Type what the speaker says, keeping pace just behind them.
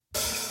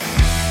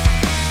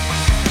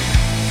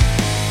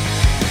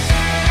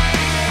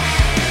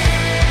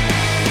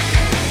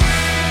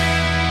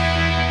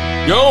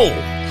Yo!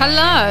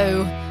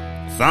 Hello.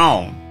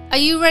 Sound. Are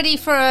you ready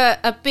for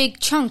a big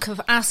chunk of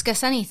Ask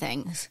Us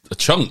Anythings? A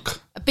chunk.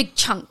 A big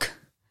chunk.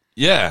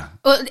 Yeah.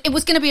 Well, it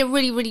was going to be a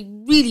really, really,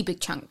 really big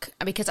chunk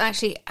because I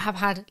actually have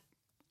had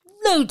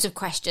loads of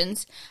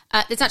questions.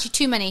 There's actually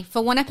too many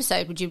for one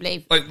episode, would you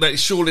believe? Like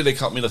surely they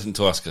can't be nothing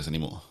to ask us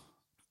anymore.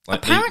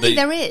 Like, Apparently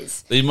there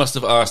is. They must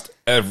have asked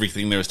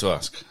everything there is to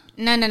ask.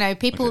 No.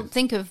 People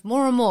think of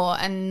more and more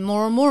and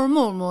more and more and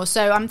more and more.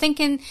 So I'm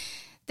thinking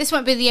this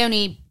won't be the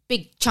only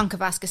big chunk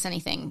of Ask Us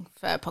Anything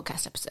for a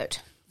podcast episode.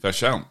 Fair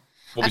shout.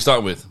 What we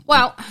starting with?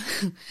 Well,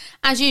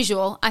 as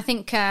usual, I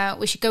think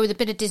we should go with a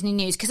bit of Disney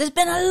news because there's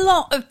been a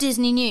lot of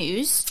Disney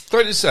news.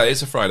 Great to say,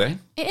 it's a Friday.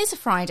 It is a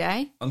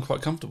Friday. I'm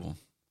quite comfortable.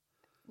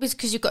 It's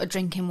because you've got a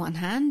drink in one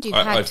hand.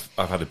 I've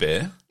had a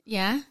beer.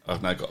 Yeah.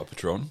 I've now got a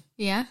Patron.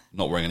 Yeah.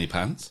 Not wearing any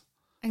pants.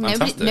 And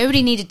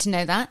nobody needed to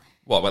know that.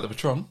 What about the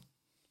Patron?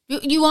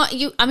 You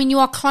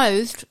are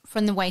clothed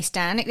from the waist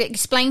down.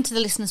 Explain to the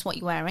listeners what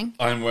you're wearing.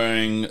 I'm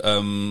wearing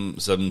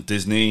some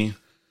Disney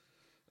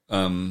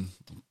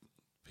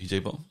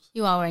PJ bottoms.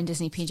 You are wearing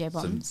Disney PJ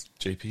bottoms.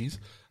 Some JPs.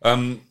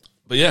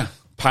 But yeah,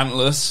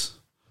 pantless.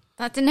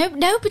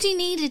 Nobody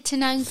needed to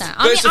know that.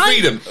 But it's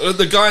freedom.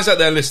 The guys out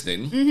there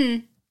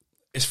listening,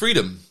 it's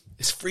freedom.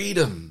 It's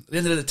freedom. At the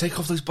end of the day, take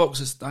off those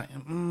boxes. Get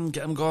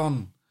them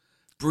gone.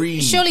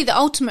 Breathe. Surely the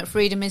ultimate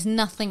freedom is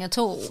nothing at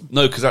all.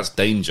 No, because that's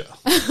danger.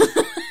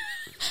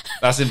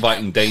 That's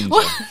inviting danger.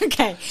 Well,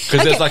 okay.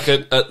 Because there's like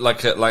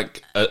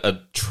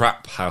a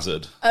trap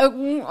hazard. I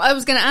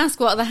was going to ask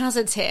what are the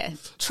hazards here.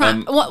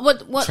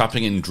 What?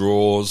 Trapping in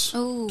drawers,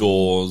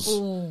 doors.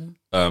 Ooh.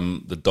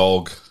 The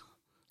dog.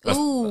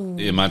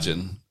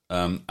 Imagine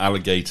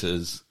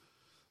alligators,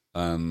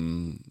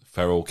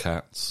 feral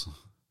cats.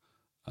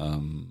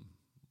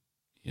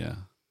 Yeah.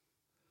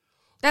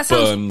 That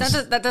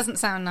sounds. That doesn't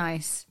sound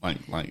nice.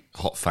 Like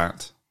hot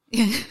fat.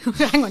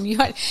 Hang on,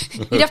 you'd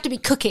have to be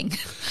cooking.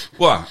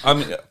 Well, I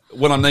mean,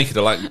 when I'm naked,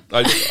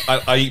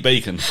 I eat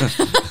bacon.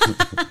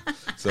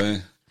 So,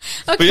 okay.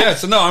 But yeah,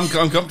 so no, I'm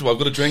comfortable. I've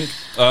got a drink.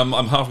 I'm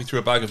halfway through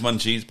a bag of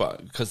munchies,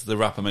 but because the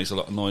wrapper makes a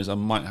lot of noise, I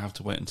might have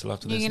to wait until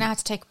after this. You're gonna have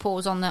to take a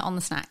pause on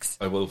the snacks.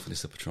 I will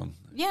finish the Patron.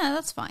 Yeah,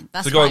 that's fine.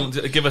 So go on,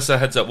 give us a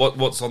heads up.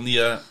 What's on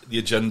the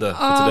agenda for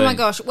today? Oh my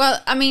gosh!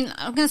 Well, I mean,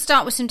 I'm going to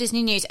start with some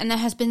Disney news, and there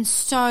has been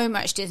so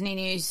much Disney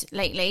news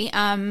lately.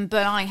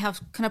 But I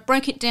have kind of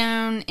broke it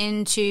down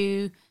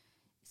into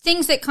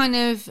things that kind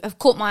of have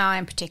caught my eye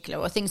in particular,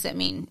 or things that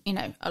mean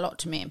a lot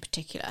to me in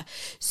particular.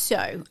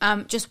 So,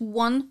 just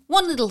one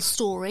little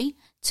story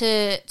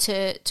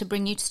to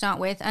bring you to start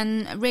with,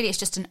 and really it's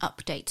just an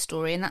update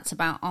story, and that's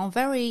about our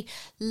very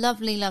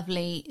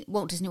lovely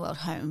Walt Disney World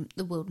home,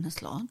 the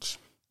Wilderness Lodge.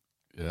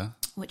 Yeah.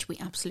 Which we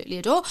absolutely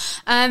adore.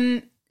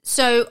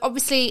 So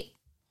obviously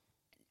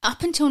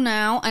up until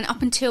now and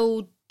up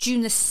until June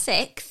the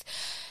 6th,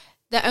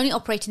 they're only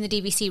operating the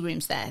DVC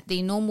rooms there.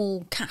 The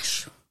normal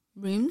cash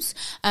rooms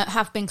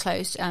have been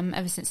closed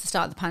ever since the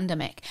start of the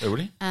pandemic. Oh,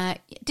 really?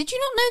 Did you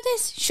not know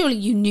this? Surely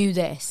you knew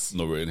this.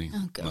 Not really.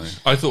 Oh, gosh.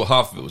 No. I thought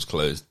half of it was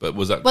closed, but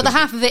was that... Well, the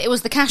half of it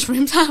was the cash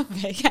rooms, half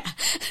of it, yeah.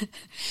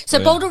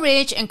 So Boulder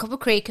Ridge and Copper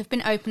Creek have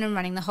been open and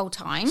running the whole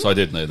time. So I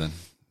did know then.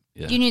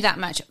 Yeah. You knew that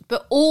much.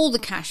 But all the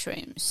cash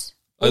rooms...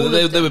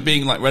 They were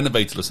being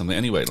renovated or something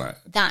anyway.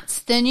 That's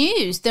the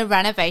news. The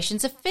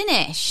renovations are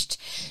finished.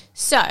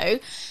 So,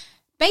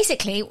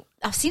 basically,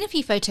 I've seen a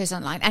few photos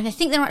online, and I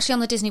think they're actually on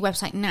the Disney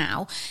website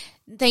now.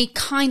 They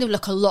kind of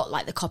look a lot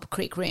like the Copper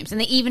Creek rooms, and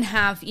they even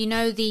have, the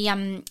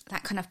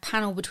that kind of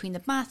panel between the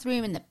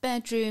bathroom and the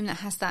bedroom that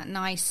has that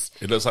nice.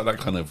 It looks like that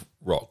kind of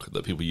rock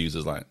that people use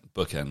as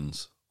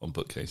bookends on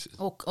bookcases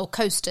or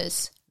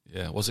coasters.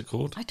 Yeah, what's it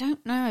called? I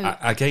don't know.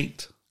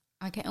 Agate.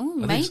 Agate. Oh,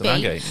 maybe. I think it's an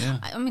agate, yeah.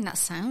 I mean, that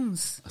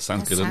sounds good,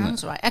 doesn't it?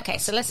 Sounds right. Okay,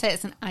 so let's say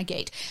it's an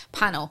agate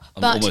panel.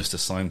 I'm but almost a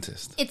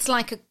scientist. It's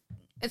like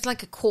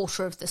a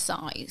quarter of the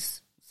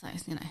size. So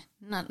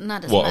not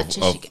as much as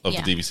the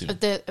DVC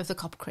of the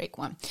Copper Creek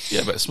one.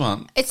 Yeah, but it's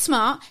smart. It's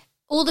smart.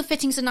 All the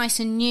fittings are nice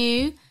and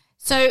new.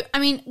 So I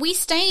mean, we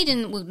stayed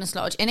in Wilderness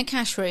Lodge in a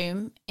cash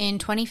room in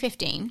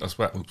 2015. That's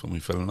when we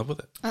fell in love with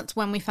it. That's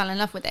when we fell in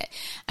love with it.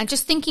 And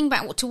just thinking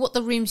back to what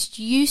the rooms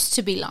used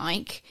to be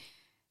like.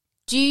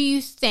 Do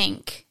you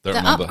think the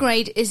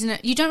upgrade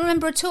isn't? You don't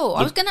remember at all?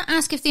 I was going to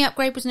ask if the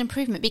upgrade was an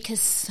improvement because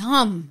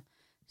some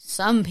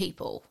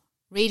people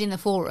reading the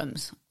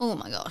forums, oh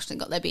my gosh, they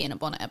got their bee in a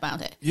bonnet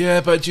about it.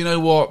 Yeah, but do you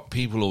know what?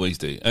 People always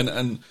do,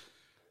 and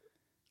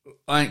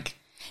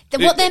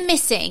what they're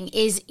missing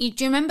is. Do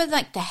you remember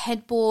the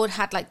headboard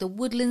had the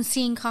woodland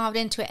scene carved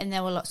into it, and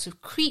there were lots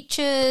of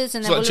creatures,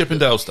 and there were Chip and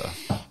Dale stuff.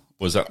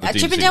 Was that the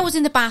Chip and Dale was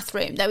in the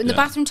bathroom though? In the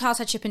bathroom tiles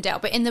had Chip and Dale,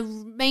 but in the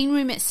main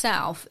room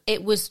itself,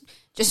 it was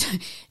just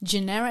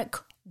generic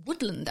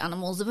woodland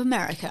animals of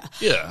America.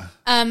 Yeah.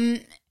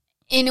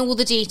 In all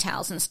the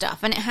details and stuff.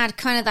 And it had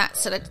kind of that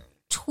sort of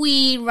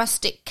twee,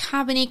 rustic,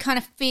 cabiny kind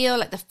of feel.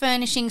 Like the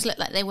furnishings looked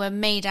like they were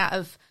made out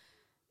of,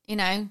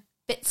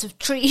 bits of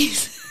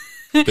trees.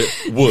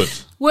 Wood.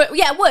 Wood.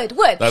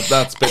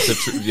 That's bits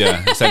of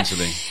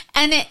essentially.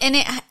 And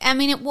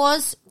it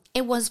was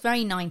it was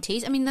very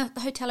 90s. I mean, the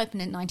hotel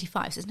opened in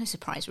 95, so there's no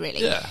surprise,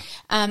 really. Yeah.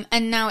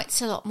 And now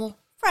it's a lot more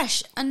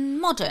fresh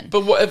and modern.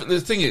 But whatever the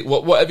thing is,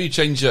 whatever you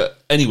change it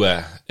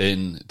anywhere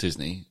in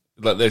Disney,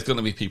 like there's going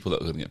to be people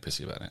that are going to get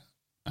pissy about it.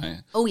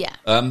 Right? Oh, yeah.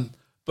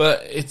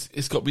 But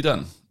it's got to be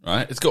done,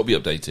 right? It's got to be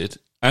updated.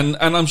 And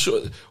I'm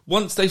sure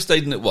once they've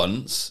stayed in it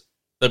once,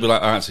 they'll be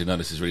like, oh, actually, no,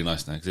 this is really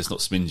nice now because it's not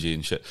smingy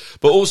and shit.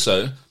 But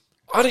also,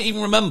 I don't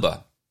even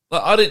remember.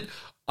 Like,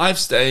 I've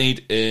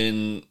stayed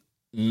in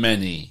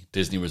many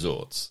Disney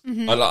resorts.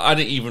 Mm-hmm. I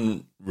didn't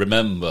even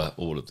remember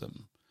all of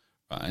them,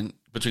 right?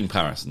 Between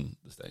Paris and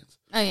the States.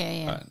 Oh,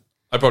 yeah. Right?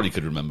 I probably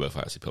could remember if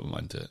I actually put my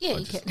mind to it. Yeah,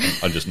 you could.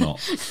 I'm just not.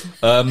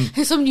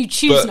 Something you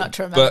choose not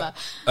to remember.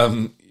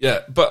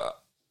 But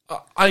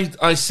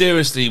I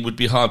seriously would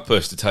be hard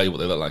pushed to tell you what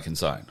they look like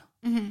inside.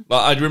 Mm-hmm.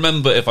 Like, I'd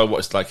remember if I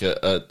watched like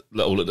a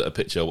looked at a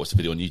picture or watched a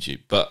video on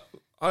YouTube, but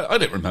I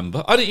don't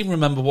remember. I don't even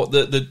remember what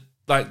the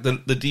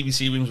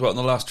DVC rooms were on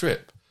the last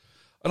trip,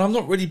 and I'm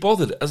not really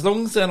bothered as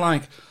long as they're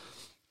like.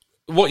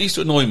 What used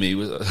to annoy me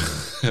was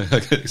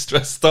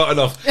starting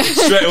off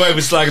straight away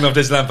with slagging off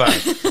Disneyland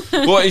Paris.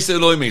 What used to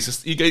annoy me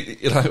is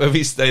when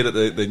we stayed at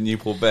the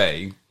Newport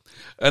Bay,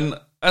 and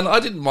I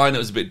didn't mind it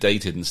was a bit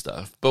dated and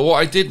stuff, but what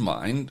I did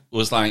mind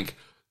was like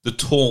the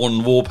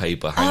torn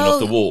wallpaper hanging off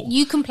the wall.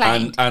 You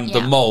complained. And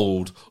the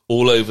mould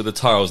all over the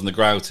tiles and the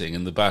grouting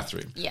in the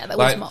bathroom. Yeah, that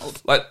was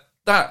mould. Like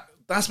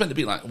that's meant to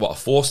be like, what, a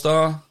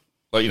 4-star?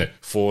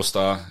 Like,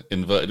 4-star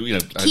inverted,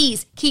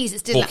 Keys.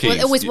 It's Disneyland. Keys. Well,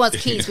 it always was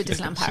Keys with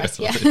Disneyland Paris,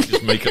 yeah.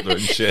 Just make up their own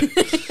shit.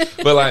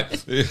 But like,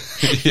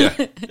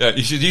 yeah,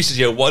 you should use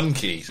your one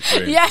key.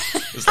 Yeah.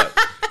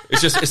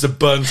 It's a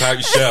burnt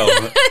out shell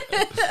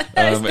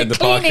in the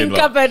parking lot.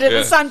 Cupboard at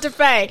the Santa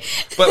Fe.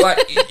 But like,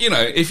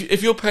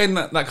 if you're paying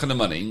that kind of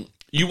money,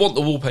 you want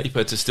the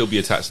wallpaper to still be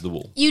attached to the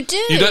wall. You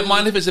do. You don't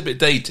mind if it's a bit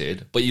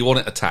dated, but you want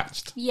it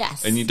attached.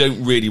 Yes. And you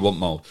don't really want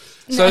mold.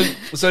 So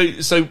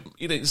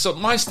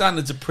my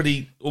standards are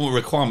all my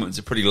requirements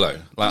are pretty low.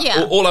 Like,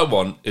 all I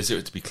want is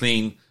it to be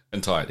clean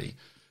and tidy.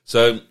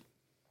 So,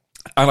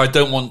 and I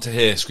don't want to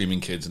hear screaming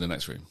kids in the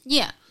next room.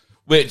 Yeah.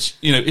 Which,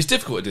 is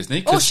difficult at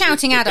Disney. Or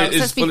shouting adults,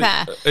 let's be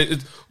fair.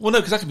 Well, no,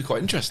 because that can be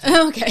quite interesting.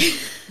 Okay.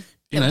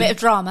 A bit of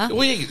drama.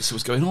 Well, yeah, so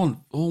what's going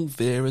on? Oh,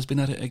 Vera's been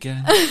at it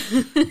again.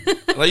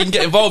 Like, you can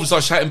get involved and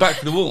start shouting back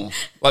from the wall.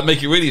 Like,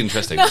 make it really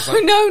interesting. No.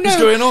 What's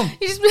going on?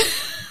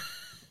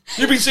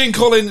 You've been seeing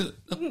Colin.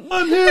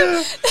 I'm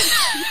here.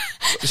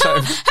 Hang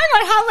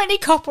on, how many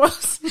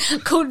couples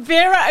called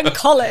Vera and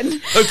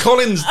Colin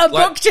Colin's are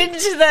booked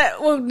into the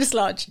Wilderness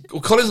Lodge?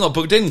 Well, Colin's not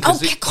booked in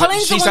because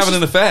she's having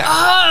an affair.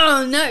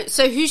 Oh, no.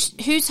 So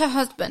who's her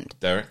husband?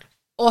 Derek.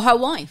 Or her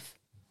wife?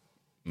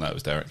 No, it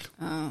was Derek.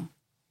 Oh.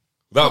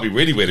 That would be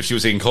really weird if she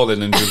was seeing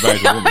Colin and she was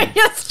married to a woman.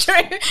 That's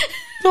true.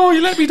 Oh,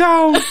 you let me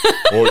down.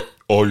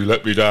 or you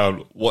let me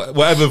down.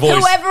 Whatever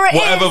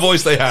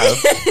voice they have.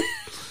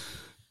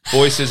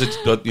 Voices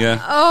are,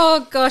 yeah.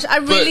 Oh gosh, I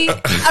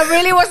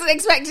really wasn't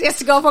expecting us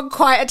to go off on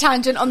quite a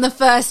tangent on the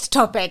first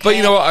topic. But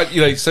you know what?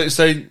 So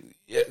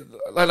yeah,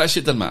 like, that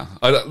shit doesn't matter.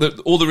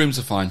 All the rooms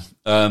are fine.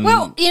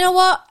 Well, you know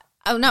what?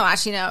 Oh no,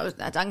 actually no.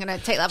 I'm going to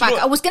take that back.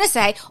 I was going to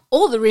say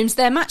all the rooms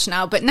they're matched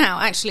now, but now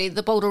actually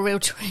the Boulder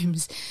Realty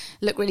rooms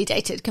look really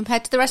dated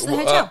compared to the rest of the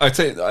hotel. I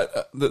tell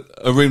you,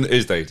 a room that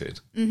is dated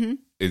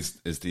is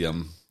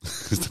the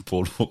is the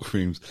boardwalk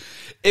rooms.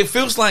 It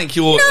feels like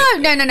you're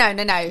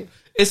no.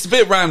 It's a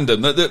bit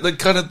random. The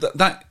kind of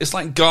that it's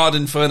like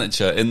garden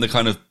furniture in the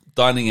kind of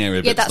dining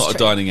area bit. Yeah, that's it's not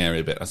true. A dining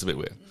area bit. That's a bit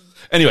weird.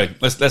 Anyway,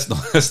 let's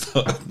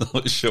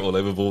not shit all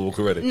over boardwalk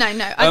already. No.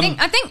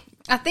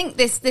 I think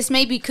this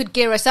maybe could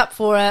gear us up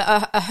for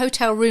a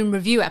hotel room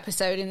review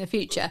episode in the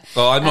future.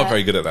 Oh, I'm not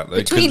very good at that though.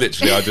 Because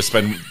literally, I just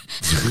spend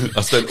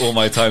all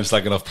my time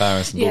slagging off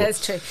Paris. And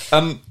that's true.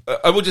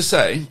 I will just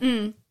say.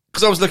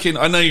 Because I was looking,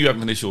 I know you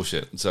haven't finished your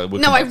shit, so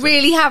no, I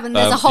really haven't.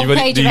 There's a whole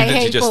page of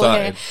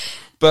AA4 here.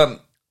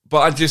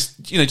 But I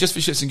just, just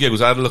for shits and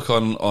giggles, I had a look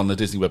on the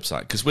Disney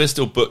website because we're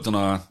still booked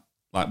on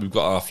we've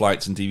got our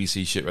flights and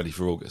DVC shit ready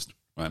for August,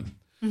 right?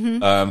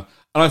 Mm-hmm. And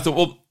I thought,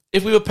 well,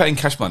 if we were paying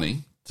cash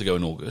money to go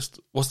in August,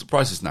 what's the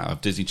prices now?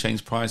 Have Disney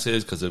changed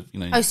prices because of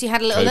Oh, so you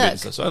had a little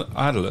COVID look. So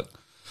I had a look.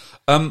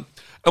 And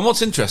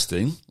what's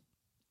interesting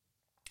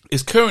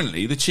is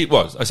currently I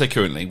say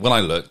currently, when I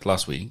looked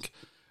last week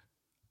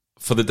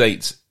for the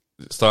dates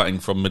starting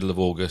from middle of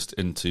August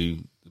into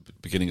the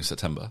beginning of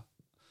September.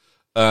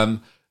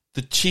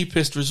 The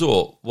cheapest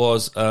resort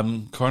was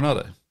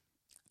Coronado.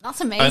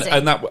 That's amazing.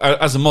 And that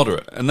as a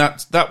moderate, and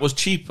that was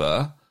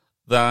cheaper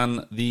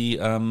than the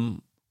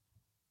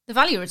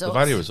Value Resorts. The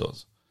Value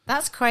Resorts.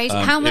 That's crazy.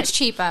 How much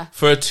cheaper?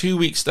 For a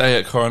 2-week stay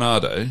at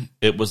Coronado,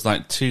 it was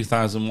like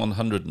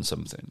 $2,100 and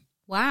something.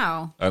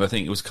 Wow. And I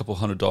think it was a couple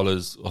 $100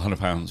 or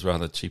 £100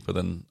 rather cheaper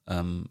than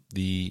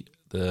the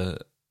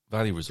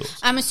Value Resorts.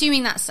 I'm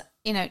assuming that's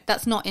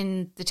not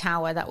in the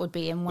tower. That would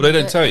be in one. Well, of they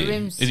don't tell the you.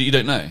 rooms. You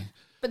don't know.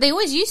 But they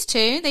always used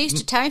to. They used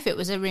to tell you if it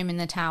was a room in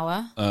the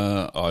tower.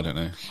 I don't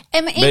know.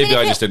 Even Maybe if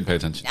I just didn't pay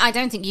attention. I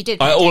don't think you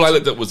did. All I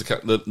looked at was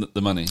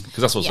the money,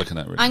 because that's what I was looking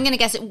at, really. I'm going to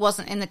guess it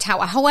wasn't in the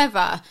tower.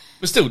 However...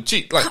 But still,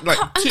 cheap. Like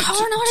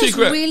Coronado's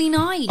really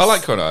nice. I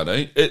like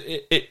Coronado.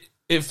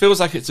 It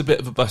feels like it's a bit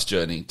of a bus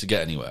journey to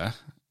get anywhere.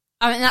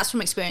 I mean, that's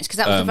from experience, because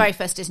that was the very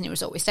first Disney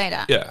resort we stayed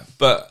at. Yeah,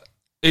 but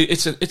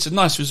it's a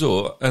nice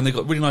resort, and they've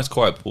got really nice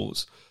quiet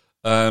pools.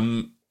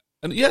 And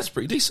yeah, it's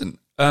pretty decent.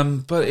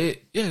 But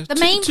the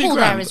main pool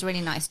there is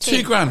really nice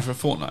too. $2,000 for a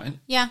fortnight.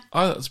 Yeah,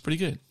 that's pretty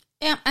good.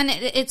 Yeah, and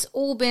it's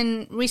all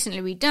been recently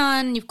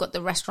redone. You've got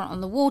the restaurant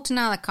on the water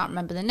now. I can't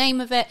remember the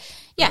name of it.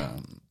 Yeah,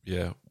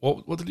 yeah.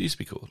 What did it used to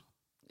be called?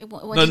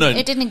 No,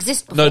 it didn't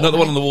exist before. No, not the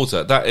one on the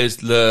water. That is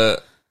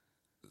the.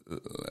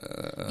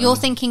 You're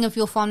thinking of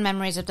your fond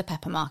memories of the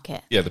Pepper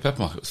Market. Yeah, the Pepper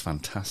Market was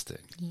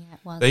fantastic. Yeah, it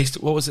was. They used to,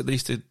 what was it they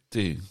used to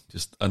do?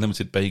 Just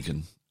unlimited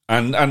bacon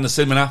and the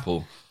cinnamon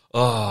apple.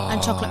 Oh. And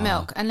chocolate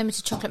milk.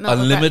 Unlimited chocolate milk.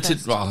 Unlimited.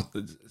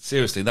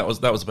 Seriously, that was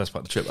the best part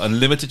of the trip.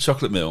 Unlimited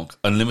chocolate milk,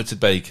 unlimited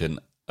bacon,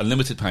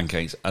 unlimited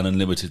pancakes, and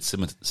unlimited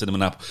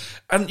cinnamon apple.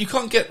 And you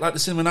can't get like the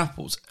cinnamon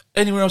apples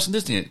anywhere else in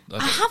Disney.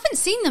 I haven't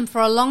seen them for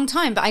a long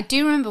time, but I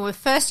do remember the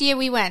first year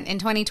we went in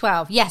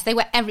 2012. Yes, they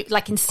were in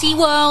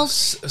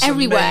SeaWorld,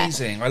 everywhere.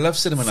 Amazing. I love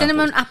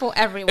cinnamon apple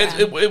everywhere.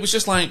 It was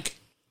just like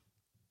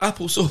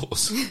apple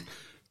sauce.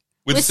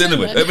 With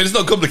cinnamon. I mean, it's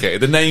not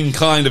complicated. The name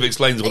kind of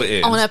explains what it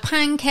is. On a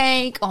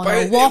pancake, on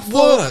a waffle. It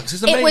works.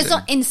 It's amazing. It was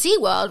in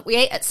SeaWorld. We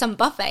ate at some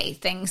buffet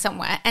thing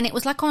somewhere, and it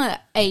was like on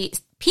a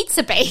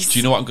pizza base. Do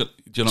you know what I'm going to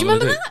do? Do you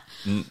remember that?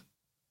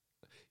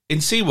 In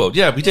SeaWorld,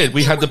 yeah, we did.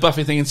 We had the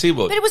buffet thing in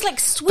SeaWorld. But it was like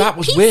sweet That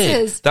was pizzas.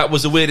 weird. That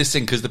was the weirdest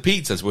thing, because the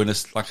pizzas were in a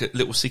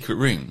little secret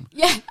room.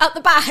 Yeah, at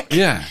the back.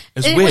 Yeah,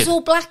 it was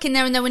all black in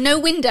there, and there were no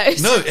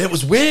windows. No, it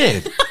was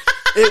weird.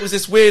 It was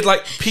this weird,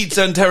 like,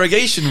 pizza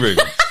interrogation room.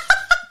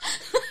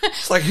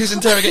 It's like, who's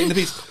interrogating the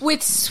pizza?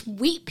 With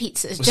sweet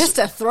pizzas, just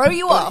to throw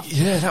you off.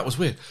 Yeah, that was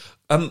weird.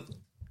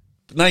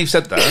 Now you've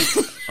said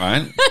that,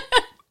 right?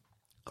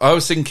 I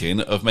was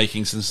thinking of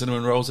making some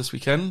cinnamon rolls this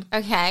weekend.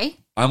 Okay.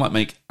 I might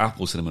make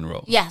apple cinnamon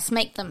rolls. Yes,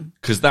 make them.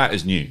 Because that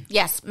is new.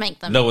 Yes, make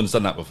them. No one's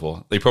done that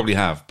before. They probably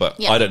have,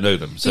 but I don't know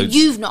them. So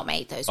you've not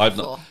made those before. I've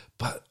not.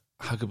 But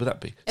how good would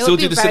that be? It Still would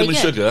be do the very cinnamon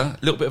good. sugar,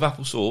 a little bit of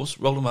apple sauce,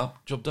 roll them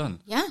up, job done.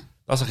 Yeah.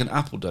 That's like an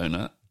apple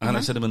donut and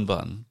a cinnamon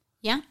bun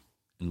Yeah.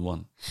 in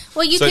one.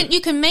 Well,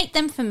 you can make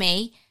them for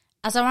me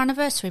as our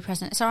anniversary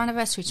present. It's our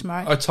anniversary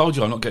tomorrow. I told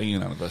you I'm not getting you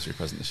an anniversary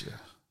present this year.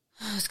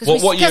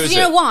 What year is it?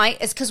 You know it? why?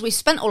 It's because we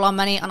spent all our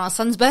money on our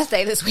son's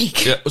birthday this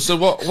week. Yeah. So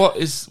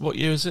what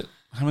year is it?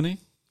 How many?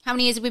 How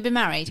many years have we been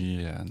married?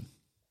 Yeah.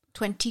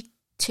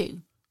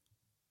 22.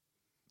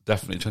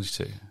 Definitely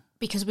 22.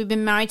 Because we've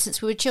been married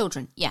since we were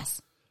children.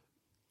 Yes.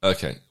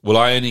 Okay. Well,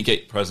 I only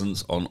get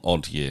presents on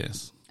odd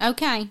years.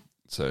 Okay.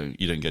 So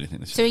you don't get anything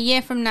this So year. a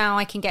year from now,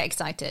 I can get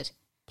excited.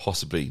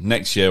 Possibly.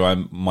 Next year, I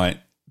might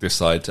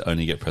decide to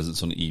only get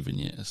presents on even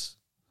years.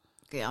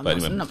 Yeah, I'm But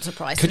anyway, not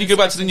surprised. Can you go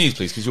back to the news,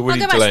 please? Because you're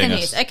really I'll go back delaying to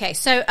the us. news. Okay,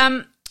 so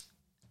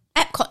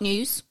Epcot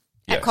news.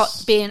 Yes.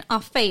 Epcot being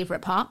our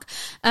favourite park.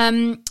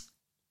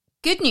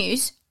 Good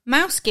news.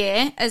 Mouse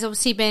Gear has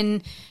obviously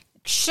been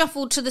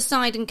shuffled to the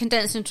side and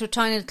condensed into a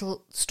tiny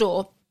little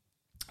store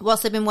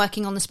whilst they've been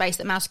working on the space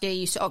that Mouse Gear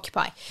used to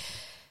occupy.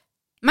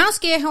 Mouse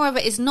Gear, however,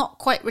 is not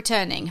quite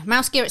returning.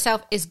 Mouse Gear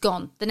itself is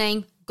gone. The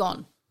name,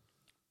 gone.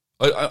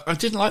 I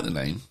didn't like the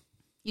name.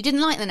 You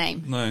didn't like the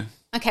name? No.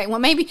 Okay, well,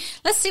 maybe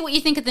let's see what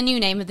you think of the new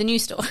name of the new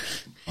store.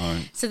 All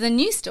right. So the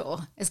new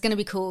store is going to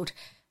be called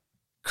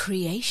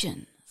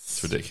Creations.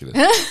 It's ridiculous.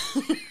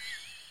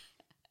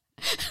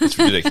 It's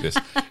ridiculous.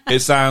 It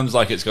sounds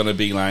like it's going to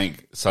be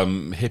like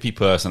some hippie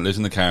person that lives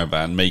in the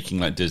caravan making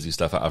like Disney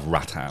stuff out of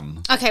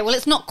rattan. Okay, well,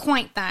 it's not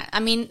quite that. I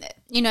mean,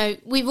 you know,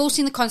 we've all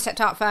seen the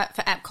concept art for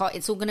Epcot.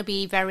 It's all going to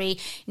be very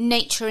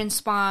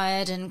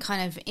nature-inspired and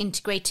kind of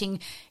integrating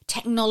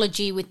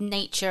technology with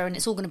nature, and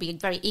it's all going to be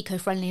very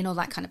eco-friendly and all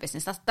that kind of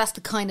business. That's the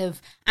kind of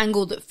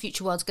angle that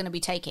Future World's going to be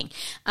taking.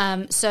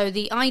 So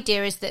the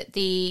idea is that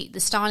the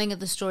styling of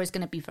the store is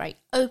going to be very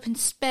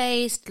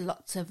open-spaced,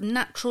 lots of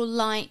natural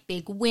light,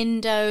 big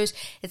windows.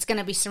 It's going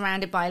to be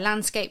surrounded by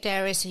landscaped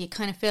areas, so you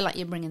kind of feel like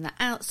you're bringing that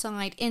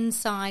outside,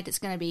 inside. It's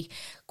going to be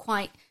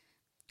quite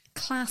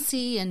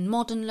classy and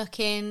modern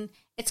looking.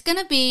 It's going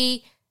to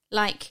be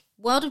like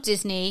World of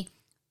Disney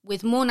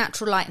with more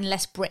natural light and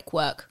less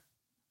brickwork.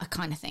 I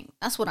kind of think.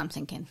 That's what I'm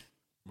thinking.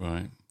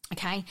 Right.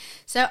 Okay.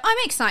 So I'm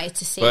excited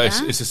to see But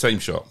that. it's the same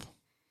shop.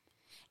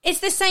 It's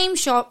the same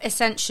shop,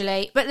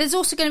 essentially, but there's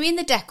also going to be in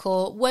the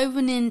decor,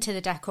 woven into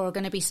the decor, are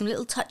going to be some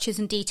little touches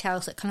and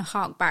details that kind of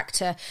hark back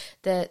to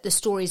the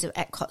stories of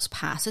Epcot's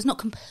past. It's not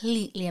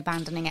completely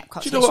abandoning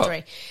Epcot's Do you know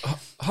history. what?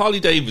 Harley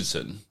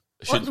Davidson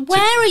should...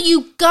 Where are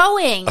you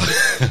going?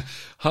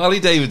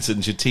 Harley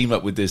Davidson should team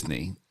up with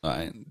Disney,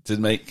 right, to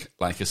make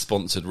like a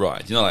sponsored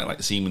ride. You know, like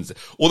the Siemens.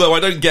 Although I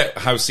don't get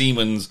how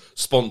Siemens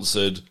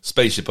sponsored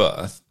Spaceship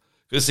Earth,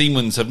 because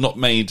Siemens have not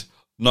made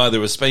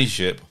neither a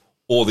spaceship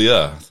or the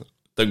Earth.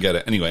 Don't get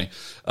it. Anyway,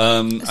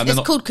 It's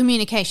called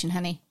communication,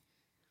 honey.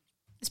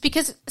 It's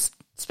because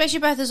Space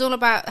Birth is all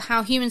about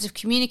how humans have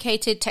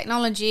communicated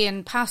technology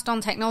and passed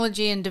on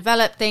technology and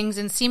developed things,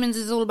 and Siemens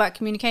is all about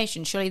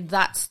communication. Surely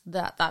that's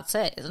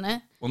it, isn't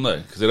it? Well, no,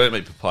 because they don't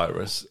make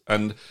papyrus.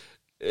 And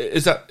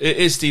it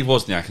is Steve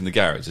Wozniak in the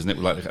garage, isn't it?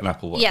 Like an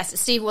Apple Watch. Yes,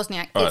 it's Steve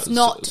Wozniak. All It's right,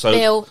 not so-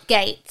 Bill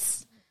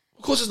Gates.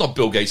 Of course, it's not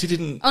Bill Gates. He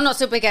didn't. Oh, not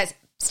so Bill Gates.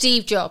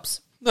 Steve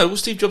Jobs. No, well,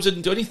 Steve Jobs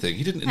didn't do anything.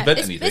 He didn't invent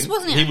anything. It's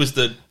Wozniak. He was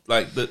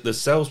the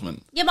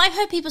salesman. Yeah, but I've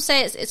heard people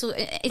say it's No,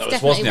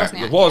 definitely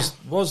Wozniak.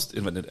 It was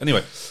invented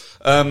anyway.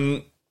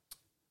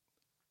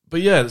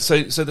 But yeah,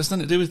 so there's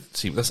nothing to do with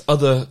Siemens. That's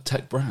other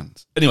tech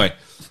brands. Anyway,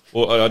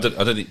 well, I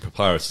don't think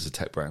Papyrus is a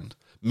tech brand.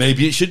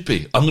 Maybe it should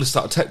be. I'm going to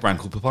start a tech brand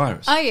called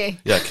Papyrus. Are you?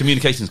 Yeah,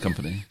 communications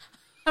company.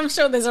 I'm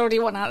sure there's already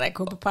one out there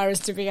called Papyrus,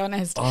 to be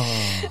honest.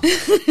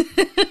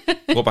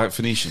 What about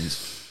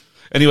Phoenicians?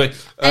 Anyway,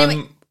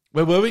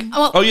 where were we?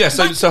 Oh, yeah,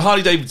 so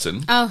Harley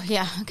Davidson Oh,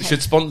 yeah, okay.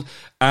 should sponsor,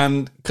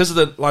 and because of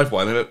the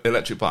LiveWire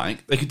electric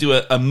bike, they could do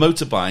a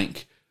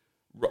motorbike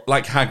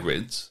like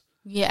Hagrid's,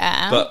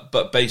 Yeah.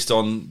 but based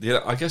on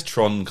I guess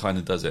Tron kind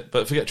of does it,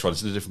 but forget Tron,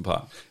 it's in a different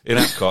park in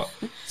Epcot.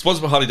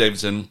 Sponsored by Harley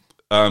Davidson.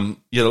 The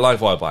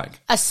LiveWire bike.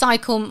 A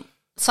cycle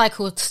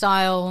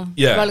style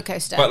roller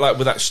coaster. But like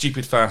with that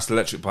stupid fast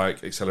electric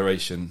bike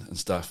acceleration and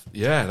stuff.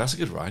 Yeah, that's a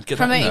good ride. Get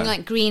promoting that in there.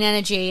 like green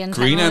energy and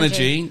Green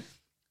technology.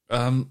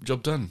 energy.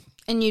 Job done.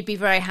 And you'd be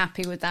very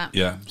happy with that.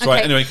 Yeah. So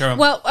anyway, carry on.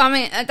 Well, I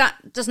mean,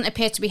 that doesn't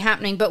appear to be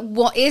happening, but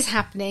what is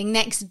happening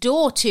next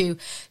door to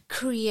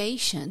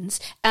Creations?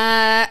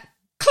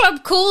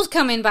 Club Cool's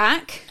coming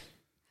back.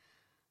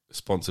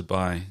 Sponsored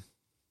by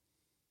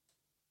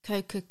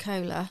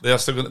Coca-Cola. They are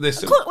still going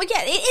to. Well,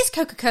 yeah, it is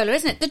Coca-Cola,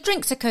 isn't it? The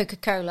drinks are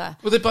Coca-Cola.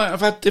 Well,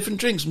 I've had different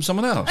drinks from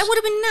someone else. That would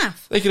have been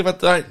naff. They could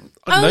have had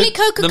Only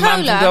Coca-Cola. The man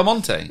from Del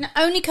Monte. No,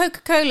 only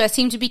Coca-Cola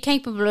seem to be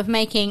capable of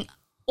making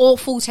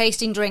awful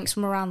tasting drinks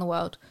from around the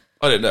world.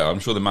 I don't know. I'm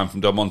sure the man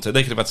from Del Monte.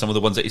 They could have had some of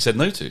the ones that he said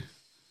no to.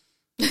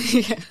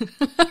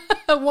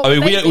 I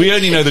mean, we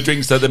only know the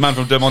drinks that the man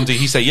from Del Monte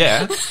he say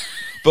yeah,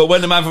 but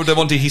when the man from Del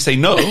Monte he say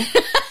no.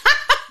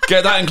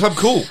 Get that in Club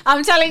Cool.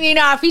 I'm telling you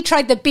now, if he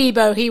tried the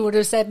Bebo, he would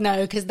have said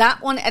no, because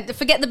that one,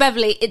 forget the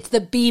Beverly, it's the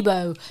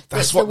Bebo.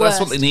 That's what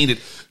they needed.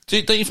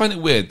 Don't you find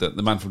it weird that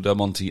the man from Del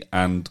Monte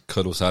and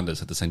Colonel Sanders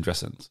had the same dress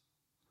sense?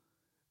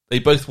 They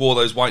both wore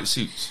those white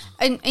suits.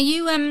 And are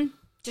you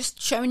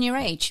just showing your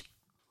age?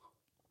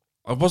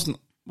 I wasn't.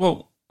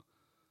 Well,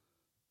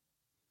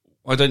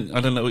 I don't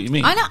know what you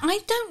mean. I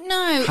don't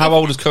know. How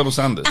old is Colonel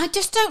Sanders? I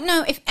just don't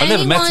know if I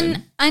never met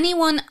him.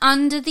 anyone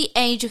under the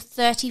age of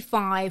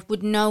 35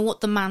 would know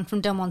what the man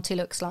from Del Monte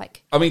looks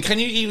like. I mean, can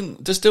you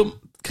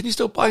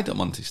still buy Del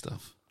Monte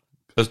stuff?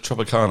 As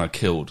Tropicana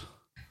killed.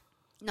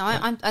 No,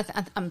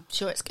 I'm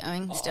sure it's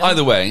going still.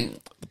 Either way,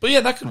 but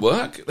yeah, that could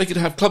work. They could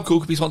have Club Cool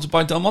could be sponsored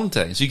by Del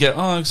Monte, so you get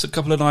it's a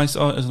couple of nice.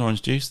 There's an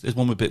orange juice. There's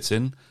one with bits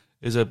in.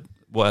 There's a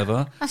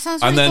whatever. That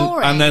sounds really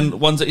boring. And then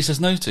ones that he says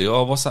no to.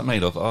 Oh, what's that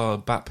made of? Oh,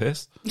 bat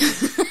piss.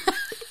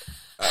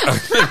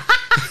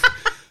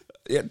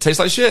 Yeah, it tastes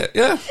like shit.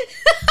 Yeah.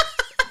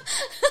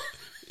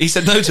 He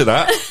said no to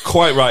that,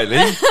 quite rightly.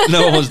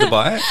 No one wants to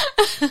buy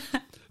it.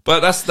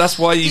 But that's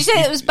why you... Did you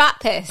say it was bat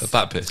piss?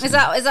 Bat piss. Is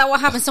that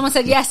what happened? Someone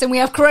said yes and we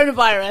have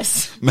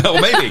coronavirus. Well,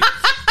 maybe.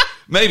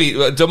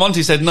 Maybe. Del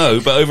Monte said no,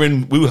 but over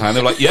in Wuhan,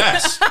 they're like,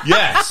 yes,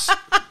 yes.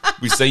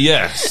 We say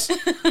yes.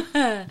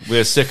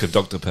 We're sick of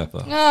Dr.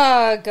 Pepper.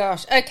 Oh,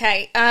 gosh.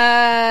 Okay.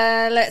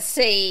 Let's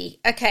see.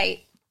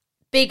 Okay.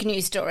 Big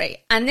news story.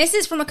 And this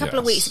is from a couple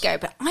of weeks ago,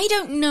 but I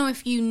don't know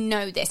if you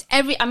know this.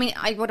 I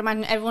would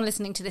imagine everyone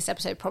listening to this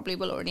episode probably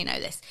will already know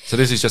this. So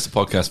this is just a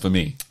podcast for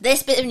me.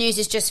 This bit of news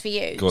is just for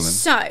you. Go on then.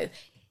 So,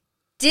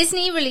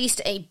 Disney released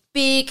a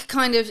big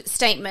kind of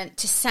statement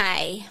to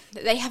say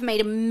that they have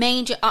made a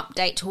major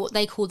update to what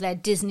they call their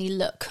Disney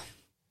look.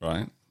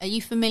 Right. Are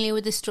you familiar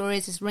with this story?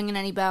 Is this ringing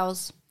any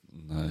bells?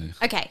 No.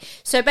 Okay,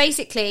 so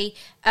basically,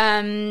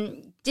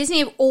 Disney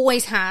have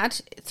always had,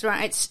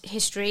 throughout its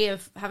history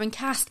of having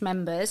cast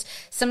members,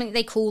 something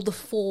they call the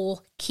 4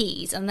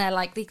 keys. And they're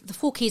like, the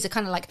 4 keys are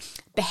kind of like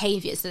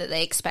behaviours that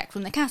they expect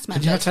from the cast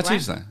members. Did you have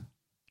tattoos right? there?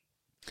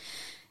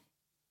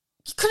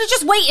 You could have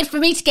just waited for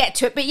me to get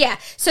to it, but yeah.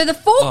 So the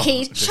 4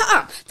 keys, okay. Shut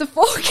up. The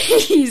 4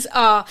 keys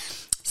are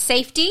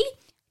safety,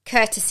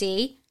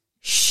 courtesy,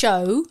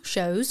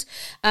 shows,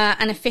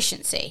 and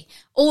efficiency.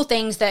 All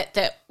things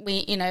that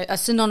we, are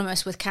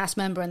synonymous with cast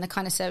member and the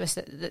kind of service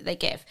that they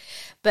give.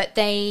 But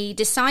they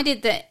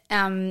decided that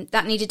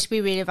that needed to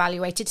be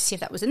reevaluated to see if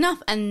that was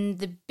enough. And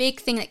the big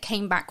thing that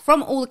came back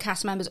from all the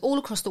cast members all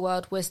across the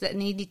world was that there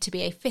needed to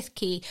be a 5th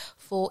key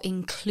for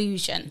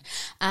inclusion.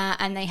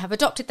 And they have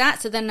adopted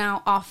that. So there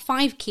now are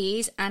 5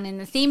 keys. And in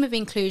the theme of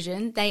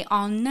inclusion, they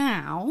are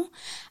now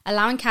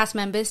allowing cast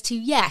members to,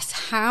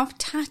 yes, have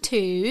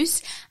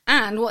tattoos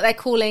and what they're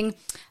calling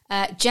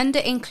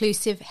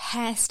gender-inclusive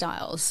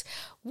hairstyles,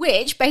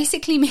 which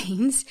basically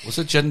means... What's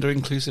a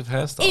gender-inclusive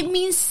hairstyle? It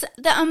means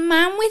that a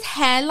man with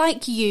hair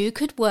like you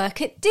could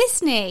work at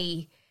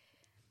Disney.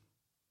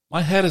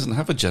 My hair doesn't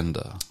have a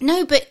gender.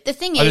 No, but the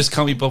thing is... I just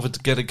can't be bothered to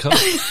get it cut.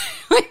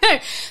 I know,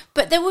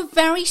 but there were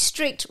very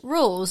strict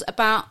rules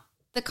about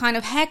the kind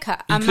of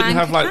haircut You a couldn't man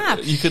have could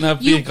have. you couldn't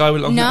be a guy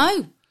with long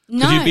hair.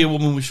 No. Could you be a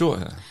woman with short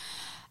hair?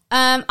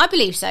 I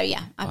believe so.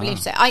 Yeah, I believe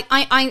so.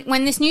 I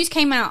when this news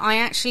came out, I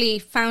actually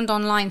found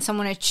online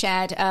someone had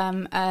shared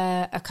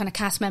a kind of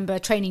cast member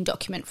training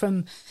document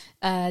from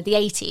the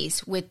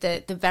 80s with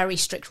the very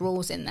strict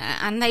rules in there,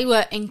 and they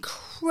were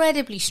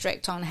incredibly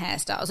strict on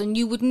hairstyles, and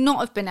you would not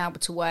have been able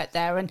to work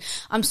there. And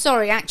I'm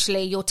sorry,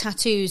 actually, your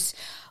tattoos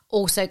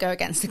also go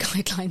against the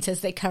guidelines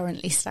as they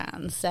currently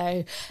stand.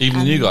 So Even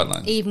the new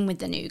guidelines? even with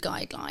the new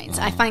guidelines,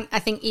 I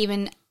think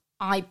even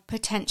I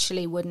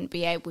potentially wouldn't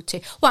be able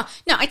to. Well,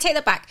 no, I take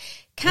that back.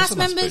 Cast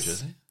That's a nice members. picture,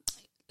 isn't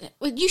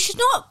it? You should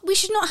not. We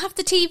should not have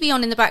the TV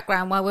on in the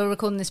background while we're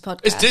recording this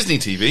podcast. It's Disney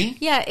TV.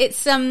 Yeah,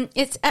 it's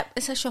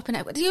a shopping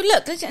network. You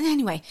look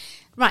anyway.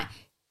 Right.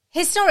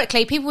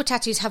 Historically, people with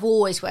tattoos have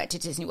always worked at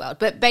Disney World,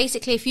 but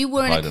basically, if you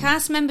were in a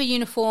cast member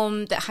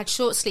uniform that had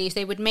short sleeves,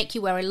 they would make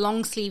you wear a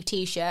long sleeve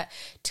T-shirt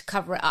to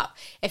cover it up.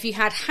 If you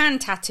had hand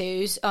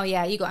tattoos, oh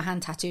yeah, you got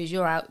hand tattoos,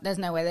 you're out. There's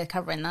no way they're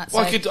covering that.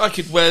 Well, so. I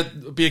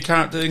could be a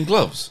character in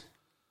gloves,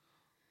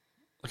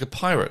 like a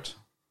pirate.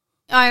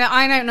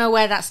 I don't know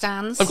where that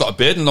stands. I've got a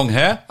beard and long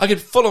hair. I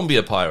could full on be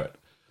a pirate.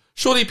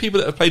 Surely people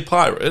that have played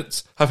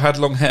pirates have had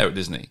long hair at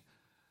Disney.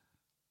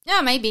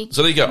 Yeah, maybe.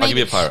 So there you go. Maybe. I can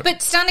be a pirate.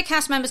 But standard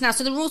cast members now.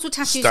 So the rules with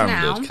tattoos now.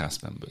 Standard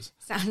cast members.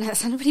 That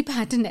sounded really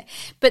bad, didn't it?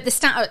 But the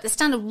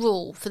standard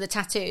rule for the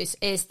tattoos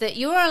is that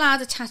you're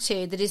allowed a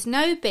tattoo that is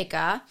no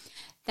bigger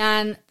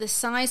than the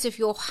size of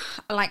your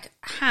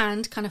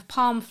hand, kind of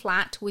palm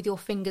flat, with your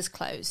fingers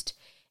closed.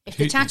 If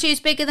the tattoo is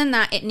bigger than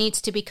that, it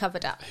needs to be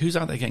covered up. Who's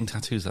out there getting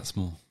tattoos that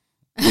small?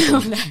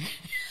 Oh, no.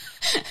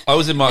 I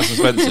was in Marks and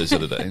Spencer's the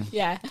other day.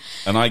 Yeah.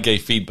 And I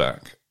gave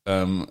feedback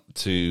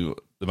to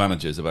the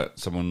managers about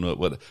someone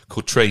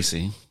called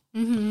Tracy,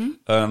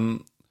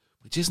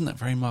 which isn't that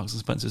very Marks and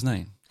Spencer's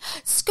name.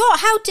 Scott,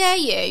 how dare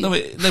you? No,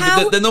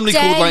 but they're normally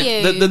called like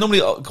they're normally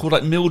called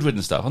like Mildred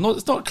and stuff.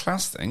 It's not a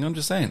class thing. I'm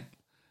just saying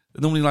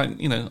they're normally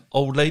like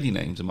old lady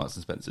names in Marks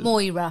and Spencer's.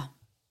 Moira,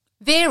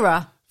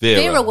 Vera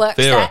works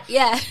there.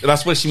 Yeah,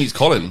 that's where she meets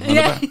Colin.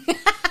 Yeah.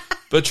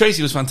 But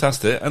Tracy was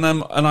fantastic, and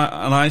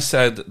I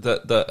said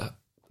that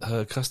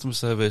her customer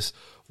service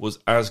was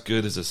as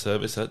good as a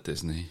service at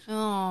Disney.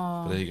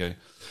 Oh, but there you go.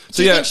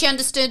 Do you think she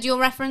understood your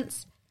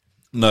reference?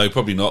 No,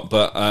 probably not.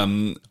 But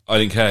I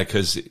didn't care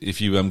because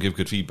if you give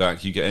good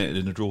feedback, you get it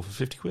in a drawer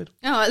for £50.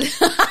 Oh, is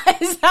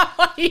that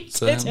why you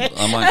did it?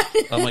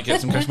 I might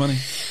get some cash money.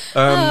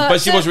 But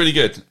she was really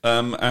good,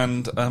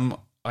 and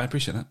I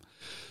appreciate that.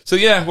 So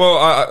yeah,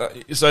 well,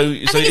 so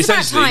it's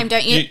about time,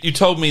 don't you? You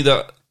told me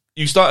that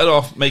you started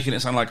off making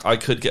it sound like I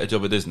could get a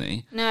job at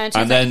Disney. No,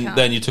 and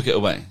then you took it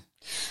away.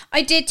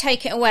 I did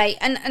take it away,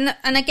 and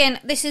again,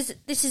 this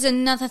is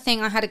another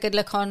thing. I had a good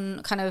look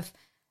on kind of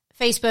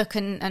Facebook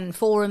and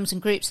forums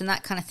and groups and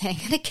that kind of thing.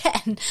 And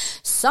again,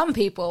 some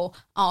people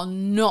are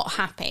not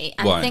happy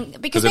and Why? think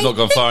because they've not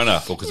gone far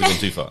enough, or because they've gone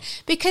too far.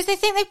 Because they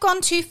think they've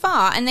gone too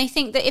far, and they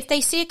think that if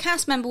they see a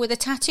cast member with a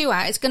tattoo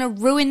out, it's going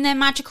to ruin their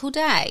magical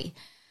day.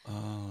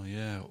 Oh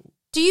yeah.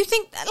 Do you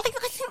think? I think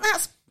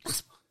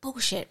that's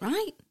bullshit,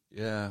 right?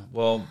 Yeah,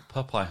 well,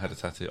 Popeye had a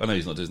tattoo. I know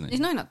he's not Disney. He's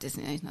not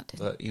Disney. He's not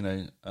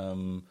Disney.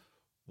 But,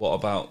 what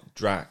about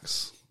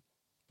Drax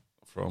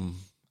from...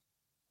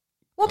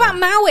 What about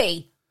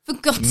Maui? For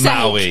God's sake.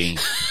 Maui.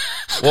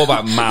 What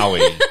about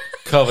Maui?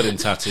 Covered in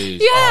tattoos.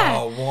 Yeah.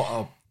 Oh, what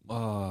a...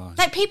 Oh,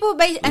 like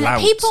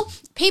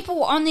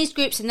people on these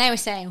groups, and they were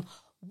saying,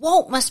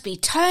 Walt must be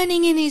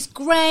turning in his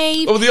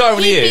grave. Well, the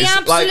irony He'd is... be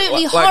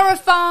absolutely like,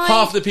 horrified.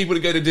 Half the people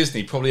that go to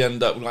Disney probably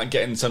end up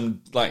getting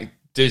some...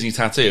 Disney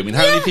tattoo. I mean,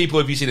 how many people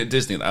have you seen at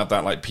Disney that have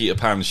that Peter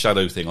Pan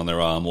shadow thing on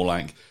their arm, or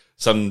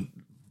some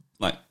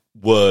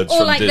words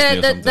from Disney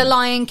or something? The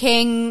Lion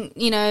King,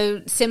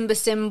 Simba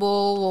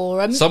symbol,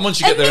 or someone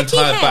should get their Mickey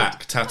entire head.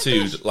 back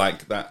tattooed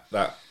like that.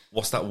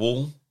 What's that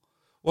wall?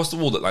 What's the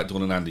wall that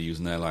Dawn and Andy use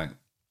in there?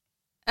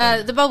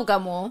 The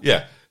bubblegum wall.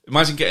 Yeah.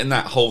 Imagine getting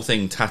that whole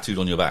thing tattooed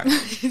on your back.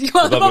 You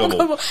want the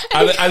bubblegum wall.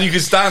 And you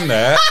can stand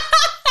there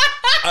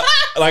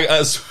like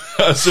a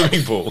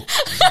swimming pool,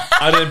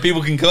 and then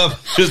people can come up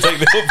and just take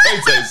little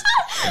photos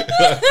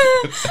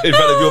in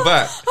front of your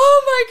back.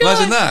 Oh my god!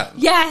 Imagine that.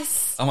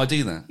 Yes. I might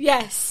do that.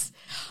 Yes.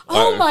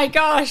 Oh my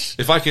gosh!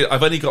 If I could,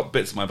 I've only got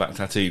bits of my back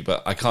tattooed,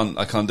 but I can't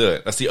do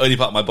it. That's the only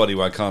part of my body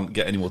where I can't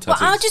get any more tattoos.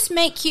 Well, I'll just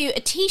make you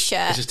a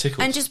T-shirt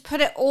and just put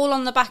it all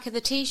on the back of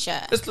the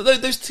T-shirt.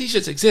 Those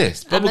T-shirts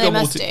exist. They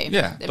must do.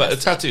 Yeah, but a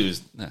tattoo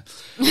is no.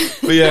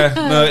 But yeah,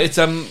 no, it's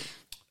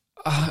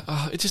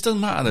it just doesn't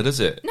matter,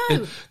 does it?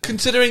 No.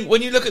 Considering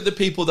when you look at the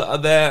people that are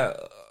there,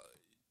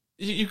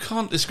 you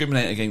can't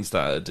discriminate against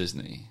that at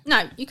Disney.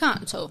 No, you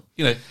can't at all.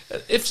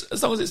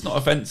 As long as it's not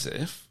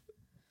offensive,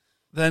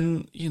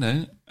 then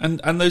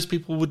and those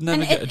people would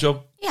never get a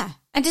job. Yeah,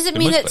 and does it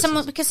mean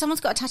that because someone's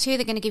got a tattoo,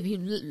 they're going to give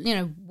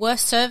you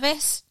worse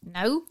service?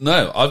 No.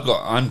 No,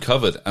 I'm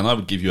covered, and I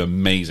would give you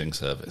amazing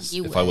service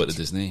if I worked at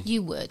Disney.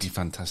 You would. Be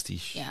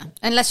fantastic. Yeah,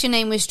 unless your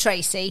name was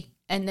Tracy.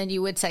 and then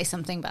you would say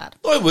something bad.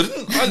 No, I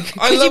wouldn't. I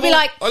Could love you be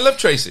like, I love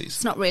Tracy's.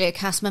 it's not really a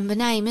cast member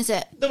name, is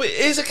it? No, it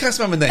is a cast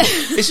member name.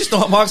 It's just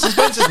not Marks and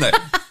Spencer's name.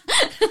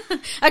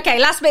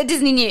 Okay, last bit of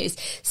Disney news.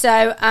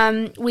 So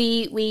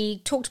we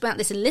talked about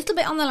this a little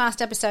bit on the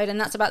last episode, and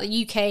that's about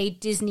the UK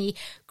Disney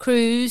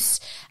cruise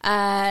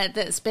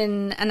that's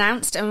been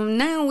announced. And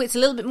now it's a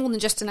little bit more than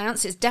just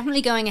announced. It's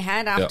definitely going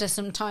ahead after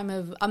some time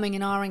of umming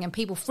and ahhing and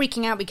people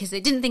freaking out because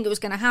they didn't think it was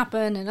going to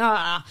happen. And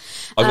I've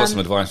got some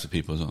advice for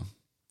people as well.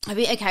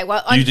 Okay,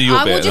 well, you do your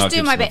I bit will just and I'll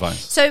do my give bit. some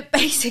advice. So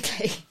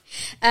basically,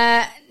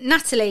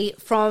 Natalie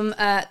from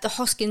the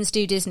Hoskins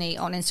Do Disney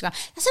on Instagram.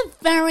 That's a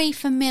very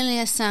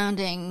familiar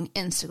sounding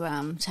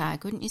Instagram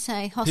tag, wouldn't you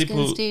say?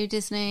 Hoskins Do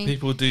Disney.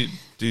 People do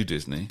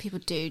Disney. People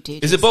do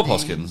Disney. Is it Bob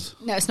Hoskins?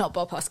 No, it's not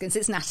Bob Hoskins.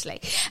 It's Natalie.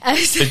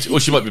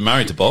 Or she might be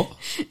married to Bob.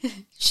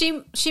 She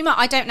might.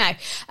 I don't know.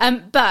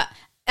 But.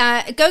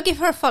 Go give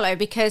her a follow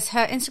because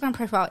her Instagram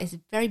profile is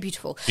very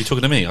beautiful. Are you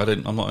talking to me?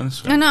 I'm not on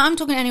Instagram. No, I'm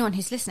talking to anyone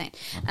who's listening.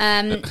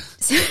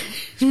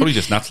 It's probably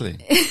just Natalie.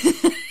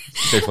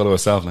 Go follow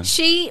herself now.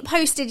 She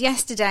posted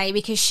yesterday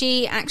because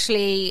she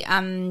actually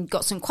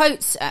got some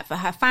quotes for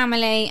her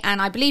family, and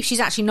I believe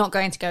she's actually not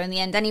going to go in the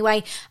end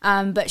anyway,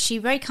 but she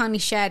very kindly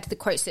shared the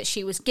quotes that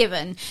she was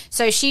given.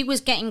 So she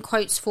was getting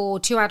quotes for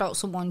 2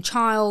 adults and 1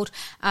 child,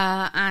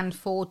 and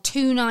for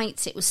 2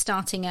 nights it was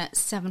starting at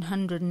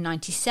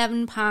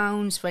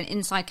 £797 for an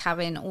inside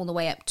cabin, all the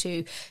way up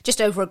to just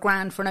over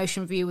 £1,000 for an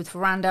ocean view with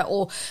veranda,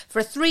 or for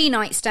a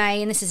 3-night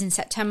stay, and this is in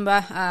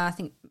September, I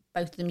think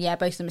both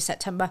of them are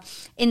September.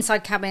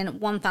 Inside cabin,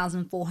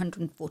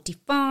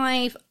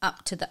 1,445,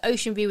 up to the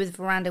ocean view with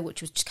veranda,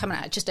 which was just coming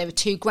out at just over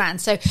 £2,000.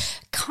 So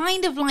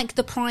kind of like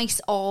the price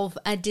of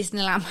a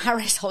Disneyland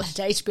Paris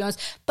holiday, to be honest,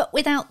 but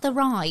without the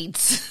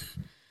rides.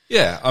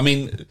 Yeah, I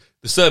mean,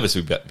 the service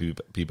would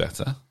be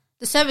better.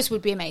 The service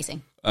would be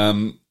amazing.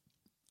 And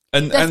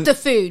the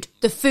food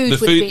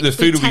would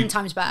be 10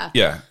 times better.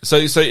 Yeah. So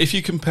if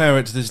you compare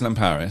it to Disneyland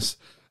Paris,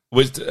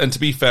 and to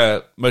be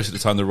fair, most of the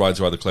time the rides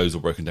are either closed or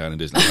broken down in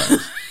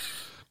Disneyland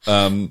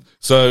Paris.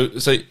 So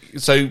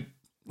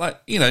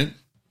like, you know,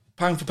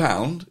 pound for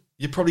pound,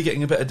 you're probably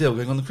getting a better deal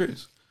going on the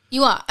cruise.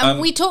 You are. And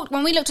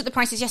when we looked at the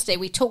prices yesterday,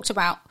 we talked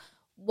about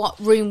what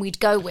room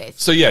we'd go with.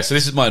 So this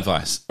is my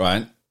advice,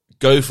 right?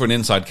 Go for an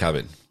inside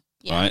cabin,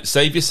 right?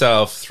 Save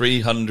yourself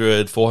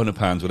 £300,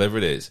 £400, whatever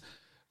it is,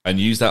 and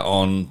use that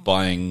on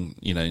buying,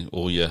 you know,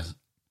 all your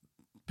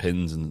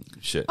pins and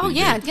shit. Oh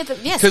yeah,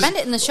 spend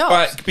it in the shop.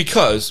 Right,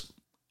 because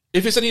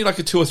if it's only like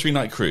a 2 or 3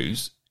 night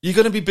cruise, you're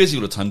going to be busy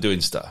all the time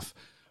doing stuff,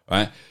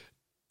 right?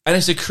 And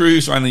it's a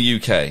cruise around the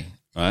UK,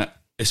 right?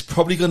 It's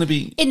probably going to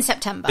be in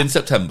September,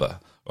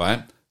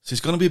 right? So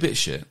it's going to be a bit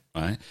shit,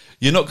 right?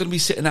 You're not going to be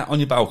sitting out on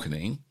your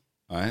balcony,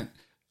 right?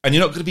 And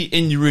you're not going to be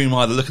in your room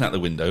either looking out the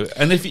window.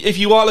 And if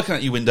you are looking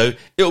out your window,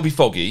 it'll be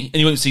foggy and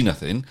you won't see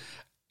nothing.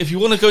 If you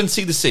want to go and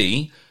see the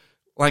sea,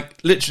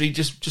 like literally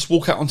just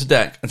walk out onto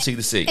deck and see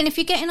the sea. And if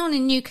you're getting on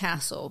in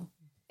Newcastle,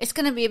 it's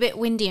going to be a bit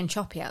windy and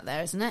choppy out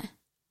there, isn't it?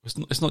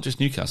 It's not just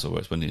Newcastle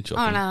where it's windy and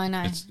choppy. Oh, no, I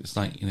know. It's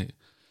like, you know...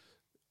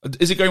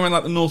 Is it going around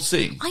like the North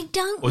Sea? I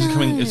don't know. Or is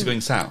it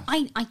going south?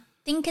 I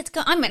think it's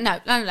going... No.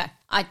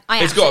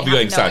 It's got to be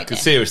going south,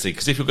 because seriously,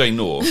 because if you're going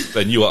north,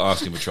 then you are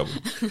asking for trouble.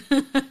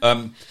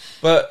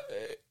 But,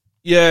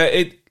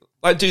 yeah,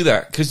 do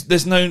that, because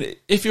there's no...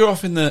 If you're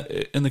off in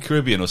the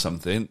Caribbean or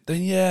something,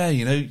 then yeah,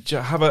 you know,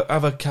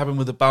 have a cabin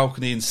with a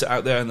balcony and sit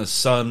out there in the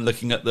sun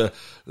looking at the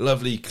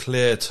lovely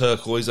clear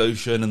turquoise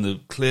ocean and the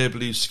clear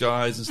blue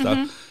skies and stuff.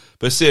 Mm-hmm.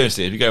 But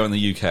seriously, if you go in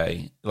the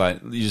UK,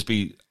 like, you just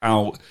be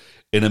out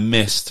in a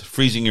mist,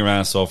 freezing your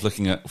ass off,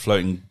 looking at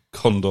floating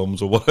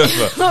condoms or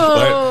whatever.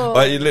 Oh.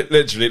 Like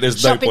literally,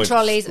 there's shopping no point.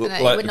 trolleys, we're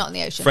not in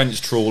the ocean.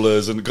 French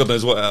trawlers and God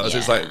knows what else. Yeah.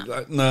 It's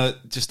like, no,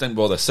 just don't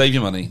bother. Save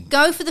your money.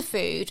 Go for the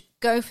food.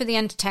 Go for the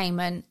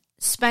entertainment.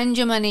 Spend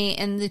your money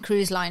in the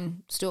cruise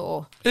line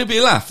store. It'd be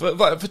a laugh. For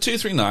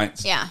 2-3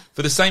 nights, yeah,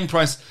 for the same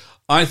price.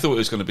 I thought it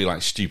was going to be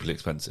like stupidly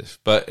expensive.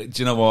 But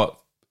do you know what?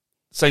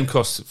 Same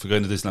cost for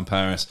going to Disneyland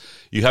Paris.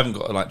 You haven't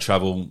got to like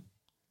travel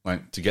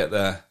like to get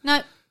there.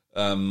 No.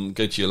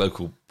 Go to your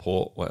local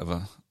port,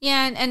 whatever.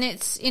 Yeah, and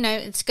it's, you know,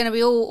 it's going to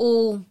be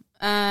all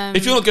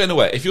if you're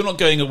not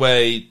going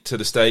away to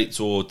the States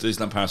or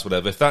Disneyland Paris,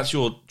 whatever, if that's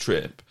your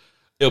trip,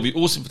 it'll be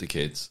awesome for the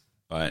kids,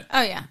 right?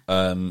 Oh yeah.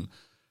 And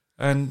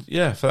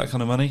yeah, for that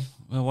kind of money,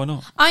 well, why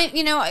not?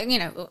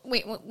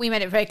 We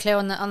made it very clear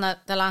on the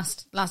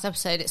last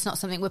episode. It's not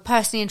something we're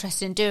personally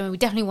interested in doing. We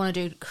definitely want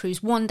to do a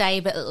cruise one day,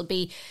 but it'll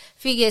be a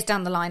few years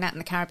down the line out in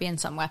the Caribbean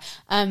somewhere.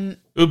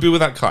 It'll be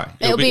with that Kai.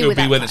 It'll be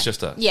when it's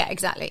just us. Yeah,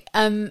 exactly.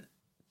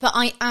 But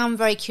I am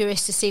very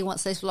curious to see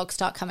once those vlogs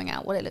start coming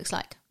out what it looks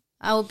like.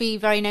 I will be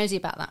very nosy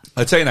about that.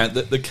 I tell you now,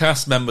 the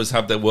cast members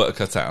have their work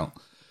cut out,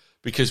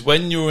 because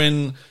when you're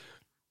in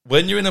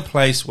a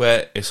place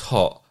where it's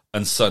hot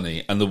and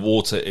sunny and the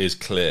water is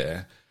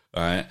clear,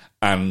 right,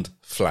 and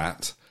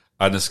flat,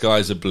 and the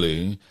skies are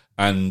blue,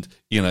 and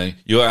you know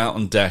you're out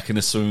on deck in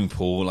a swimming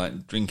pool,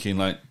 like drinking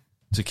like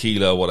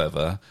tequila or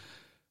whatever,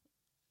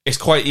 it's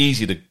quite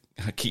easy to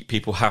keep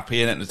people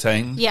happy and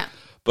entertained. Yeah.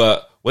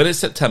 But when it's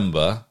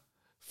September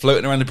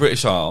floating around the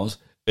British Isles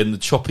in the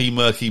choppy,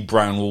 murky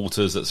brown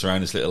waters that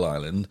surround this little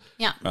island.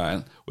 Yeah.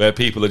 Right. Where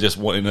people are just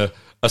wanting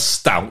a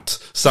stout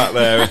sat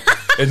there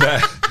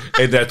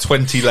in their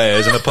 20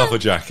 layers and a puffer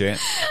jacket.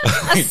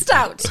 A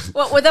stout?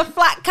 What, with a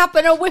flat cup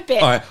and a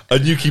whippet? Right, a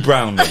Nuki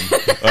Browning.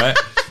 Right.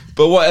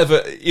 But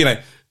whatever,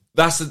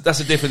 that's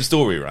a different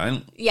story,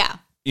 right? Yeah.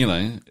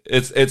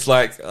 It's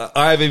like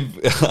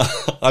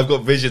I've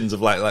got visions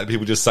of like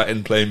people just sat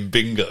in playing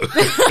bingo,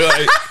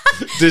 like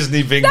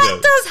Disney bingo.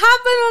 That does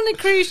happen on a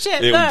cruise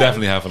ship. It will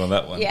definitely happen on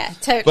that one. Yeah,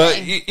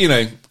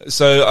 totally. But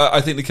so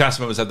I think the cast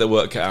members had their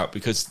work cut out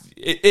because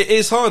it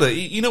is harder.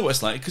 You know what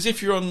it's like, because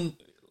if you're on,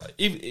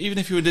 even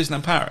if you're in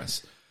Disneyland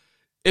Paris,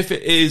 if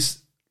it is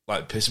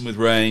like pissing with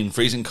rain,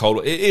 freezing cold,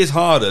 it is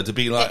harder to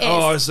be like,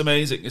 oh, it's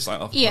amazing. It's like,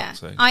 oh, yeah.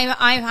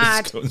 I've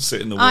had just go and sit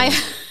in the warm.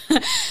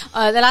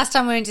 The last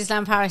time we were in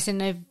Disneyland Paris in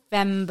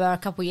November, a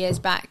couple of years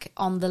back,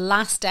 on the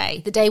last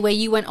day, the day where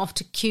you went off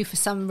to queue for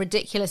some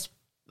ridiculous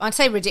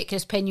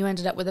pin, you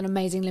ended up with an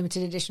amazing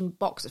limited edition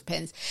box of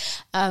pins.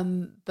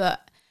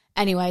 But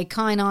anyway,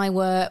 Kai and I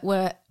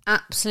were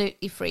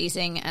absolutely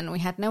freezing, and we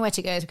had nowhere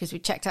to go because we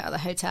checked out of the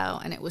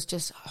hotel, and it was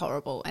just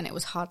horrible, and it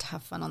was hard to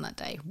have fun on that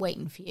day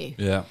waiting for you.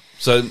 Yeah.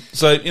 So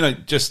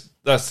just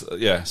that's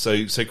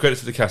So credit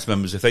to the cast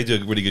members. If they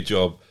do a really good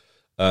job,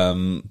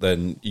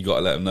 then you got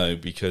to let them know,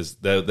 because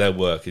their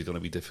work is going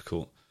to be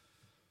difficult.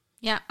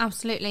 Yeah,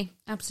 absolutely.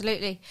 How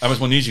much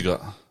more news you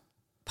got?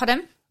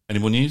 Pardon? Any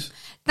more news?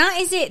 That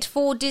is it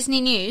for Disney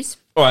news.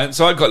 All right,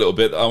 so I've got a little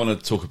bit I want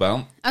to talk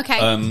about.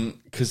 Okay.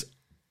 Because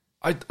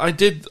I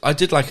did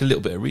like a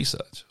little bit of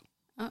research,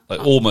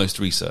 like almost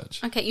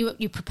research. Okay,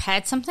 you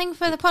prepared something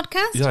for the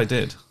podcast? Yeah, I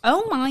did.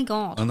 Oh my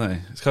god! I know,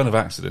 it's kind of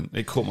accident.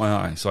 It caught my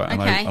eye, so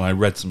Okay. I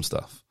read some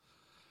stuff.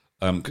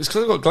 Because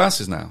I've got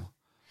glasses now.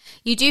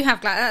 You do have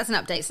glasses. That's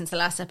an update since the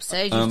last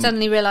episode. You've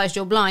suddenly realised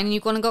you're blind and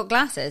you've gone and got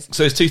glasses.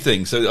 So there's two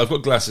things. So I've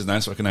got glasses now,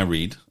 so I can now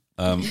read,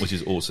 which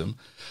is awesome.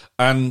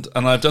 And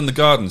I've done the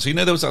garden. So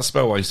there was that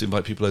spell where I used to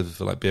invite people over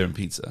for like beer and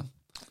pizza.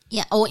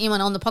 Yeah, or you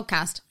went on the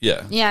podcast.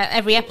 Yeah. Yeah,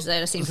 every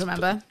episode I seem to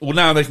remember. Well,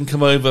 now they can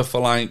come over for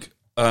like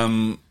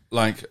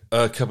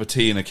a cup of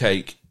tea and a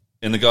cake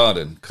in the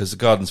garden, because the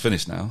garden's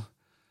finished now.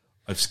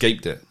 I've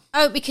escaped it.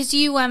 Oh, because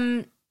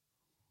you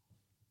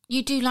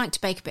do like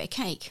to bake a bit of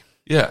cake.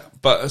 Yeah,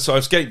 but so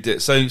I've escaped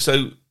it. So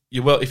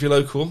if you're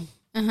local,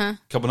 come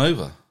on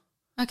over.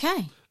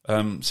 Okay.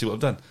 See what I've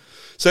done.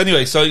 So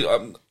anyway,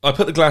 I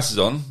put the glasses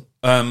on.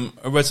 I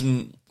read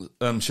some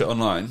shit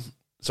online,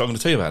 so I'm going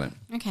to tell you about it.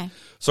 Okay.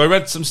 So I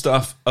read some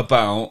stuff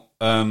about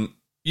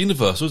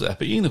Universal's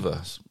Epic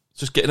Universe,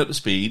 just getting up to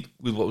speed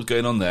with what was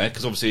going on there,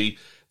 because obviously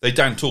they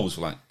downed tools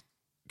for like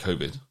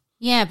COVID.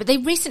 Yeah, but they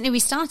recently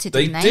restarted,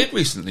 They didn't they? did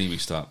recently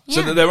restart.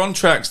 Yeah. So they're on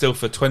track still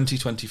for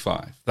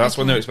 2025. That's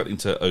when they're expecting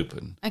to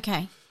open.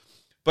 Okay.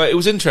 But it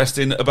was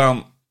interesting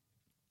about...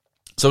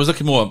 So I was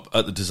looking more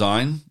at the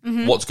design,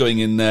 what's going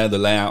in there, the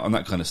layout, and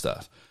that kind of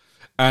stuff.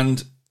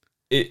 And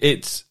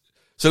it's...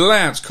 So the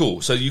layout's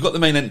cool. So you've got the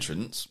main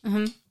entrance,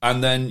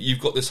 and then you've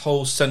got this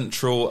whole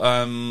central...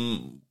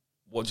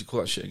 what do you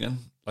call that shit again?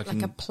 Like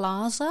a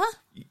plaza?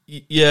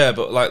 Yeah,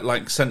 but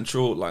like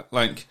central...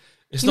 like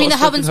it's You not mean a the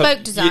hub and spoken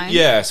spoke design?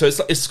 Yeah, so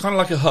it's kind of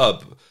like a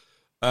hub.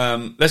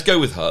 Let's go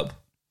with hub.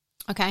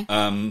 Okay.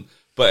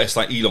 But it's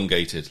like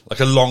elongated,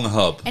 like a long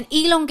hub. An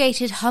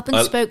elongated hub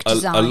and spoke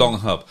design. A long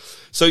hub.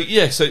 So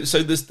yeah, so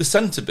there's the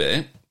centre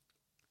bit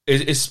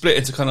is split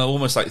into kind of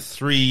almost like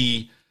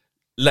three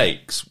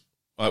lakes,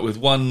 right, with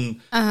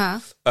one.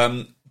 But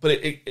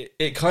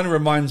it kind of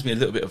reminds me a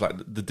little bit of like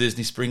the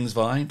Disney Springs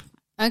vibe.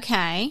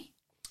 Okay.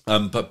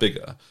 But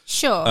bigger.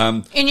 Sure.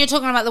 And you're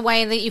talking about the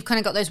way that you've kind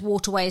of got those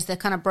waterways, they're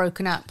kind of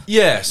broken up.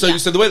 Yeah, so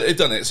the way that they've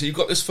done it, so you've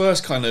got this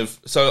first kind of...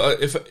 So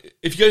if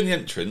you go in the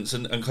entrance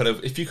and kind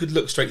of... If you could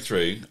look straight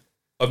through...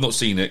 I've not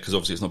seen it, because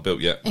obviously it's not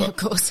built yet. But Of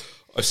course.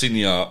 I've seen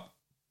the art.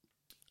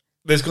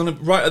 There's going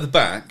to... Right at the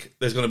back,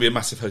 there's going to be a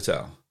massive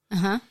hotel.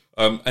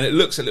 And it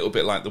looks a little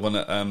bit like the one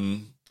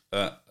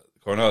at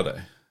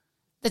Coronado.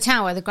 The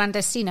tower, the Grand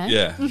Destino.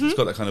 Yeah, it's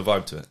got that kind of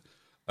vibe to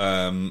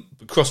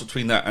it. Cross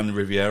between that and the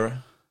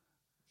Riviera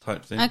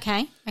type thing.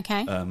 Okay.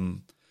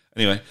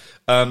 Anyway,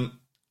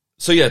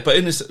 so yeah, but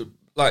in this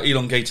like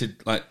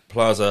elongated like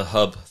plaza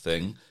hub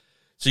thing,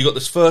 so you got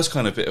this first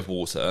kind of bit of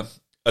water,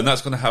 and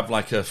that's going to have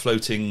like a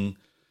floating.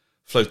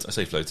 I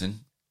say floating.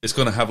 It's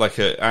going to have like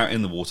out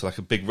in the water like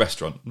a big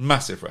restaurant,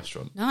 massive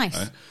restaurant.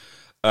 Nice.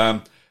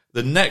 Right?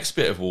 The next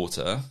bit of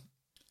water,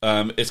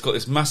 it's got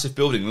this massive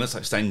building that looks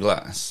like stained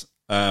glass,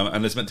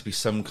 and there's meant to be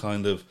some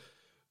kind of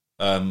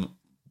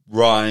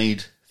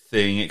ride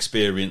thing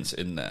experience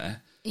in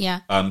there.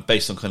 Yeah.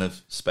 Based on kind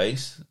of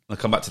space. I'll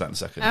come back to that in a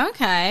second.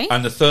 Okay.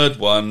 And the third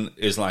one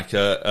is like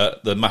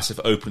the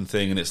massive open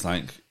thing, and it's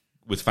like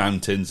with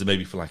fountains and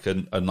maybe for like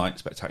a night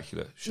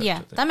spectacular show.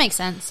 Yeah, that makes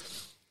sense.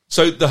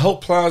 So the whole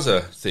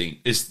plaza thing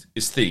is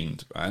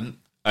themed, right?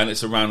 And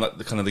it's around like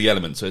the kind of the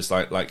elements. So it's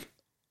like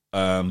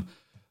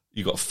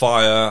you got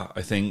fire,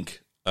 I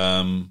think,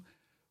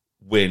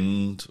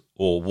 wind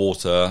or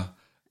water,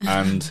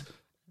 and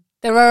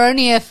there are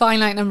only a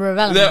finite number of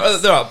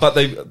elements. There are,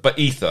 but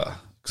ether.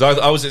 Because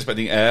I was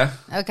expecting air.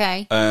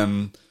 Okay.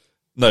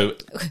 No,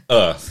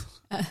 earth.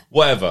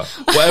 Whatever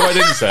I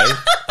didn't say.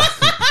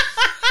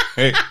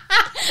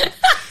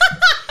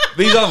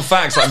 These aren't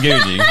facts that I'm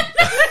giving you.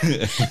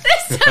 This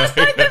sounds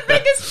like the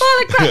biggest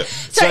pile of crap.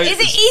 So is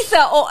it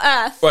ether or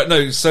earth? Right, no,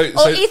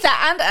 Or ether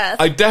and earth?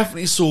 I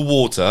definitely saw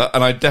water,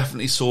 and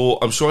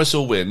I'm sure I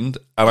saw wind,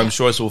 and I'm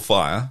sure I saw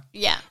fire.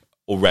 Yeah.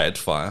 Or red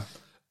fire.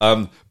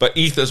 But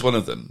ether's one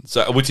of them,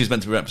 so which is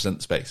meant to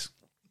represent space.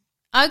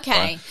 Okay.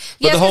 Right.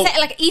 Yeah, But I was gonna say,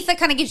 like, ether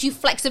kind of gives you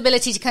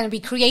flexibility to kind of be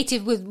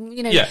creative with,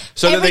 Yeah,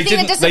 so everything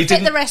that doesn't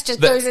fit the rest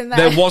just goes in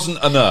there. There wasn't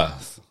an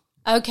earth.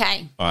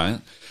 Okay. Right.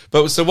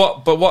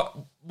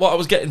 What I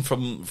was getting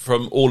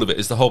from all of it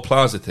is the whole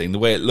plaza thing, the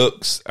way it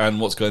looks and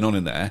what's going on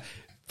in there,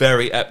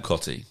 very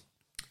Epcot-y.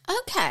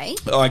 Okay.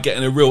 I'm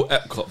getting a real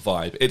Epcot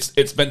vibe.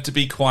 It's meant to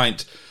be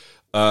quite,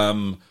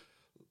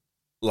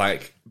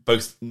 like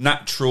both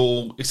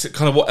natural. It's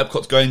kind of what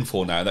Epcot's going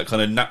for now. That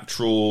kind of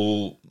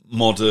natural,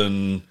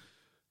 modern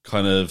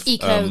kind of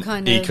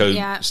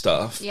eco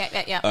stuff.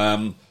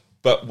 Yeah.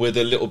 But with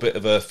a little bit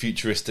of a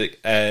futuristic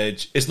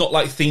edge. It's not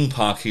like theme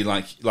parky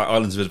like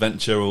Islands of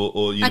Adventure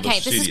or Universal Okay,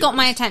 this Studios. has got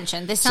my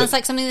attention. This sounds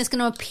like something that's going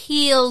to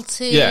appeal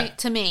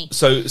to me.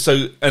 So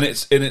and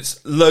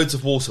it's loads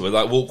of water with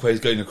like walkways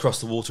going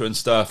across the water and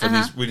stuff, and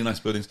these really nice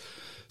buildings.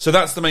 So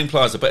that's the main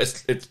plaza, but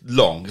it's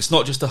long. It's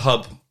not just a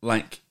hub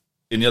like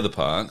in the other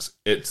parks.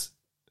 It's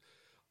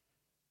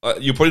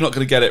you're probably not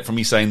going to get it from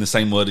me saying the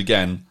same word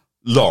again.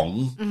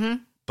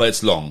 Long, but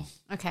it's long.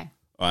 Okay.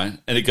 Right,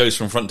 and it goes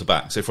from front to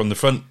back. So from the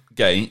front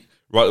gate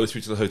right the way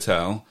through to the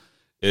hotel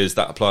is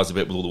that plaza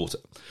bit with all the water.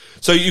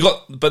 So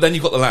but then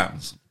you've got the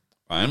lands,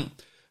 right?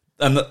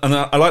 And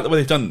I like the way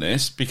they've done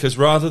this because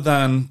rather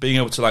than being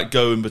able to like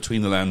go in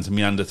between the lands and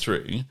meander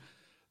through,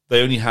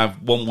 they only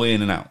have one way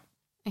in and out.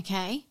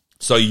 Okay.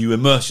 So you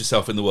immerse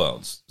yourself in the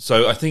worlds.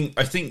 So I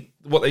think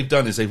what they've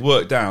done is they've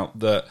worked out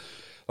that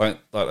like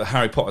the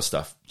Harry Potter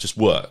stuff just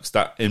works.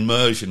 That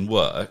immersion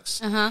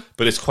works,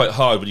 but it's quite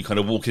hard when you kind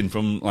of walk in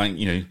from like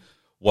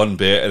one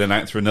bit and then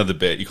out through another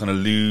bit. You kind of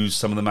lose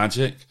some of the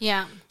magic.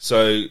 Yeah.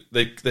 So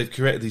they've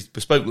created these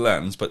bespoke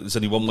lands, but there's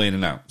only one way in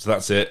and out. So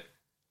that's it.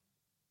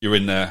 You're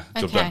in there.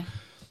 Job done.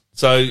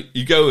 So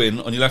you go in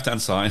on your left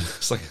hand side.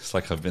 It's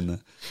like I've been there.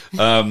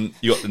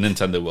 You got the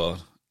Nintendo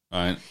World.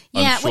 Right.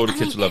 Yeah, I'm sure the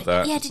kids will love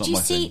that. Yeah, It's did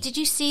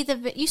you see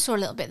you saw a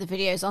little bit of the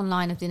videos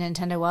online of the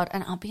Nintendo World,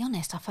 and I'll be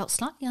honest, I felt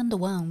slightly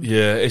underwhelmed.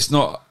 Yeah, it's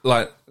not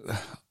like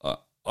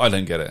I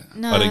don't get it.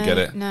 No, I don't get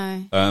it.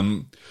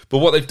 No. But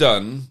what they've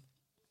done.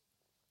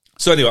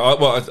 So anyway,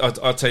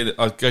 I'll tell you.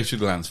 I'll go through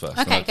the lands first.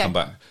 Okay, and I'll come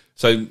back.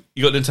 So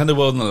you got Nintendo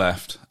World on the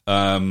left,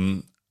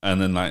 and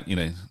then like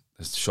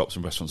there's shops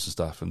and restaurants and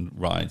stuff and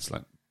rides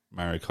like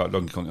Mario Kart,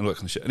 Donkey Kong, all that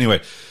kind of shit.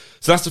 Anyway,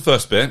 so that's the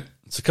first bit.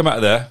 So come out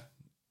of there.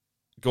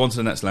 Go on to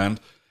the next land,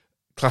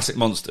 classic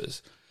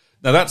monsters.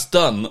 Now that's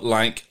done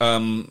like,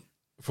 from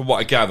what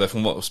I gather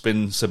from what's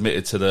been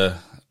submitted to the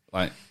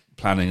like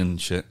planning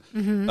and shit,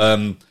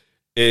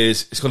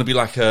 is it's going to be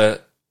like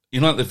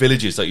like the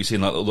villages that you see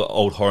in like the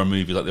old horror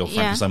movies, like the old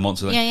Frankenstein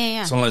monster.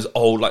 Yeah. It's one of those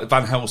old like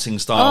Van Helsing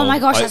style. Oh my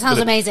gosh, like, that sounds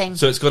amazing.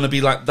 So it's going to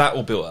be like that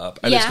all built up,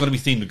 and it's going to be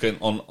themed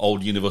on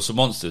old Universal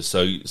monsters.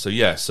 So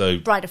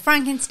Bride of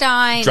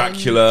Frankenstein,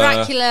 Dracula,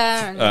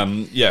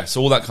 and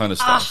so all that kind of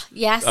stuff.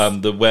 Yes.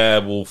 The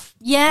werewolf,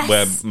 yes,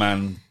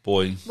 wereman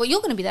boy. Well, you're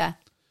going to be there.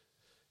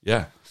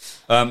 Yeah.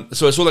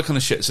 So it's all that kind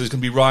of shit. So there's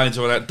going to be rides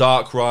or like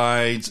dark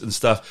rides and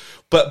stuff.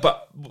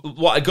 But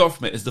what I got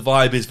from it is the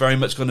vibe is very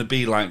much going to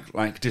be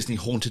like Disney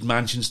Haunted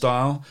Mansion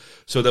style.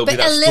 So there'll be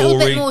that story. But a little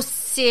bit more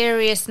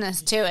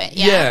seriousness to it.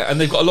 Yeah, and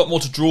they've got a lot more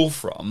to draw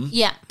from.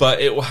 Yeah. But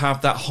it will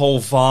have that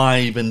whole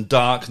vibe and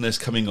darkness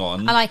coming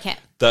on. I like it.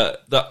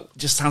 That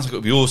just sounds like it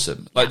would be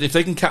awesome. Like if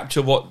they can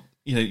capture what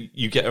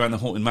you get around the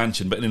Haunted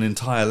Mansion, but in an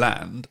entire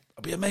land,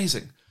 that'd be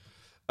amazing.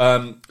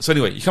 So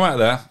anyway, you come out of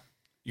there,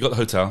 you got the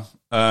hotel.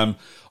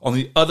 On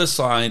the other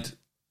side,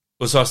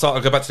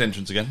 I'll go back to the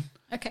entrance again.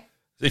 Okay.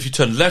 If you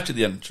turn left at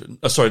the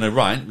entrance,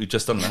 right, we've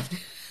just done left.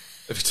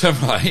 If you turn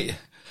right,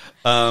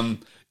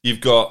 you've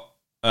got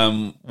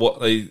what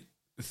they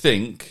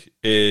think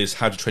is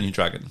How to Train Your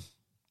Dragon.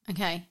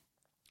 Okay.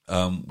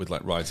 With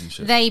like rides and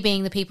shit. They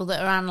being the people that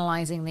are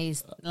analysing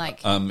these, like.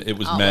 It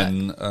was artwork.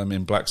 men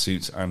in black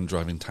suits and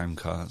driving town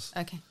cars.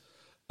 Okay.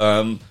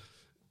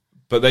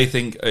 But they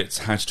think it's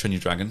How to Train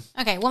Your Dragon.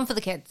 Okay, one for the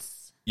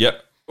kids.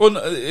 Yep. Well,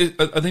 no,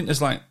 I think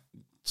there's like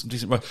some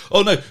decent rides.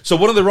 Oh no! So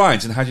one of the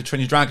rides in How to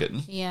Train Your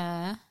Dragon,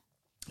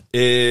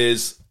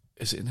 is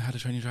it in How to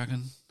Train Your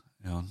Dragon?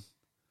 Hang on.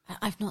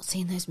 I've not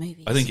seen those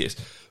movies. I think it is,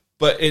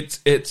 but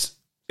it's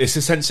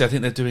essentially I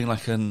think they're doing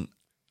like an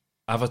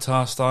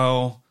Avatar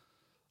style,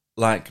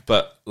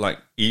 but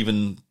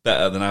even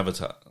better than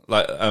Avatar,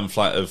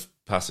 Flight of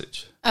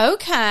Passage.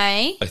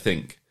 Okay. I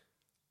think.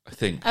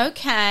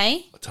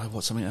 Okay. Did I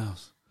watch something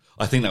else?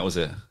 I think that was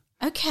it.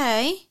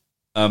 Okay.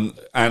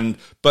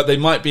 But they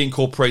might be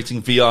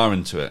incorporating VR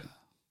into it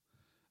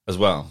as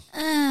well.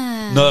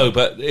 No,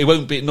 but it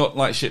won't be not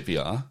like shit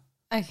VR.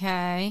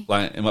 Okay.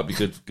 Like it might be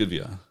good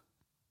VR.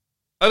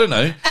 I don't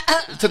know.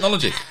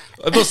 Technology.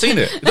 I've not seen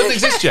it. It doesn't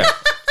exist yet.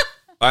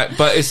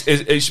 But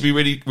it should be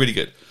really, really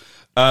good.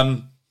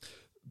 All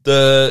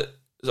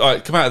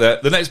right, come out of there.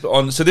 The next bit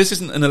on. So this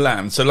isn't in a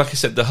land. So like I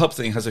said, the hub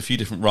thing has a few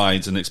different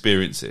rides and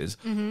experiences.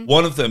 Mm-hmm.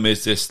 One of them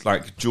is this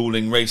like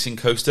dueling racing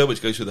coaster,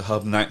 which goes through the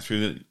hub and out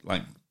through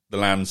the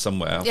land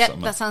somewhere. Yeah,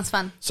 that sounds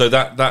fun. So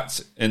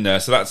that's in there.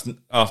 So that's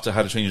after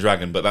How to Train Your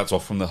Dragon, but that's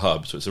off from the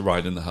hub. So it's a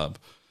ride in the hub,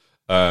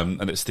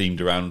 and it's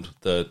themed around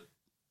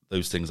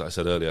those things that I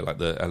said earlier, like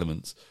the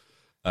elements.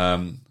 I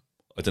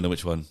don't know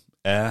which one.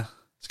 Air.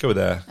 Let's go with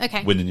air.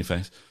 Okay. Wind in your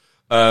face.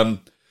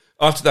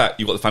 After that,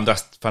 you've got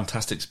the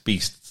Fantastic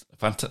Beasts.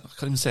 I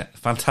can't even say it.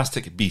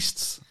 Fantastic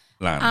Beasts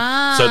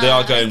land. So they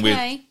are going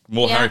with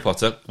more Harry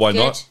Potter. Why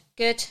not?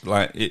 Good.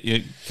 Like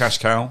cash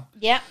cow.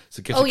 Yeah. It's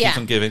a gift that keeps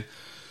on giving.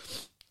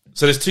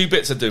 So there's two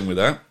bits they're doing with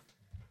that.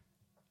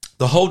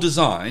 The whole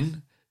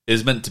design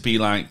is meant to be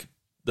like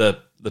the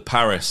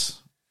Paris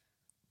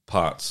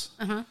parts.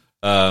 Uh-huh.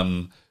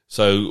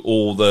 So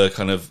all the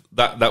kind of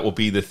that will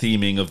be the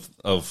theming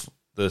of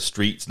the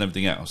streets and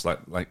everything else,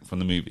 like from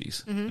the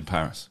movies in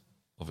Paris.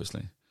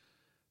 Obviously,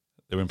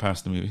 they were in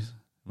Paris in the movies.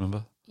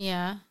 Remember?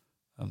 Yeah.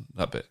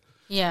 That bit.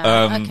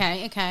 Yeah.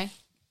 Okay.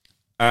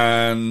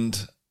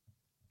 And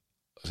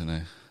I don't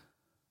know.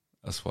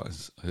 That's what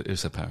it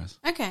said Paris.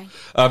 Okay.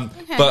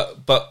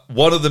 But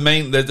one of the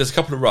main there's a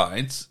couple of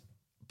rides,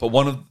 but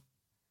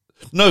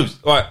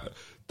right.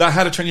 That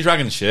How to Train Your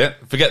Dragon shit.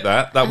 Forget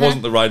that. That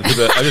wasn't the ride.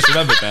 I just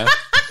remembered now.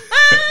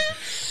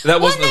 That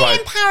wasn't the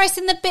ride. In Paris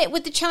in the bit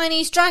with the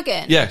Chinese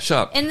dragon? Yeah, shut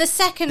up. In the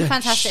second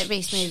Fantastic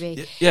Beasts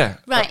movie? Yeah.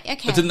 Right,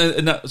 okay.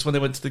 And that was when they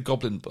went to the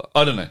Goblin Bar.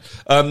 I don't know.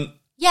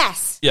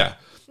 Yes. Yeah.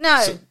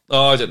 No.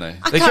 I don't know. They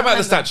came can't out of remember.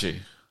 the statue.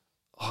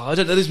 I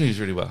don't know these movies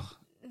really well.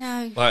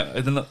 No. Like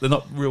they're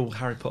not real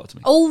Harry Potter to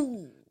me.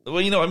 Oh.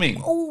 Well, you know what I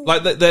mean. Oh.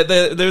 Like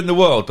they're in the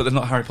world, but they're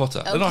not Harry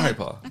Potter. They're not Harry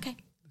Potter. Okay.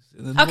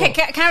 They're in the world.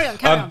 Carry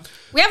on.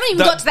 We haven't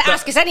even got to the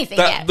Ask Us Anything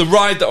yet. The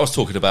ride that I was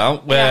talking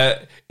about,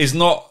 where is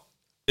not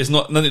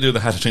nothing to do with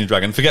the How to Train Your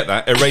Dragon. Forget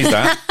that. Erase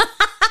that.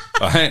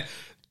 Right?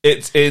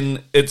 It's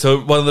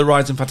one of the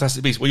rides in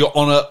Fantastic Beasts where you're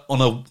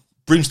on a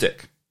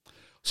broomstick.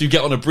 So you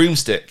get on a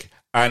broomstick,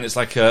 and it's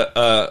like a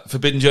not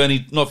Forbidden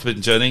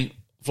Journey,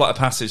 Flight of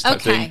Passage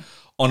type thing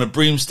on a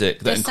broomstick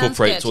that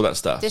incorporates all that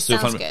stuff. This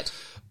sounds good.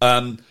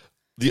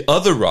 The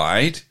other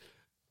ride,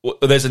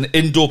 there's an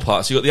indoor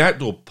part. So you got the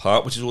outdoor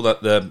part, which is all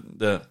that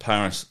the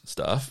Paris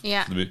stuff.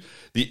 Yeah.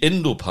 The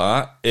indoor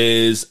part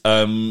is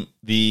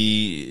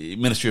the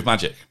Ministry of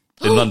Magic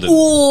in London.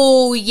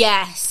 Oh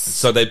yes.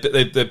 So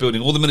they're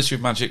building all the Ministry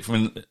of Magic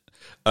from,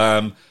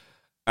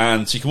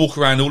 and so you can walk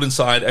around all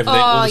inside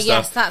everything. all the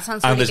yes, stuff. that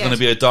sounds. And really there's good. going to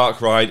be a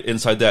dark ride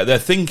inside there. They're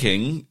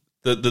thinking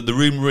that the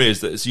rumor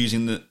is that it's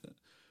using the.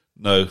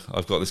 No,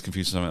 I've got this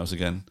confused with something else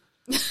again.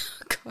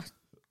 God.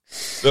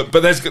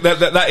 But there's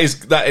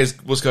that is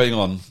what's going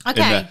on.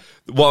 Okay. In there.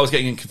 What I was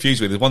getting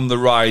confused with is one of the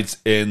rides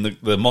in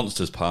the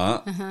monsters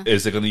part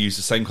is they're going to use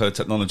the same kind of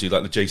technology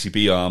like the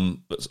JCB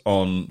arm that's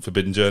on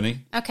Forbidden Journey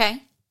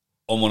Okay.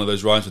 on one of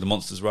those rides with the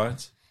monsters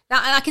rides.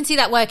 I can see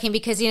that working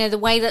because the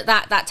way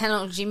that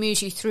technology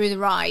moves you through the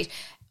ride.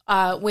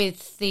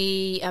 With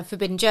the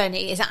Forbidden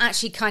Journey is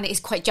actually is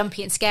quite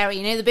jumpy and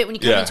scary. The bit when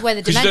you come into where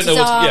the Dementors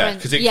are.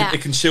 Because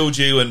it can shield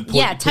you and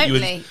put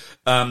totally. you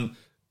in.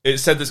 It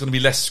said there's going to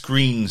be less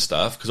screen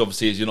stuff because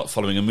obviously you're not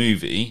following a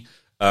movie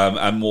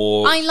and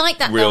more. I like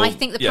that real, though. I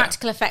think the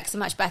practical effects are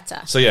much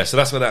better. So so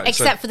that's where that.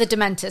 Except for the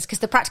Dementors, because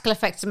the practical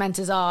effects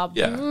Dementors are.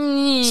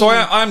 Yeah. So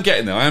I'm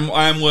getting there.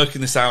 I am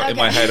working this out in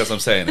my head as I'm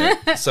saying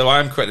it. So I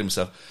am correcting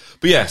myself.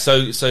 But yeah,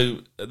 so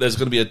there's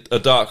going to be a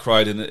dark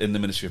ride in the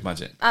Ministry of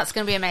Magic. That's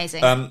going to be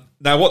amazing.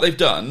 Now, what they've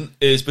done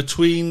is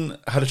between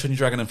How to Train Your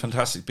Dragon and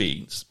Fantastic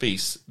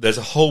Beasts, there's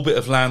a whole bit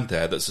of land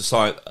there that's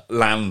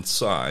land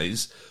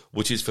size,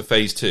 which is for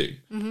Phase 2.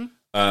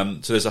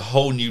 Mm-hmm. So there's a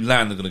whole new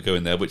land that's going to go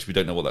in there, which we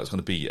don't know what that's going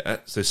to be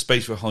yet. So there's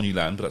space for a whole new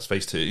land, but that's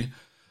Phase 2.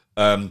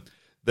 I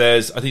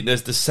think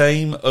there's the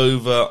same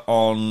over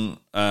on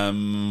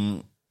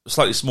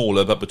slightly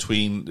smaller, but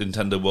between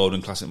Nintendo World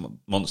and Classic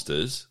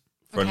Monsters.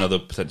 For another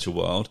potential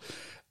world.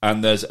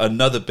 And there's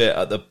another bit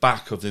at the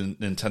back of the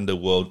Nintendo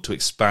World to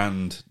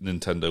expand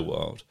Nintendo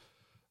World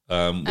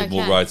with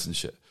more rides and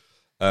shit.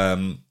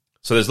 So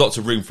there's lots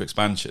of room for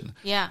expansion.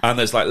 Yeah. And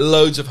there's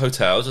loads of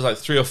hotels.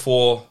 There's 3 or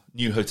 4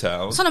 new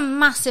hotels. It's on a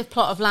massive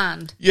plot of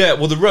land. Yeah,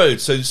 well, the road.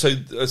 So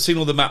I've seen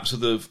all the maps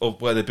of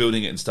where they're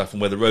building it and stuff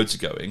and where the roads are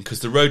going.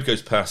 Because the road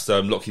goes past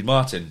Lockheed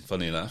Martin,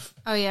 funny enough.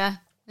 Oh, yeah.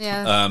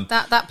 Yeah,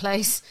 that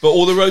place. But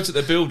all the roads that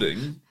they're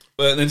building...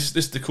 Well, this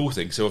is the cool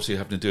thing. So obviously, you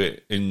have to do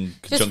it in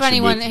conjunction. Just for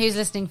anyone who's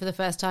listening for the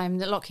first time,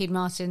 that Lockheed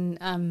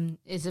Martin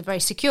is a very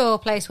secure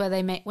place where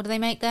they make. What do they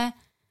make there?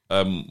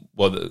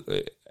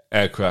 The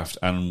aircraft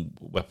and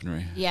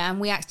weaponry. Yeah, and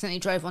we accidentally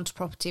drove onto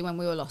property when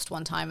we were lost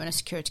one time, and a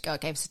security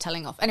guard gave us a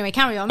telling off. Anyway,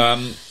 carry on.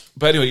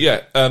 But anyway,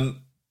 yeah.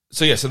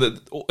 So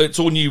it's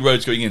all new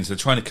roads going in. So they're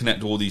trying to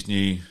connect all these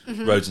new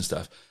roads and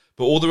stuff.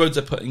 But all the roads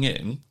they're putting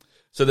in,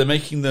 so they're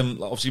making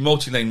them obviously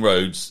multi-lane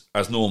roads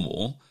as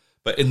normal,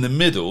 but in the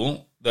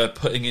middle. They're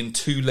putting in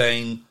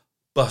 2-lane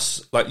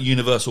bus,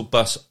 universal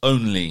bus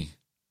only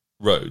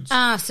roads.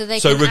 So they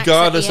So can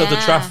regardless access, of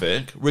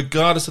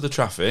the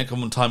traffic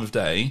on one time of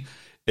day,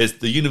 is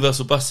the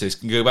universal buses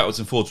can go backwards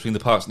and forwards between the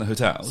parks and the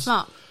hotels.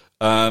 Smart.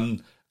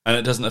 And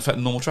it doesn't affect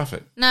normal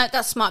traffic. No,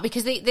 that's smart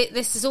because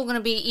this is all going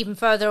to be even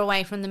further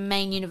away from the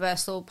main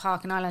Universal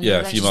Park and Island.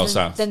 Yeah, a few miles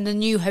south. Than the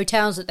new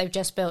hotels that they've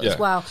just built as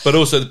well. But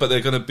they're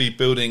going to be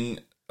building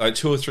like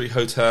 2 or 3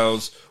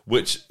 hotels,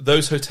 which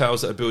those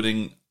hotels that are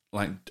building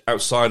like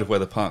outside of where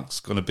the park's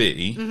going to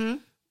be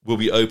will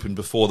be open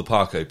before the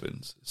park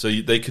opens. So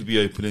they could be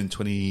open in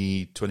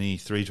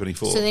 2023,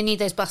 24. So they need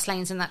those bus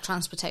lanes and that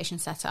transportation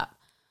set up.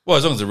 Well,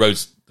 as long as the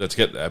roads there to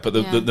get there. But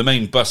the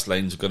main bus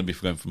lanes are going to be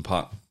going from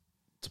park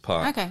to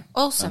park. Okay,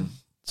 awesome.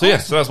 So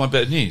that's my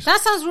bit of news.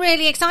 That sounds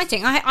really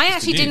exciting. I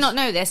actually did not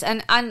know this,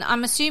 and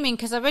I'm assuming,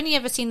 because I've only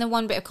ever seen the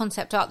one bit of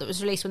concept art that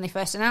was released when they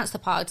first announced the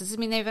park. Does this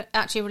mean they've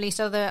actually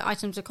released other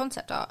items of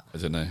concept art? I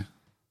don't know.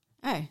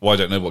 Oh. Well, I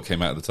don't know what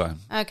came out at the time.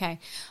 Okay.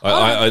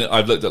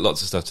 I've looked at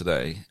lots of stuff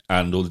today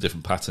and all the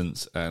different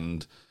patents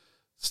and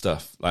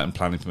stuff, like and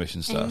planning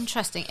permission stuff.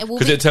 Interesting.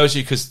 Because it tells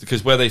you,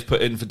 because where they've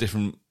put in for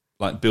different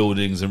like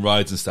buildings and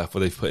rides and stuff,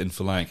 where they've put in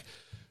for like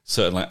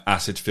certain like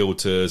acid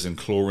filters and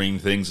chlorine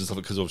things and stuff,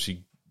 because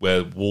obviously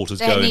where water's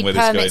going, where it's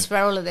going. Permits for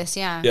all of this,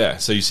 yeah. Yeah,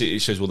 so you see, it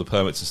shows all the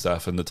permits and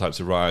stuff, and the types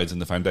of rides,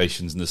 and the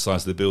foundations, and the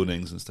size of the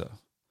buildings and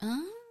stuff.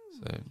 Oh.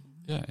 So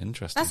yeah,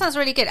 interesting. That sounds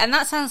really good, and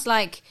that sounds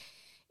like,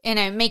 you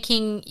know,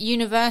 making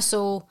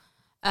Universal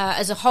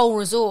as a whole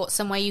resort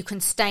somewhere you can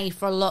stay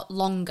for a lot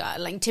longer.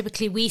 Like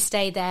typically we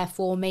stay there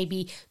for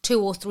maybe 2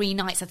 or 3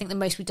 nights. I think the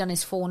most we've done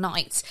is 4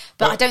 nights.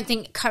 But I don't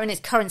think its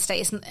current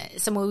state is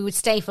somewhere we would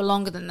stay for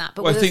longer than that.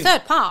 But with a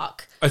third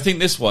park... I think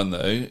this one,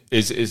 though,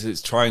 is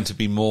it's trying to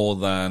be more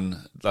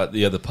than like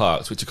the other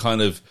parks, which are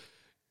kind of,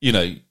 you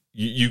know,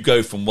 you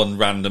go from one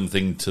random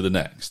thing to the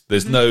next.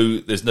 There's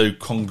no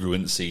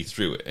congruency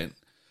through it.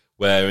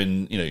 Where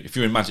if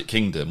you're in Magic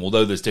Kingdom,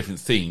 although there's different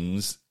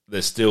themes,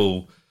 there's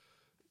still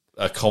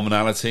a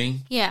commonality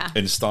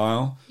in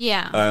style.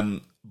 Yeah.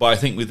 But I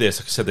think with this,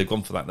 like I said, they've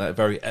gone for that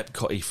very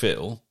Epcot-y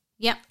feel.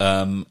 Yeah.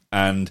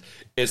 And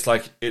it's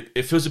like,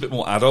 it feels a bit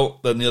more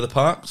adult than the other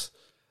parks.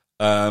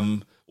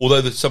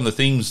 Although some of the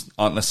themes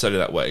aren't necessarily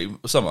that way.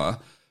 Some are.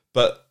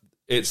 But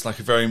it's like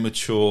a very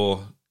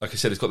mature, like I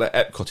said, it's got that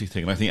Epcot-y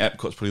thing. And I think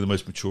Epcot's probably the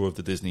most mature of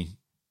the Disney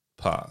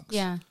parks.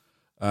 Yeah.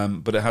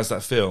 But it has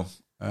that feel.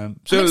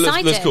 So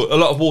let's cool. A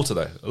lot of water,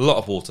 though. A lot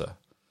of water.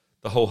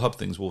 The whole hub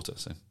thing's water,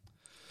 so...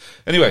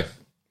 Anyway,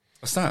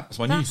 that's that. That's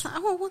my news.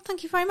 Oh, well,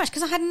 thank you very much,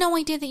 because I had no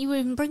idea that you were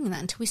even bringing that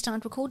until we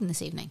started recording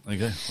this evening. There you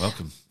go.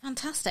 Welcome.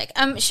 Fantastic.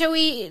 Shall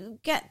we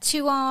get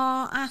to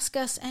our Ask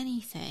Us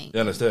Anything?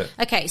 Yeah, let's do it.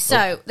 Okay,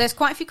 so there's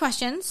quite a few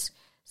questions,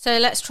 so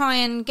let's try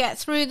and get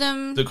through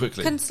them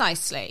quickly.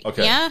 Concisely.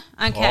 Okay. Yeah?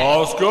 Okay.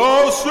 Ask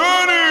Us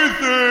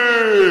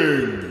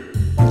Anything!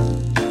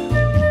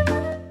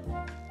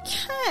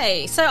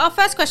 Okay, so our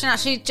first question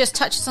actually just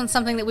touches on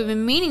something that we've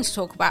been meaning to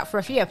talk about for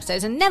a few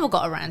episodes and never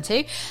got around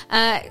to.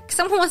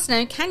 Someone wants to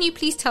know, can you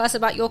please tell us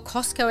about your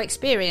Costco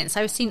experience?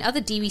 I've seen other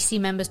DVC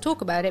members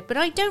talk about it, but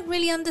I don't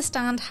really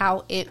understand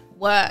how it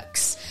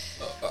works.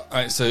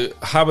 So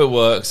how it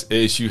works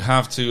is you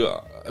have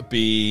to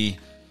be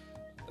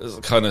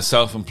kind of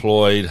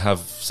self-employed, have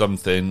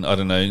something, I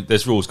don't know,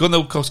 there's rules. Go on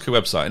the Costco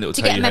website and it will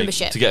tell you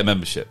membership. To get a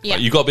membership. Yeah.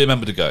 Like, you've got to be a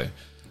member to go.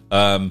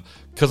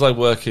 Because I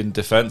work in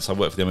defence, I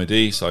work for the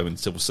MOD, so I'm in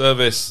civil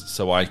service,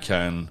 so I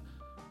can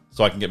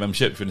get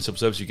membership. If you're in the civil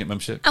service, you get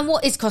membership. And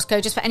what is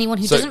Costco, just for anyone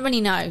who doesn't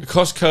really know?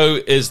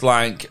 Costco is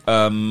like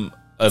a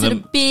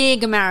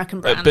big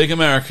American brand. A big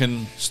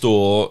American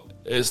store.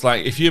 It's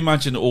like, if you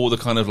imagine all the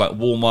kind of like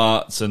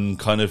Walmarts and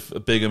kind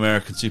of big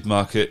American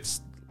supermarkets,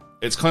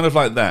 it's kind of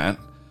like that,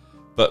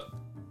 but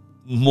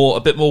a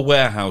bit more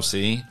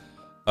warehousey,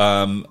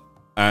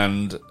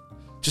 and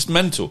just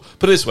mental.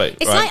 Put it this way,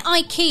 it's right?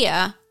 like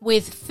IKEA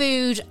with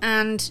food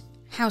and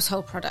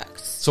household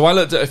products. So I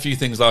looked at a few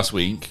things last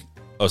week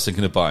I was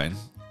thinking of buying,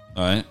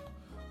 right?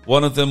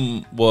 One of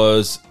them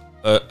was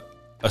a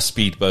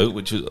speedboat,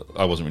 which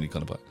I wasn't really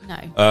going to buy.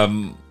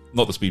 No.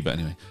 Not the speedboat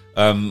anyway.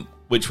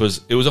 It was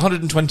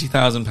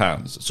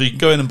 £120,000. So you can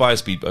go in and buy a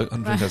speedboat,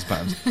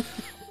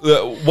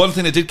 £120,000. One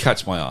thing that did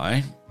catch my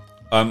eye,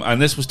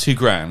 and this was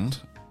 $2,000,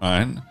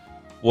 right?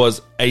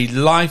 Was a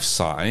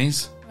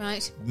life-size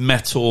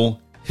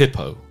metal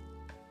hippo.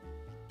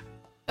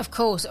 Of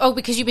course. Oh,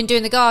 because you've been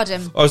doing the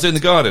garden. I was doing the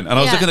garden, and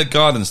I was looking at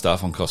garden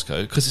stuff on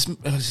Costco, because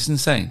it's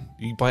insane.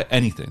 You can buy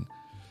anything.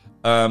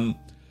 And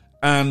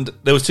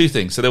there was 2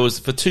 things. So there was,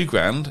 for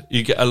 $2,000,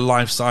 you get a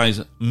life-size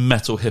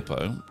metal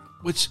hippo,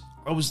 which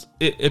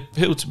it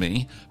appealed to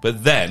me.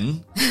 But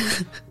then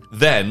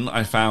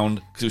I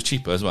found, because it was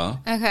cheaper as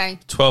well. Okay.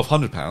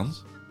 £1,200,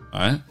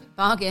 right?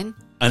 Bargain.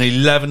 An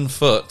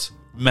 11-foot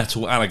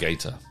metal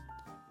alligator.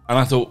 And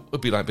I thought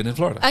it'd be like being in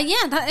Florida.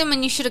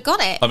 You should have got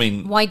it. I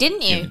mean, why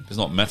didn't you? There's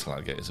not metal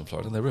alligators in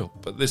Florida; they're real.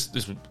 But this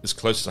was as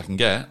close as I can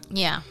get.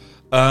 Yeah.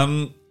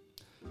 But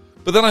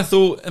then I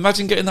thought,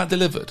 imagine getting that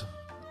delivered.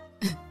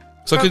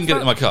 So I couldn't get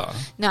it in my car.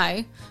 No.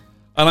 And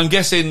I'm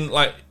guessing,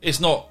 like, it's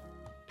not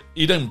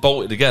you don't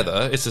bolt it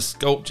together. It's a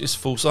sculpture. It's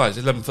full size.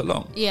 11 foot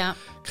long. Yeah.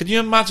 Can you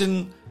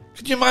imagine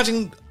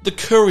the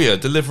courier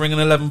delivering an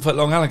 11-foot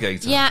long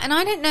alligator? Yeah, and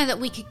I don't know that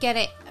we could get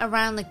it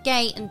around the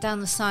gate and down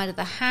the side of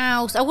the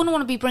house. I wouldn't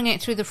want to be bringing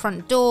it through the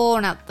front door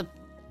and out the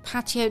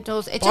patio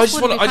doors. I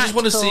just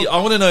want to see. I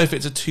want to know if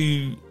it's a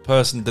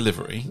 2-person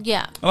delivery.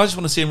 Yeah. And I just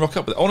want to see him rock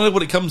up with it. I want to know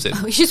what it comes in.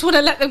 We just want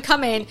to let them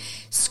come in,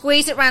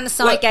 squeeze it around the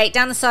side gate,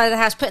 down the side of the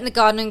house, put it in the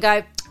garden, and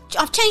go.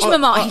 I've changed my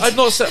mind. I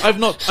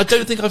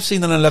don't think I've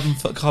seen an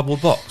 11-foot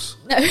cardboard box.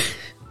 No.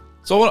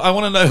 So I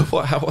want to know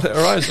what it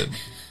arrives in.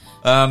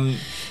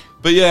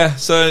 But yeah,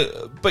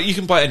 but you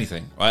can buy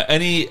anything, right?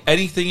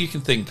 Anything you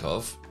can think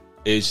of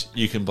is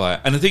you can buy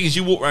it. And the thing is,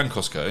 you walk around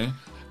Costco,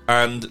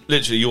 and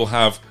literally you'll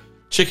have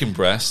chicken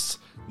breasts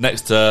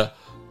next to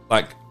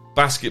like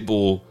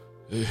basketball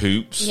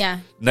hoops. Yeah.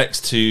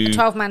 Next to a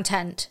 12-man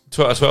tent. A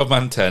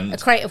 12-man tent. A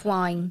crate of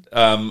wine.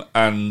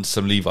 And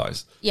some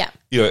Levi's. Yeah.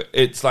 You know,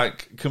 it's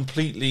like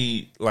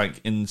completely like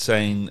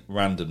insane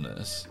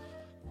randomness.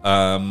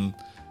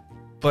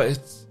 But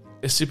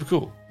it's super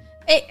cool.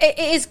 It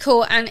is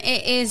cool, and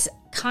it is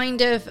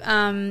kind of,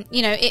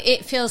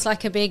 it feels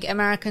like a big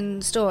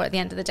American store at the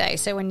end of the day.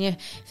 So when you're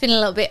feeling a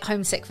little bit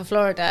homesick for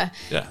Florida,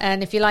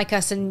 and if you're like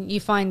us and you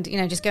find,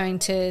 just going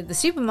to the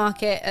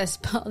supermarket as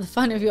part of the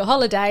fun of your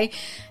holiday,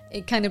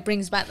 it kind of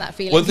brings back that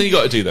feeling. One thing you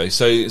got to do though,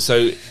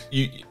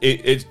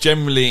 it's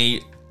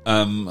generally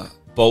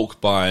bulk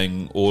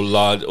buying or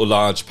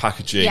large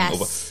packaging.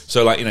 Yes.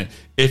 So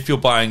if you're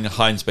buying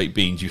Heinz baked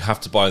beans, you have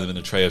to buy them in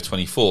a tray of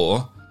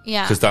 24.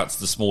 Yeah, because that's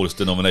the smallest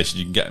denomination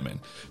you can get them in.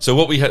 So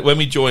what we had when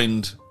we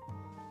joined,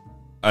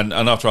 and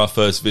after our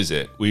first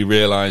visit, we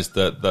realised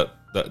that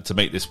to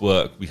make this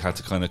work, we had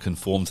to kind of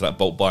conform to that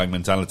bulk buying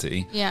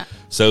mentality. Yeah.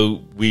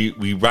 So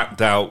we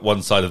racked out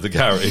one side of the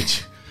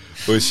garage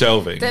with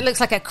shelving. That looks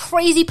like a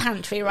crazy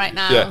pantry right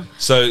now. Yeah.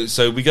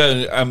 So we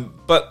go,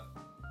 but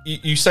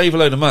you save a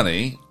load of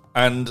money.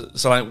 And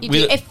so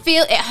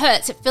it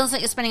hurts. It feels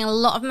like you're spending a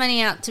lot of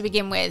money out to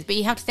begin with, but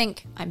you have to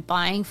think, I'm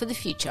buying for the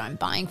future.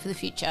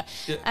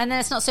 Yeah. And then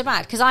it's not so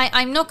bad, because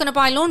I'm not going to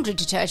buy laundry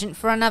detergent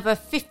for another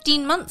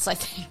 15 months, I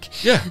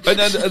think. Yeah,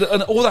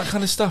 and all that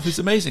kind of stuff is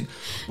amazing.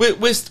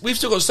 We've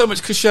still got so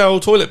much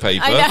Cushell toilet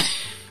paper. I know.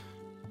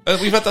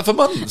 And we've had that for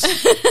months.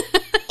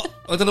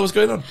 I don't know what's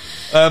going on.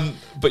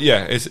 But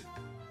yeah,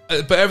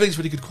 but everything's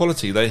really good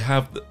quality. They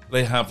have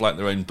like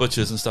their own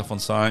butchers and stuff on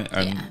site,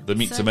 and the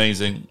meat's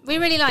amazing. We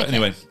really like it.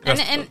 Anyway,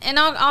 and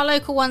our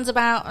local one's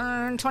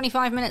about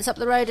 25 minutes up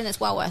the road, and it's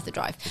well worth the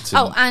drive.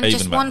 And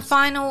just one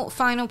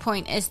final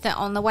point is that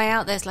on the way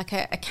out, there's like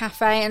a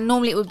cafe, and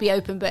normally it would be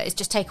open, but it's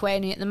just takeaway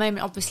only at the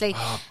moment. Obviously,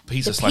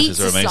 pizza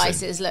slices are amazing.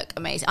 Slices look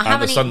amazing. I and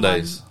haven't the eaten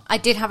Sundays. one. I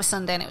did have a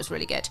sundae, and it was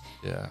really good.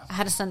 Yeah, I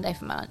had a sundae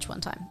for my lunch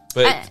one time.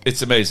 But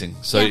it's amazing.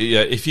 So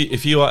if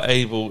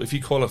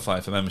you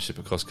qualify for membership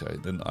at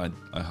Costco, then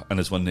and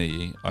there's one near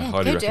you, I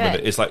highly recommend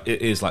it.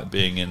 It is like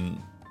being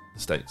in the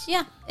States.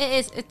 Yeah,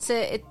 it is.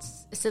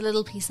 It's a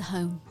little piece of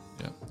home.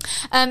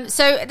 Yeah.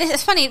 So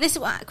it's funny. This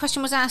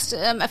question was asked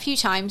a few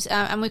times,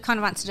 and we've kind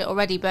of answered it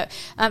already. But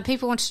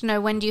people wanted to know,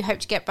 when do you hope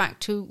to get back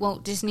to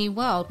Walt Disney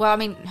World? Well, I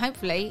mean,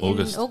 hopefully in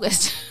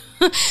August.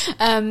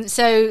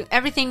 So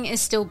everything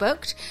is still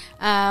booked.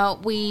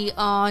 We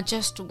are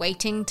just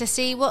waiting to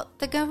see what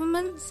the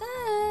government says.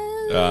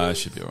 It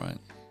should be all right.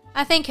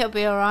 I think it'll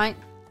be all right.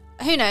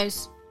 Who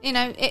knows?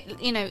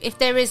 If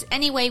there is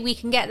any way we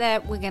can get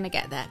there, we're going to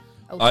get there.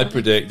 Ultimately. I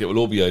predict it will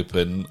all be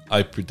open.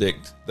 I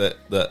predict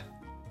that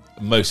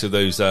most of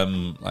those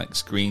like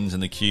screens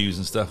and the queues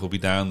and stuff will be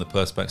down, the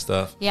Perspex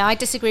stuff. Yeah, I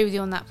disagree with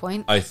you on that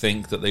point. I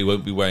think that they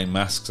won't be wearing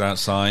masks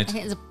outside.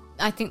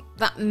 I think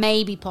that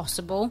may be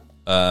possible.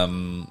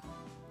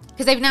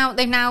 Because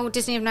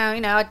Disney have now,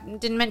 I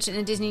didn't mention it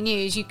in the Disney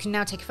news, you can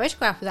now take a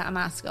photograph without a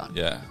mask on.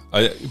 Yeah.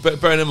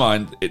 But bearing in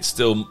mind, it's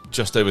still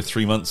just over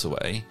 3 months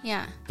away.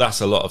 Yeah.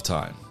 That's a lot of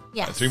time.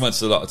 Yeah. 3 months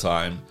is a lot of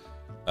time.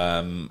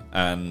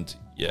 And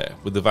yeah,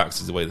 with the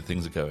vaccines the way that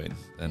things are going,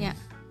 then yeah.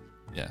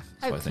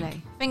 Hopefully. I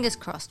think. Fingers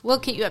crossed. We'll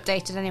keep you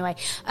updated anyway.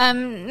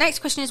 Next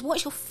question is,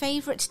 what's your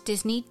favourite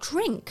Disney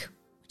drink?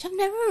 Which I've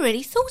never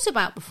really thought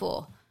about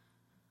before.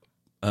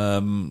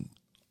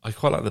 I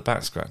quite like the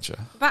back scratcher.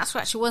 The back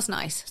scratcher was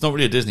nice. It's not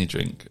really a Disney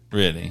drink,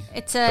 really.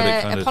 It's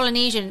a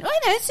Polynesian. Oh,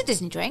 no, it's a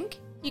Disney drink.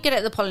 You get it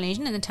at the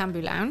Polynesian in the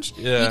Tambu Lounge.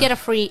 Yeah. You get a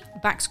free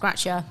back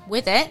scratcher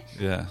with it.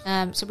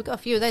 Yeah. So we've got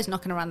a few of those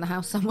knocking around the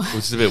house somewhere.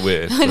 Which is a bit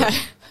weird. I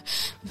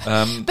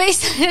know. But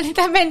it's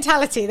that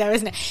mentality, though,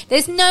 isn't it?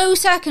 There's no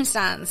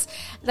circumstance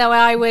that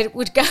I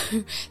would go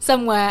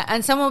somewhere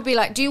and someone would be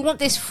like, "Do you want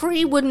this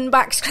free wooden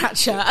back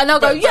scratcher?" And I'll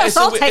go, "Yes,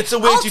 I'll take. It's a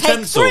weird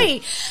utensil.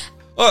 Take 3."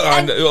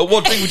 Oh,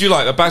 what drink would you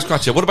like? A back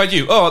scratcher. What about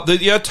you? Oh, the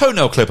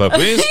toenail clipper,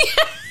 please.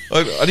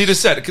 I need a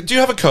set. Do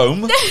you have a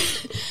comb? But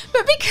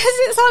because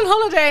it's on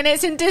holiday and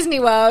it's in Disney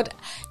World,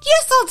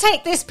 yes, I'll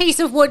take this piece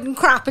of wooden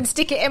crap and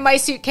stick it in my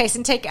suitcase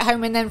and take it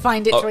home and then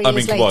find it 3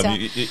 years later. Come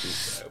on.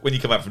 When you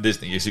come back from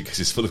Disney, your suitcase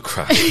is full of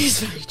crap.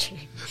 It's very true.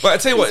 But I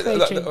tell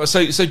you what,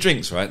 so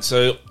drinks, right?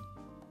 So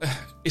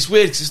it's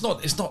weird because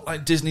it's not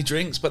like Disney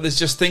drinks, but there's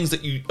just things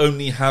that you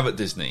only have at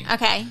Disney.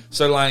 Okay.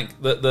 So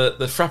like the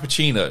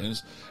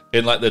frappuccinos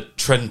in like the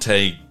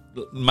Trente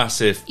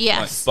massive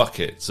like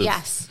buckets.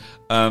 Yes.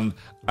 And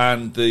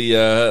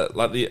the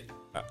like the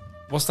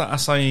what's that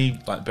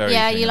acai like berry?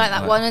 Yeah, thing? you like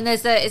that one. And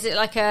there's is it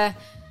like a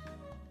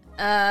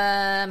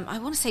I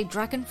want to say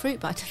dragon fruit,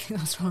 but I don't think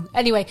that's wrong.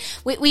 Anyway,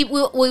 we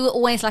were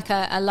always like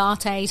a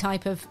latte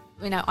type of,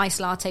 iced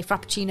latte,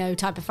 frappuccino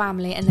type of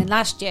family. And then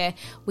last year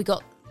we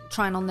got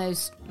trying on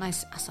those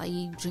nice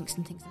acai drinks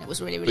and things, and it was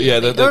really, really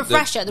good. The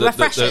refreshers.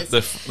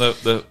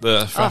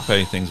 The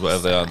frappe things,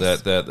 whatever they are,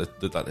 they're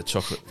like the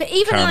chocolate. But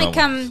even caramel like,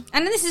 and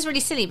then this is really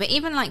silly, but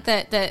even like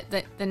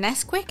the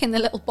Nesquik in the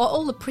little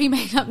bottle, the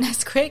pre-made up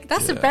Nesquik,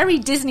 that's a very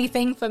Disney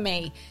thing for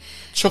me.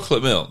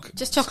 Chocolate milk.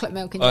 Just chocolate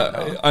milk in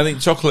general. I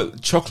think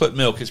chocolate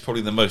milk is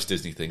probably the most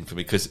Disney thing for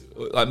me, because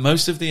like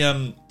most of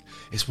the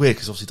it's weird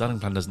because obviously Dining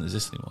Plan doesn't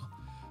exist anymore,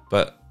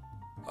 but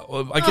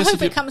I guess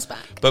hope it comes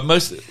back.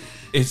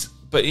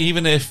 But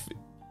even if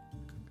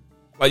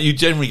like you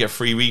generally get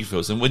free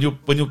refills, and when you're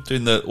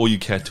doing the all you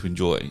care to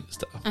enjoy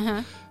stuff,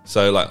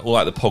 so like all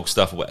like the Pog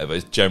stuff or whatever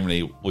is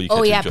generally all you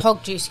care to enjoy.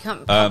 Pog juice, you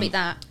can't beat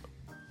that.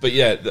 But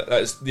yeah,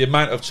 that's the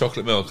amount of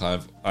chocolate milk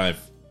I've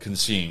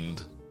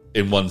consumed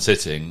in one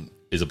sitting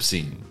is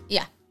obscene.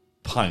 Yeah.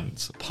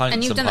 Pints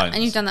and you've and done pints. that,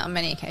 and you've done that on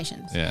many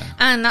occasions. Yeah.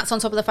 And that's on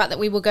top of the fact that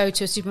we will go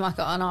to a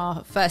supermarket on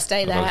our first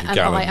day there and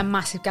buy a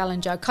massive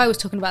gallon jug. Kai was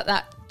talking about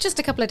that just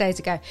a couple of days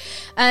ago.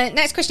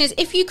 Next question is,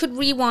 if you could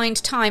rewind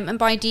time and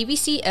buy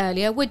DVC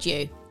earlier, would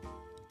you?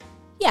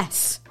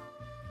 Yes.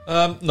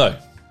 No.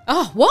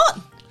 Oh, what?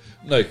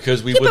 No,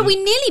 because we wouldn't. But we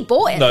nearly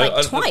bought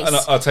it twice. And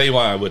I'll tell you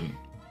why I wouldn't.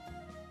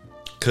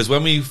 Because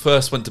when we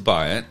first went to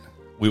buy it,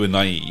 we were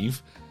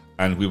naive,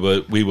 and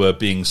we were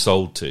being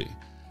sold to.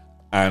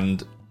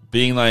 And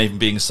being naive and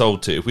being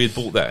sold to, if we had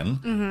bought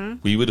then,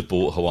 we would have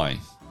bought Hawaii.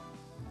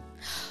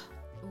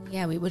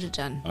 Yeah, we would have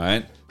done. All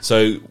right?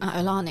 So... At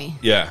Aulani.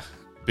 Yeah,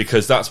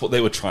 because that's what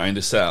they were trying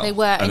to sell. They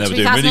were. And they were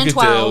doing really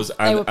good deals,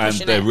 and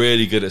they're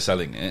really good at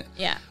selling it.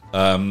 Yeah.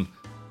 And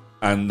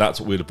that's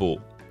what we'd have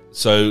bought.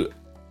 So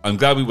I'm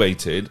glad we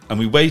waited. And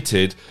we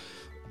waited...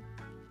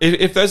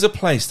 If there's a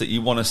place that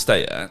you want to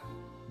stay at,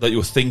 that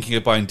you're thinking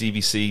of buying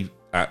DVC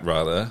at,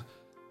 rather,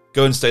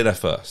 go and stay there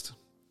first.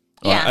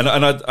 Yeah.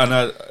 Right?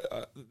 And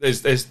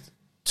there's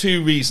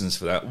two reasons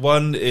for that.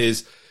 One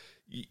is,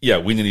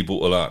 we nearly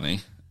bought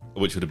Aulani,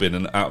 which would have been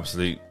an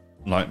absolute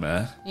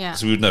nightmare. Yeah.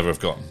 So we would never have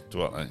gone to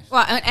Aulani.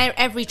 Well,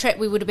 every trip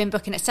we would have been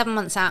booking it 7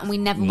 months out, and we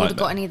never would have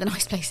got any of the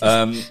nice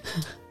places.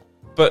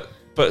 But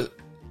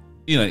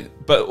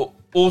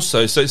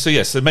also,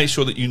 so make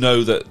sure that you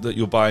know that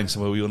you're buying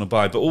somewhere you want to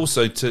buy, but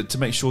also to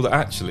make sure that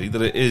actually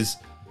that it is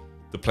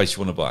the place you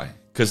want to buy.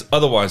 Because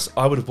otherwise,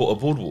 I would have bought a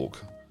Boardwalk.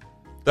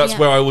 That's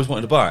where I always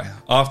wanted to buy.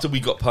 After we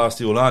got past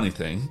the Aulani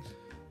thing,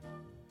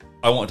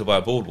 I wanted to buy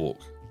a Boardwalk.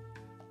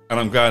 And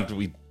I'm glad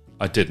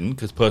I didn't,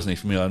 because personally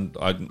for me, I'm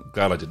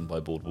glad I didn't buy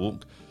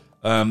Boardwalk.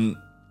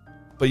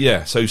 But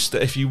yeah, so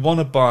if you want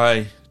to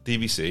buy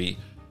DVC,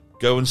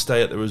 go and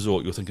stay at the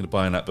resort you're thinking of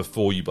buying at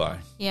before you buy.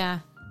 Yeah.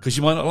 Because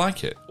you might not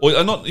like it.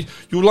 Or not,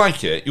 you'll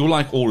like it. You'll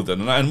like all of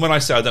them. And when I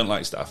say I don't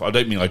like stuff, I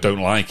don't mean I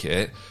don't like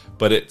it,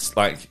 but it's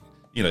like,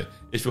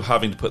 if you're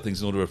having to put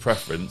things in order of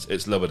preference,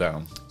 it's lower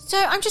down. So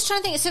I'm just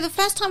trying to think. So the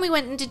first time we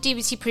went and did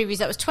DVC previews,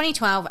 that was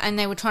 2012, and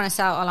they were trying to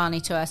sell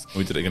Aulani to us.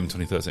 We did it again in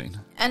 2013.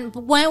 And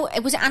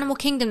was it Animal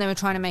Kingdom they were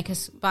trying to make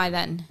us buy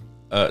then?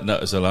 No,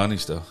 it was Aulani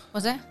still.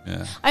 Was it?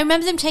 Yeah. I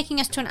remember them taking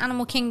us to an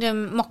Animal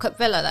Kingdom mock-up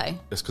villa, though.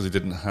 That's because they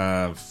didn't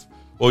have...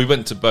 Well, we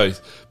went to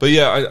both. But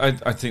yeah,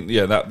 I think,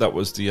 that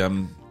was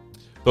the...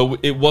 But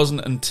it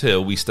wasn't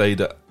until we stayed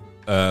at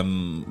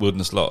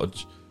Wilderness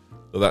Lodge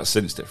that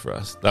cinched it for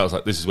us. That was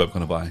like, this is where we're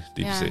going to buy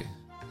DVC. Yeah.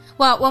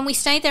 Well, when we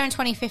stayed there in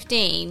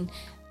 2015,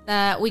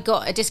 we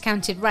got a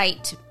discounted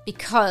rate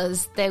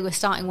because they were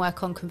starting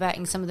work on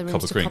converting some of the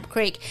rooms to Copper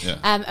Creek. Yeah.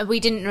 And we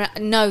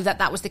didn't know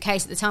that was the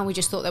case at the time. We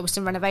just thought there was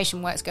some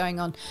renovation works going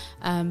on.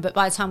 But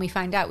by the time we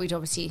found out, we'd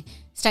obviously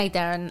stayed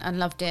there and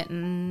loved it,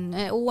 and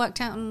it all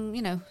worked out,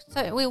 and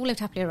so we all lived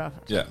happily ever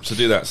after. Yeah, so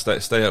do that.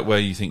 Stay at where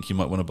you think you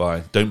might want to buy.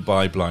 Don't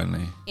buy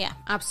blindly. Yeah,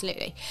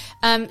 absolutely.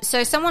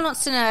 So someone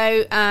wants to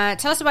know,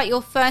 tell us about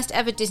your first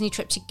ever Disney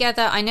trip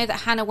together. I know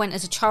that Hannah went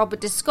as a child,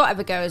 but did Scott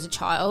ever go as a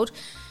child?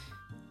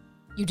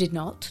 You did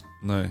not.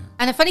 No.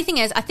 And the funny thing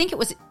is, I think it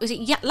was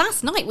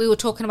last night we were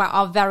talking about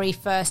our very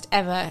first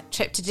ever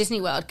trip to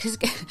Disney World.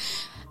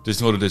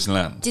 Disney World or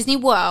Disneyland? Disney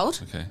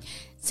World. Okay.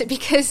 So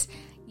because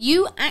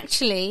you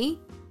actually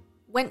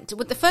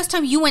the first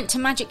time you went to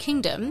Magic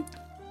Kingdom,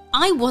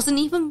 I wasn't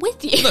even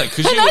with you. No,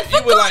 because I'd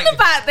forgotten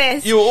about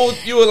this. You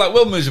were like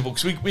well miserable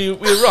because we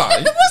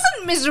arrived. It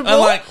wasn't miserable.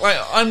 And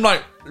I'm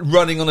like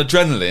running on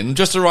adrenaline.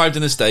 Just arrived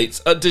in the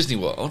States at Disney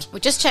World.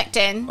 We just checked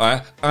in.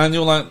 Right, and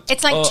you're like,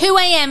 it's like 2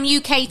 a.m.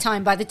 UK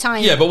time by the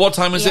time. Yeah, but what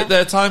time was it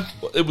their time?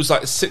 It was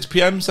like 6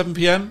 p.m., 7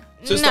 p.m.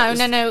 So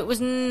no. It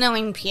was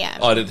 9 p.m.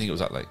 I didn't think it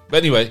was that late. But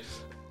anyway,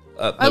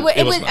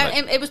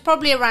 It was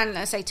probably around,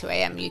 let's say, 2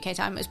 a.m. UK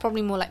time. It was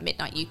probably more like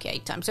midnight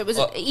UK time. So it was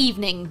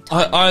evening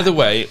time. Either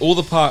way, all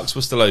the parks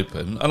were still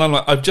open. And I'm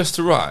like, I've just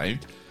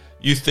arrived.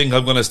 You think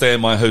I'm going to stay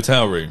in my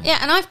hotel room? Yeah,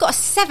 and I've got a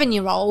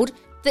 7-year-old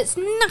that's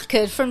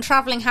knackered from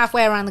travelling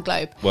halfway around the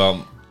globe.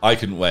 Well, I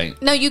couldn't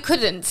wait. No, you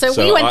couldn't. So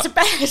we went to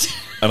bed.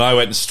 And I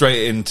went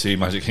straight into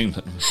Magic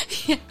Kingdom.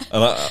 Yeah.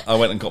 And I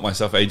went and got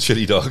myself a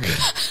chili dog.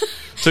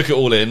 Took it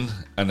all in,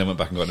 and then went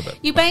back and got into bed.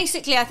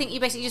 I think you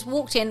basically just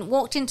walked into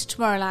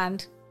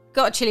Tomorrowland,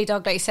 got a chili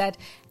dog, like you said,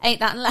 ate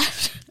that and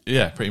left.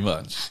 Yeah, pretty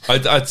much. I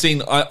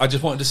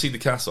just wanted to see the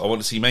castle. I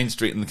wanted to see Main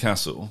Street and the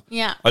castle.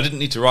 Yeah. I didn't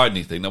need to ride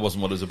anything. That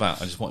wasn't what it was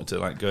about. I just wanted to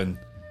like go and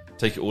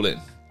take it all in.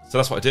 So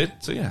that's what I did.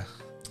 So yeah.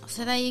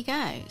 So there you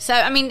go. So,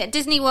 I mean,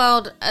 Disney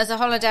World as a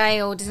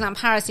holiday or Disneyland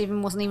Paris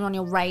wasn't even on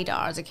your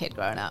radar as a kid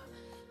growing up.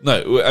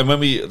 No,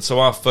 and so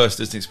our first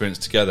Disney experience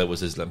together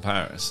was Disneyland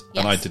Paris,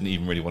 and I didn't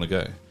even really want to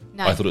go.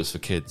 No. I thought it was for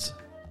kids.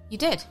 You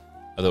did?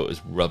 I thought it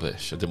was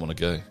rubbish. I didn't want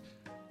to go.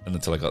 And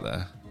until I got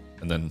there,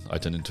 and then I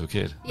turned into a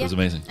kid. Yeah. It was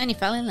amazing. And you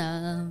fell in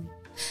love.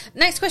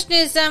 Next question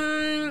is,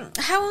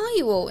 how are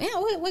you all?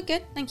 Yeah, we're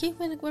good. Thank you.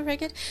 We're very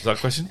good. Is that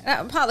a question?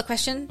 Part of the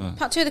question.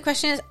 Part 2 of the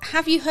question is,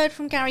 have you heard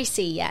from Gary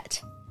C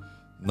yet?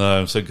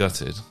 No, I'm so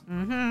gutted.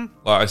 Mm-hmm.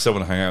 Like, I still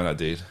want to hang out with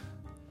that dude.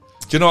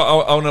 Do you know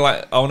what?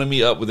 I want to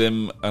meet up with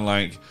him and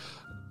like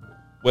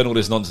when all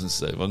this nonsense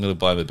is over, I'm going to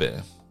buy him a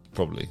beer,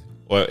 probably.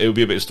 Or it would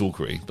be a bit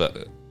stalkery,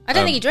 but I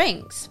don't think he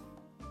drinks.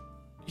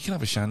 You can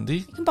have a shandy.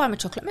 You can buy him a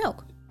chocolate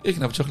milk. You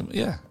can have a chocolate milk.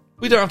 Yeah,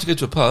 we don't have to go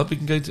to a pub. We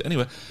can go to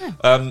anywhere.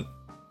 No.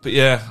 But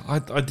yeah,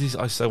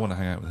 I still want to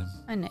hang out with him.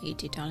 I know you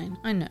do, darling.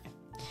 I know.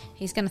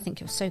 He's going to think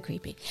you're so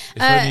creepy.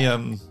 If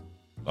only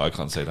I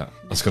can't say that.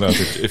 That's going to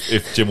have to,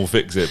 if Jim will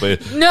fix it.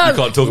 But no, you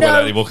can't talk about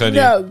that anymore, can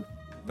you?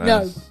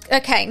 No.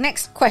 Okay,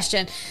 next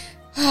question.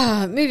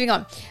 Moving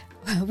on.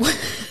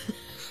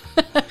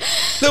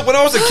 Look, when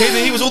I was a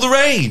kid, he was all the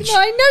rage.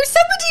 I know.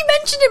 Somebody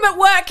mentioned him at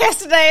work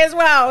yesterday as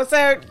well.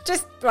 So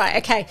just, right,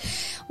 okay.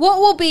 What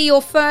will be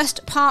your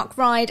first park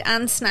ride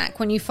and snack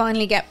when you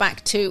finally get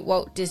back to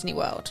Walt Disney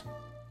World?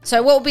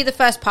 So what will be the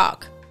first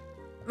park?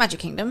 Magic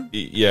Kingdom.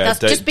 Yeah, that's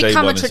just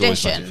become a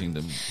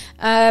tradition.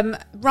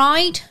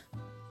 Ride?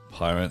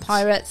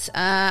 Pirates,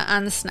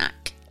 and the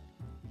snack.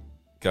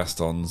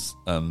 Gaston's,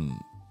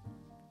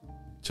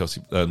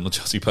 Chelsea, not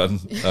Chelsea bun,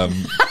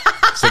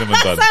 cinnamon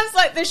bun. Sounds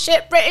like the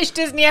shit British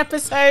Disney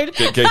episode.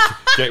 Get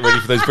ready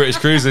for those British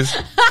cruises.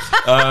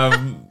 Yeah,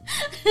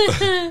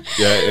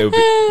 it'll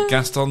be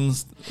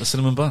Gaston's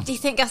cinnamon bun. Do you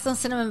think Gaston's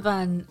cinnamon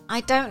bun?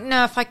 I don't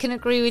know if I can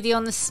agree with you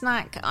on the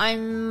snack.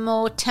 I'm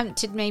more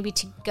tempted maybe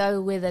to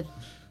go with a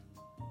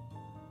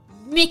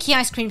Mickey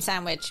ice cream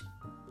sandwich.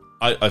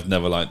 I've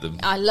never liked them.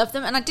 I love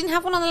them, and I didn't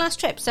have one on the last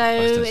trip, so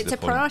it's a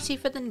priority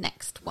for the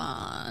next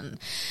one.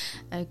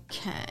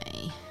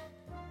 Okay.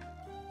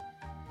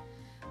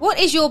 What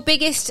is your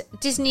biggest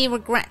Disney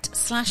regret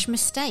 /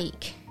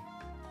 mistake?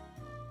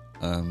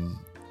 It'd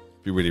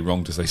be really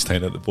wrong to say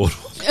staying at the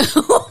boardwalk.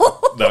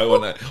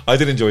 No, I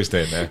did enjoy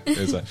staying there. It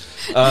was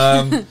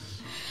like,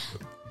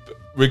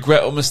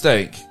 regret or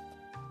mistake?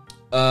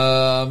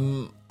 I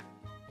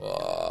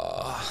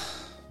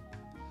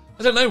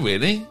don't know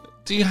really.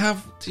 Do you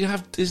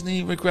have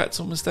Disney regrets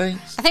or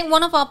mistakes? I think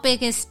one of our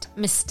biggest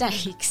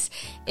mistakes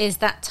is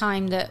that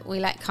time that we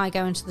let Kai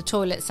go into the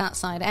toilets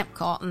outside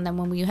Epcot, and then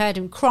when we heard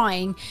him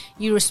crying,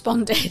 you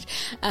responded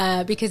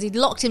because he'd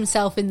locked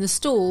himself in the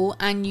stall,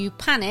 and you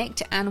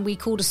panicked, and we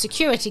called a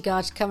security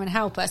guard to come and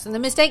help us. And the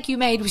mistake you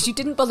made was you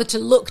didn't bother to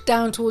look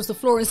down towards the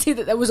floor and see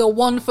that there was a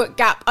 1 foot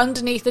gap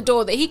underneath the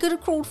door that he could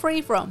have crawled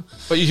free from.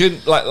 But you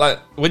couldn't like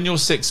when you're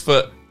 6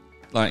 foot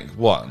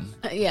one.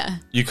 Yeah,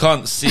 you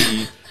can't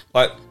see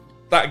like.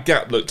 That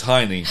gap looked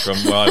tiny from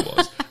where I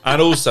was.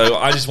 And also,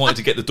 I just wanted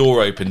to get the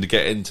door open to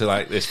get into,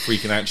 like, this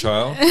freaking out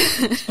child.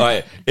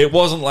 Like, it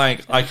wasn't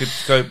like I could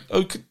go,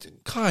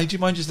 Kai, do you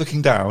mind just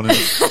looking down? And,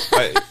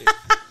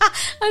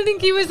 I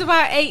think he was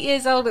about 8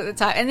 years old at the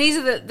time. And these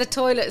are the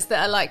toilets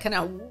that are, like, kind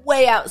of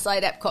way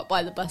outside Epcot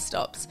by the bus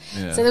stops.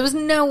 Yeah. So there was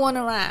no one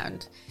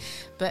around.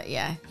 But,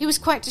 yeah, he was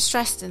quite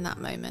distressed in that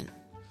moment.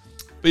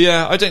 But,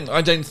 yeah, I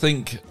don't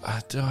think...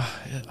 are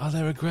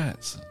there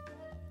regrets?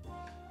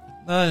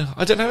 No,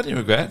 I don't have any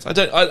regrets.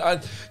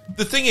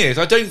 The thing is,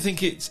 I don't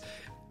think it's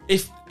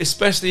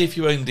especially if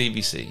you own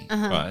DVC,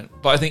 right?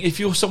 But I think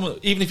if you're someone,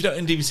 even if you don't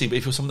own DVC, but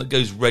if you're someone that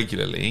goes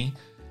regularly,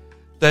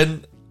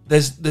 then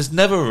there's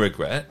never a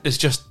regret. It's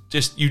just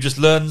you just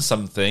learn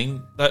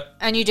something that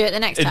and you do it the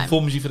next time.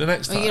 Informs you for the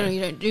next time.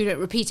 You don't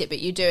repeat it, but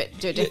you do it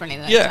differently.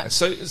 The next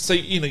time. So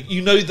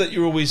you know that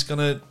you're always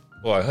gonna.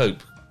 Well, I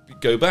hope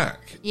go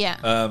back. Yeah.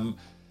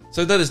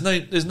 So there's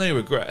no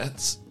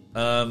regrets.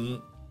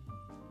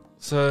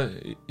 So,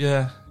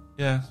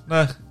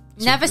 no.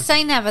 Never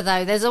say never,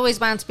 though. There's always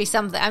bound to be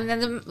something. I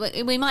mean,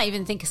 we might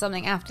even think of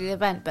something after the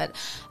event, but,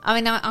 I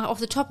mean, off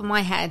the top of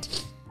my head,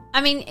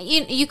 I mean,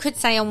 you could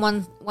say on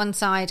one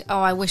side, oh,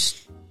 I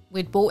wish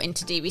we'd bought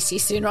into DVC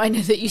sooner. I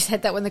know that you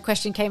said that when the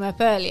question came up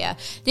earlier.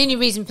 The only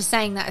reason for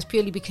saying that is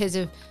purely because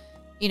of,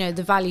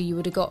 the value you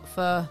would have got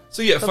for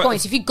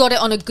points. If you got it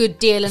on a good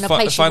deal in a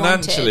place you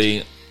wanted.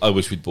 Financially, I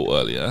wish we'd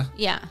bought earlier.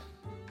 Yeah.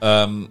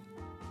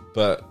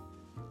 But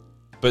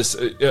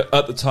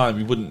at the time,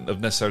 we wouldn't have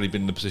necessarily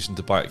been in a position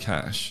to buy it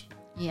cash.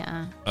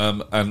 Yeah.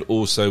 And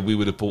also, we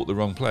would have bought the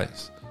wrong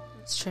place.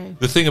 That's true.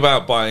 The thing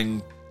about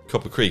buying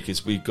Copper Creek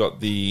is we got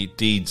the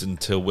deeds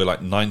until we're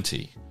like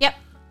 90. Yep.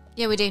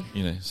 Yeah, we do.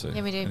 Yeah,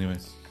 we do. Anyway.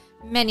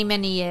 Many,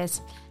 many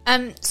years.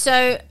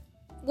 So,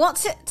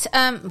 what's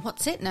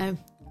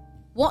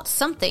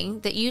something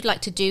that you'd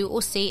like to do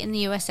or see in the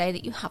USA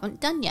that you haven't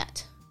done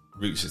yet?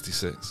 Route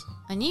 66.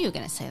 I knew you were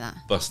going to say that.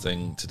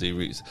 Busting to do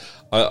routes.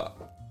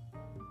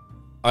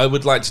 I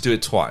would like to do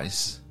it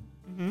twice.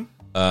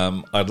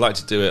 Mm-hmm. I'd like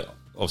to do it.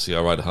 Obviously,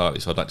 I ride a Harley,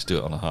 so I'd like to do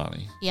it on a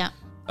Harley. Yeah.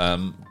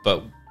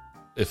 But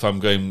if I'm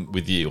going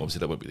with you, obviously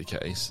that won't be the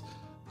case.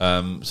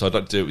 So I'd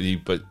like to do it with you,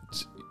 but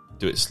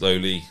do it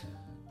slowly,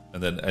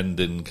 and then end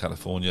in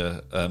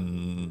California.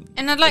 And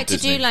I'd like to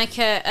do like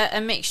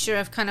a mixture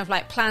of kind of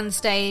like planned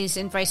stays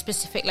in very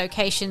specific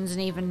locations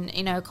and even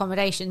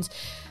accommodations,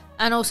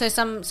 and also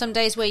some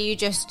days where you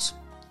just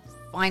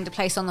find a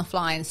place on the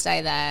fly and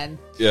stay there. And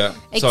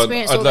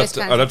experience all those kinds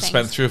of things. I'd love to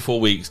spend 3 or 4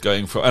 weeks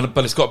going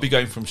but it's got to be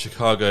going from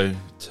Chicago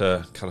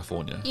to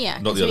California. Yeah,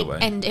 not the other way.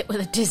 End it with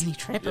a Disney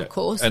trip, of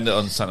course. End it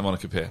on Santa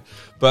Monica Pier,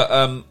 but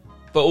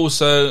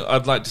also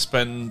I'd like to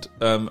spend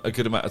a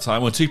good amount of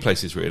time on 2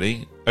 places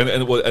really, and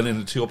in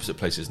the 2 opposite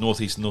places,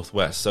 northeast and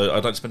northwest. So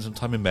I'd like to spend some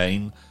time in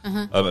Maine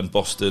and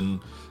Boston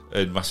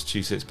and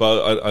Massachusetts,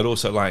 but I'd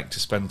also like to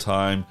spend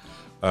time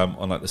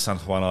on like the San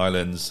Juan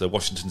Islands,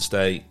 Washington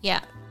State. Yeah.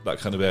 That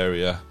kind of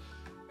area.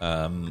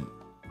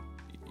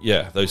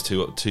 Those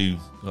two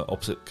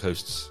opposite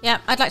coasts. Yeah,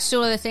 I'd like to do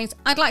all those things.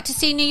 I'd like to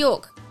see New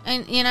York.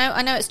 And,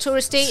 I know it's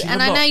touristy,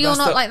 and I know you're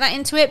not like that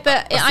into it,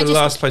 but that's the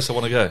last place I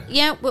want to go.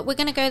 Yeah, we're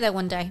going to go there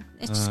one day.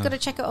 It's just got to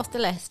check it off the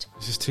list.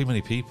 It's just too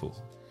many people.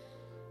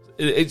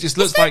 It just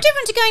looks like... It's no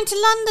different to going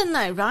to London,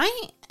 though,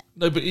 right?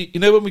 No, but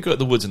when we go to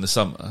the woods in the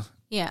summer...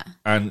 Yeah.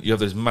 And you have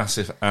those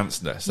massive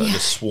ants nests that are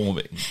just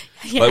swarming.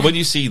 Yeah. Like when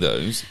you see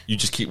those, you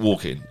just keep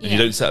walking. And you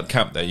don't set up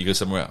camp there, you go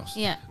somewhere else.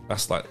 Yeah.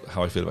 That's like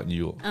how I feel about New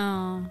York.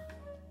 Oh.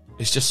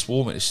 It's just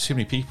swarming. It's too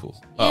many people.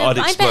 Yeah, I'd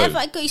explode. I bet if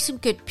I got you some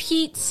good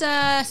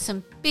pizza,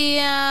 some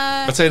beer...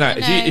 I'll tell you now,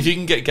 if you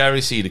can get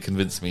Gary C to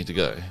convince me to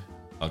go,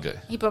 I'll go.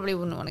 He probably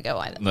wouldn't want to go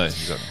either. No,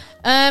 exactly.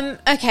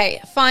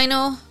 Okay,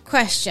 final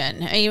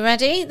question. Are you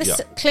ready? This is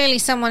clearly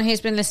someone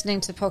who's been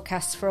listening to the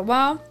podcast for a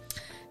while.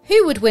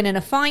 Who would win in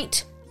a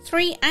fight?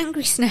 3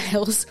 angry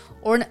snails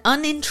or an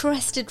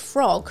uninterested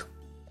frog?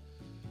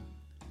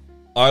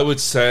 I would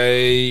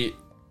say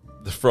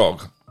the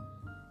frog.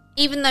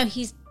 Even though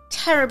he's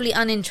terribly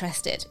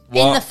uninterested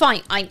in the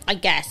fight, I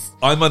guess.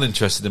 I'm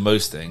uninterested in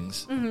most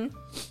things,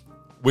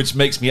 which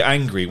makes me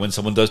angry when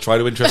someone does try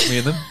to interest me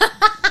in them.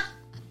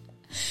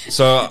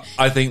 So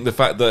I think the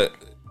fact that...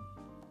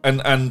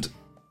 And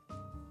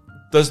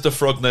does the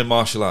frog know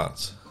martial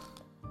arts?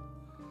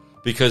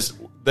 Because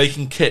they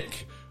can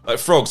kick... Like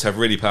frogs have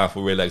really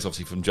powerful rear legs,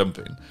 obviously from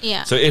jumping.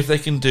 Yeah. So if they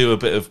can do a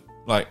bit of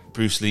like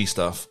Bruce Lee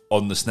stuff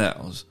on the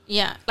snails,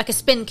 yeah, like a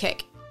spin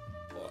kick.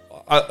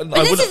 But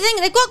this is the thing;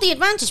 they've got the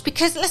advantage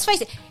because let's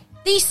face it,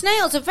 these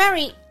snails are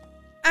very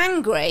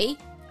angry,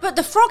 but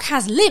the frog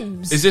has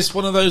limbs. Is this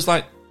one of those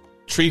like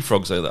tree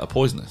frogs though that are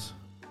poisonous?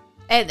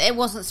 It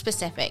wasn't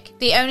specific.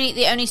 The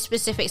only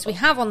specifics we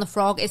have on the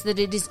frog is that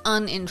it is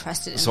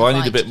uninterested in so I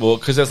need a bit more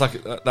because there's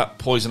like that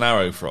poison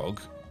arrow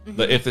frog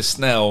that if the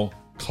snail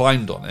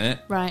climbed on it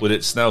with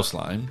its snail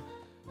slime,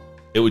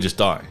 it would just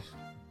die.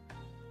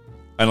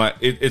 And like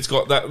it's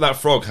got that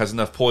frog has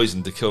enough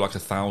poison to kill like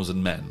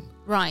 1,000 men,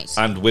 right?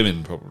 And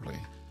women probably,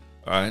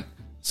 right?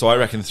 So I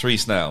reckon 3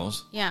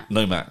 snails,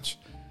 no match.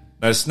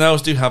 Now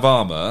snails do have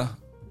armor,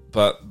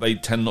 but they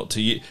tend not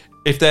to.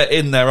 If they're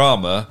in their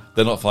armor,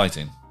 they're not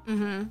fighting.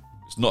 Mm-hmm.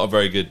 It's not a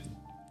very good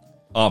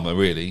armor,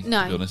 really.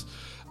 No, to be honest.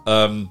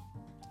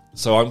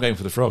 So I'm going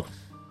for the frog.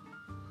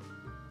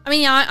 I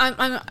mean,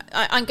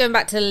 I'm going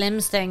back to the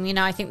limbs thing.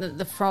 I think that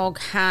the frog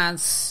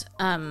has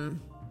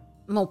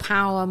more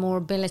power, more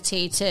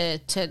ability to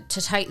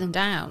take them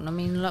down. I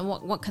mean, like,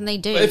 what can they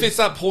do? But if it's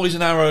that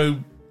poison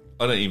arrow,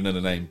 I don't even know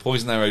the name,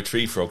 poison arrow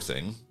tree frog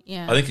thing.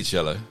 Yeah, I think it's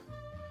yellow.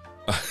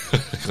 I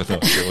don't know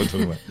what I'm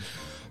talking about.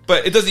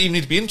 But it doesn't even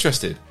need to be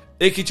interested.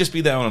 It could just be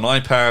there on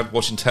an iPad,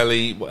 watching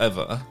telly,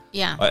 whatever.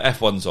 Yeah, like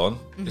F1's on.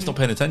 It's not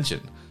paying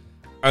attention,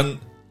 and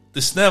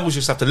the snails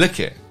just have to lick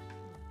it.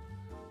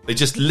 They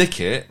just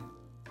lick it,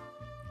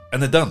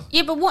 and they're done.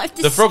 Yeah, but what if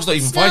the frog's not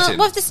even fighting?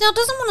 What if the snail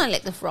doesn't want to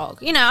lick the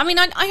frog? I mean,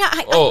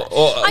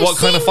 what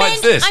kind of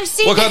fight's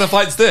this? What kind of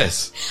fight's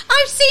this?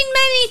 I've seen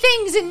many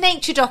things in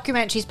nature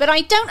documentaries, but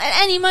I don't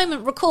at any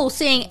moment recall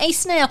seeing a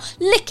snail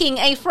licking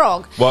a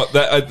frog. Well,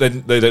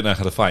 then they don't know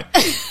how to fight.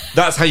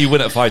 That's how you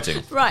win at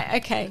fighting.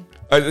 Right, okay.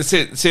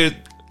 See,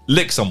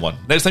 lick someone.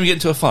 Next time you get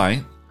into a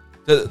fight,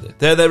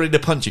 they're ready to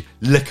punch you.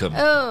 Lick them.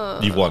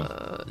 Oh, you've won.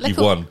 You've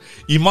won.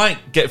 You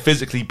might get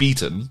physically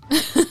beaten,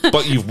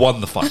 but you've won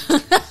the fight.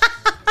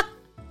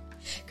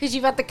 Because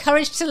you've had the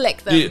courage to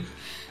lick them.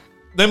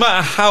 no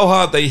matter how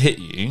hard they hit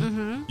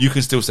you, you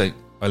can still say,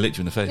 I licked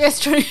you in the face. That's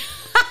true.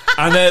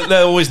 And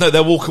they'll always know,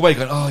 they'll walk away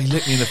going, oh, he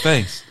licked me in the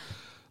face.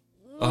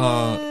 You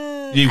won.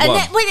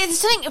 There's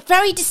something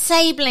very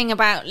disabling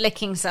about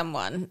licking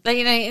someone. Like,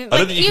 you know, I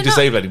don't think you can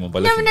disable anyone by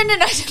licking them. No, I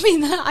don't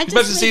mean that. I just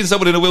Imagine seeing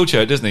someone in a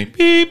wheelchair at Disney.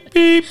 Beep,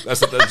 beep.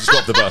 That's just got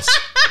off the bus.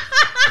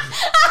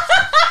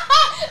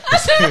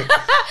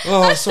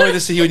 Oh, sorry to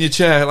see you in your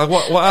chair. Like,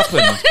 what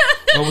happened?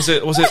 Oh, was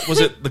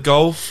it the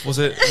golf?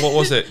 What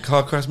was it?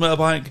 Car crash,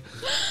 motorbike?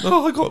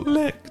 Oh, I got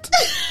licked.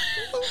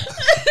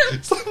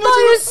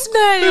 By a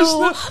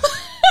snail.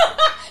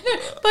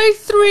 By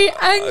 3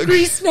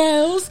 angry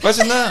snails.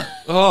 Imagine that.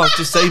 Oh,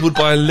 disabled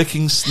by a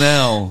licking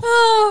snail.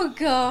 Oh,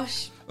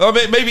 gosh. I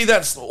mean, maybe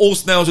that's all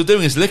snails are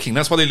doing is licking.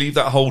 That's why they leave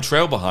that whole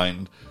trail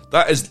behind.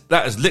 That is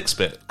lick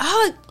spit.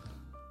 Oh,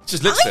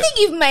 just lick spit. I think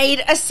you've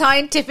made a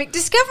scientific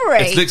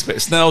discovery. It's lick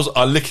spit. Snails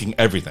are licking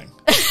everything.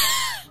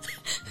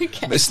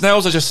 Okay.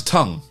 Snails are just a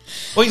tongue.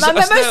 Well,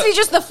 mostly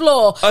just the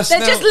floor. They're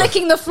just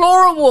licking the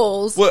floor and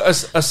walls. Well, a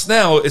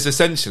snail is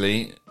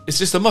essentially, it's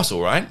just a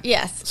muscle, right?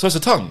 Yes. So it's a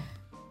tongue.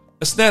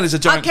 A snail is a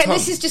giant tongue. Okay,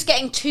 this is just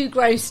getting too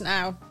gross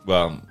now.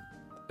 Well,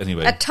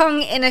 anyway. A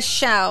tongue in a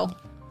shell.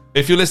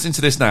 If you're listening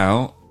to this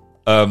now,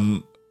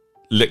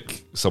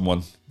 lick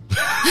someone.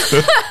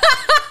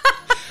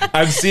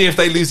 And see if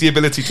they lose the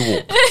ability to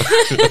walk.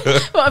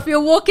 Well, if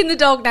you're walking the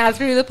dog now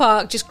through the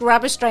park, just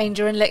grab a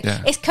stranger and lick.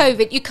 Yeah. It's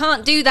COVID. You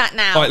can't do that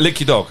now. All right, lick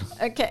your dog.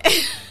 Okay.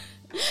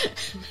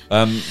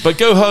 But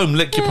go home,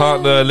 lick your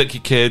partner, lick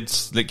your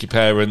kids, lick your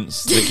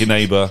parents, lick your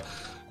neighbour.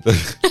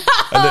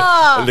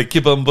 Lick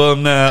your bum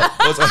bum now.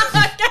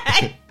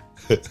 Okay.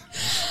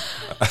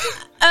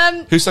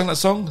 Who sang that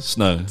song?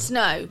 Snow.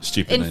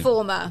 Stupid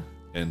Informer.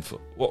 Name.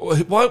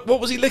 What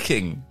was he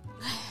licking?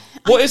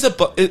 What is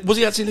was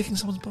he actually licking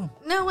someone's bum?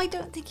 No, I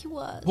don't think he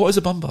was. What is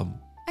a bum bum?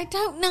 I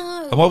don't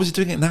know. And why was he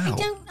doing it now? I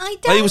don't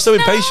Like, he was so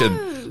know.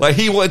 impatient. Like,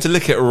 he wanted to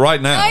lick it right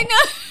now. I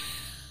know.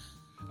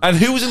 And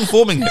who was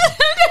informing him?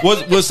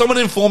 Was someone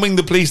informing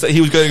the police that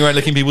he was going around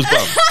licking people's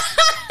bums?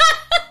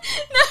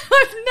 No,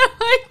 I've no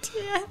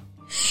idea.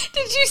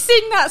 Did you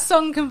sing that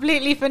song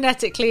completely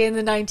phonetically in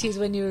the 90s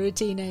when you were a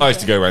teenager? I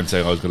used to go around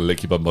saying I was going to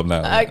lick your bum bum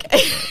now. Okay.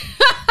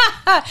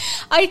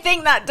 I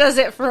think that does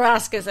it for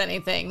Ask Us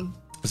Anything.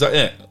 Is that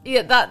it?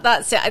 Yeah,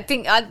 that's it. I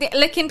think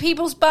licking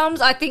people's bums,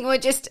 I think we'll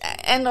just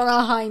end on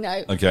a high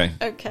note. Okay.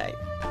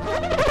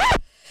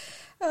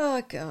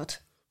 Oh, God.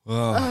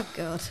 Well, Oh,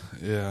 God.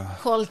 yeah.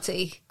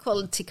 Quality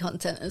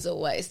content as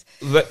always.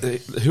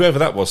 Whoever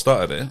that was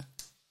started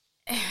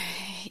it.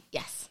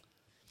 Yes.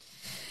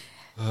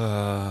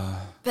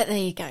 But there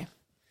you go.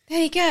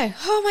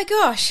 Oh, my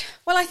gosh.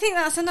 Well, I think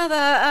that's another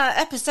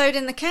episode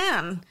in the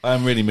can.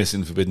 I'm really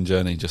missing Forbidden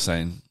Journey, just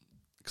saying.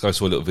 Because I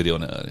saw a little video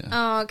on it earlier.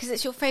 Oh, because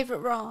it's your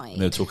favourite ride.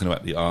 And they were talking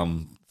about the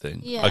arm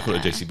thing. Yeah. I call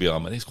it a JCB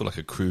arm. I think it's called like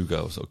a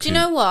Kruger. Do you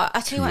know what?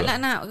 I'll tell you what,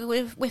 now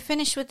we're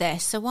finished with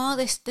this. So while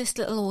this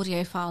little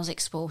audio file's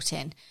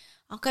exporting,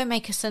 I'll go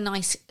make us a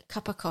nice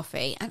cup of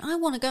coffee. And I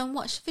want to go and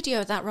watch the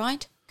video of that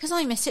ride. Because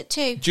I miss it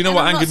too. Do you know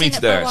what angered me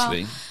today,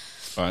 actually?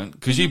 Right?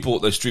 Because you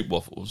bought those Stroop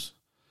waffles.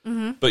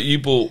 Mm-hmm. But you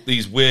bought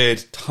these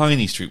weird,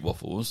 tiny Stroop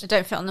waffles. They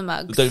don't fit on the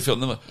mugs. They don't fit on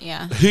the mug.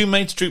 Yeah. Who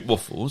made Stroop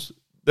waffles?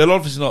 They're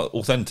obviously not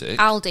authentic.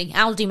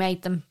 Aldi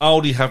made them.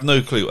 Aldi have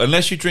no clue.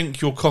 Unless you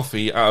drink your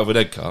coffee out of an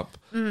egg cup,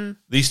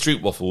 these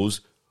Stroop waffles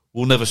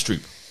will never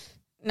Stroop.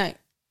 No.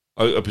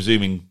 I'm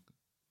presuming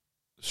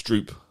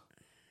Stroop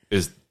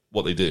is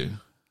what they do.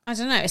 I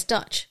don't know. It's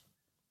Dutch.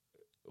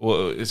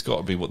 Well, it's got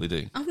to be what they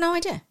do. I've no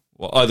idea.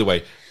 Well, either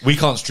way, we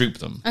can't Stroop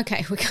them.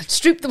 Okay, we can't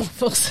Stroop the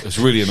waffles. It's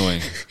really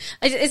annoying.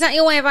 Is that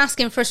your way of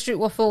asking for a Stroop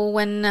waffle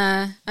when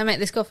I make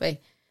this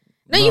coffee?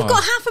 No, you've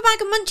got half a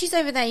bag of munchies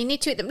over there. You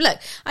need to eat them. Look,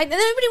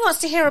 nobody wants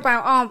to hear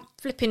about our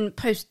flipping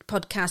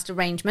post-podcast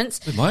arrangements.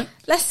 They might.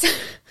 I'm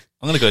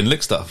going to go and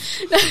lick stuff.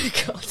 Oh,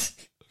 God.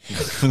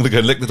 I'm going to go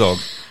and lick the dog.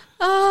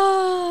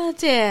 Oh,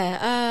 dear.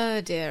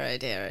 Oh, dear. Oh,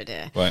 dear. Oh,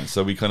 dear. Right,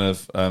 so we kind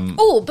of...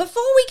 Oh,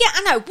 before we get...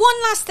 I know,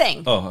 one last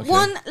thing. Oh, okay.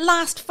 One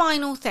last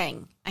final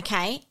thing,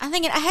 okay? I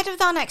think ahead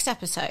of our next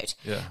episode.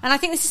 Yeah. And I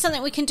think this is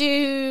something we can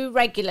do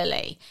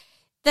regularly.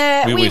 We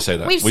always say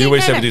that. We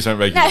always say we do something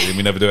regularly and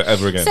we never do it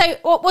ever again. So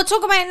we'll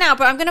talk about it now,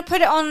 but I'm going to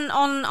put it on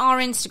our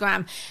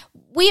Instagram.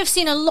 We have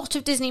seen a lot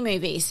of Disney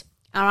movies,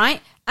 all right?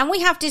 And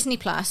we have Disney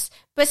Plus.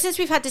 But since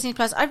we've had Disney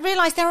Plus, I've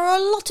realised there are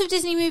a lot of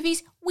Disney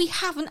movies we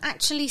haven't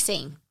actually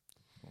seen.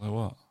 Like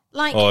what?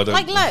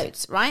 Like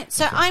loads, right?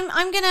 So okay.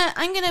 I'm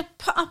gonna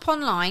put up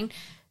online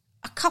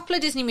a couple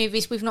of Disney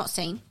movies we've not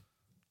seen.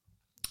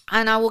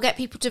 And I will get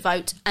people to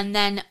vote, and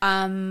then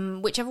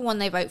whichever one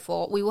they vote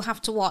for, we will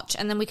have to watch,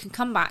 and then we can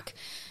come back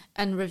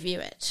and review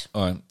it.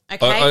 All right.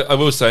 Okay. I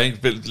will say,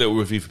 little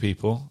review for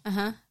people.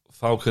 Uh-huh.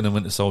 Falcon and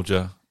Winter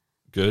Soldier,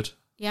 good.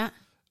 Yeah.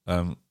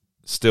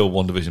 Still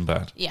WandaVision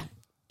bad. Yeah.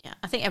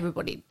 I think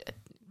everybody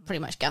pretty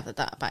much gathered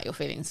that about your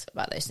feelings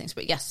about those things.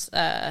 But yes,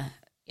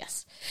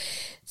 yes.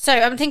 So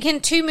I'm thinking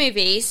 2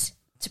 movies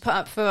to put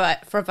up for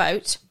a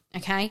vote.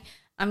 Okay.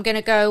 I'm going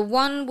to go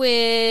one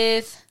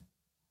with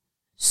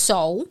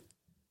Soul,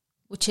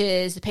 which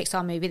is the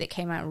Pixar movie that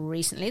came out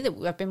recently that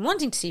I've been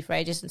wanting to see for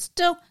ages and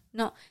still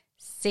not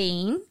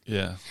seen.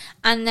 Yeah.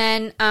 And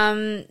then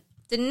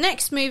the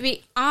next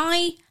movie,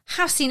 I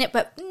have seen it,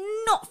 but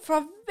not for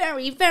a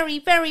very, very,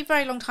 very,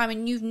 very long time,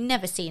 and you've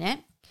never seen it.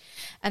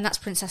 And that's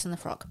Princess and the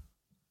Frog.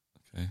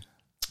 Okay.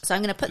 So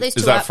I'm going to put those two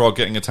Is that up. frog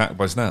getting attacked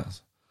by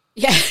snails?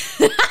 Yeah.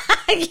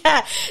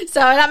 Yeah. So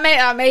that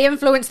may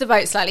influence the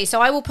vote slightly.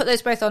 So I will put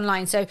those both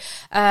online. So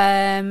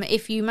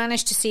if you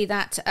manage to see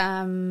that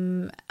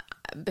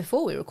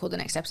before we record the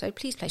next episode,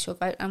 please place your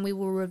vote and we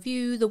will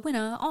review the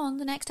winner on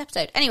the next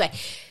episode. Anyway,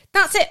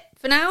 that's it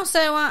for now.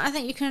 So I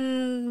think you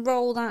can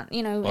roll that,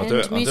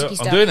 music-y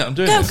stuff. I'm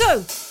doing it.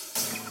 Go.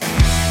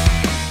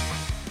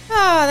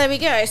 Oh, there we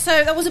go.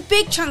 So that was a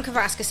big chunk of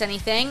Ask Us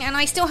Anything, and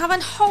I still have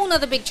a whole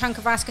other big chunk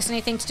of Ask Us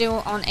Anything to do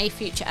on a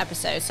future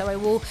episode. So I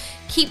will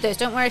keep those.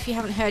 Don't worry if you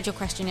haven't heard your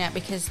question yet,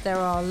 because there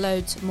are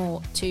loads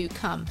more to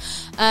come.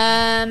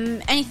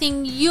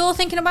 Anything you're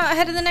thinking about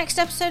ahead of the next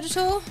episode at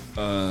all?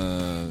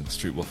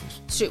 Street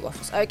waffles. Street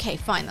waffles. Okay,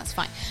 fine, that's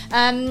fine.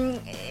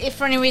 If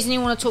for any reason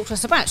you want to talk to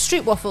us about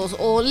street waffles,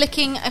 or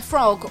licking a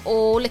frog,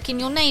 or licking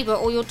your neighbour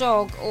or your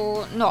dog,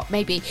 or not,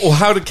 maybe. Or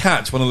how to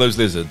catch one of those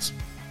lizards.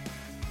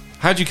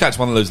 How do you catch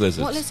one of those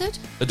lizards? What lizard?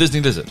 A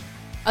Disney lizard.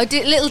 Oh,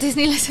 little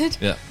Disney lizard?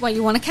 Yeah. Well,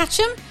 you want to catch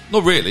them?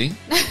 Not really.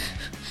 I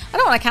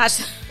don't want to catch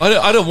them.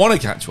 I don't want to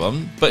catch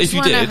one, but if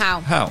you did, know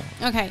how?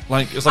 Okay.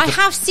 I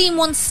have seen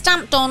one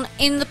stamped on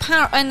in the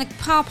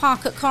car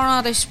park at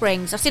Coronado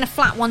Springs. I've seen a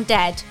flat one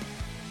dead.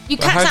 You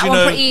catch that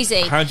one pretty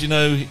easy. How do you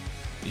know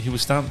he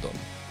was stamped on?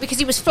 Because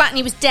he was flat and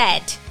he was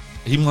dead.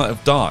 He might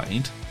have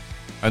died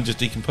and just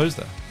decomposed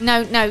there.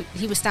 No,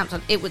 he was stamped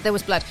on. There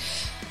was blood.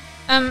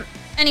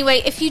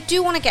 Anyway, if you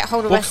do want to get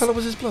hold of us... What colour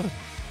was his blood?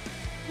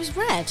 It was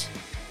red.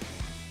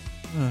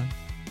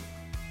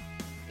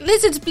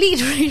 Lizards bleed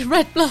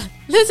red blood.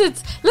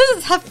 Lizards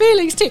have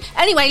feelings too.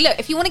 Anyway, look,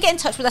 if you want to get in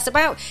touch with us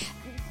about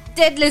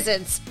dead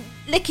lizards,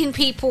 licking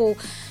people,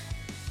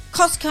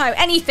 Costco,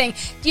 anything,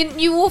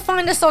 you will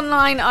find us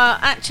online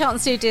at Charlton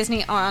Sue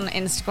Disney on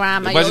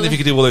Instagram. Imagine if you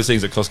could do all those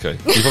things at Costco.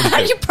 You probably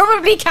could. You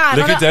probably can.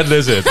 Look at dead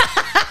lizard.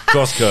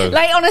 Costco.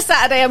 Late on a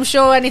Saturday, I'm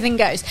sure anything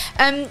goes.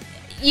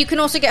 You can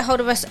also get hold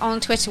of us on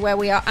Twitter, where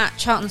we are at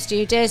Charlton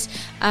Stew Diz,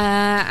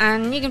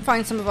 and you can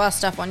find some of our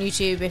stuff on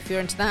YouTube if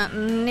you're into that.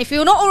 And if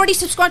you're not already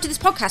subscribed to this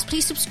podcast,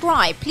 please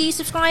subscribe.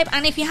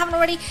 And if you haven't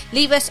already,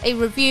 leave us a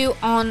review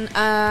on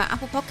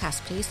Apple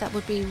Podcasts, please. That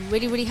would be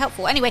really, really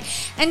helpful. Anyway,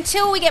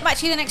 until we get back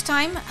to you the next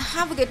time,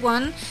 have a good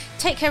one.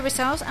 Take care of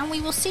yourselves, and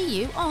we will see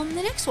you on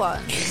the next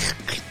one.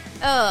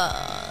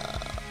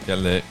 Get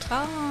licked.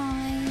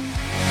 Bye.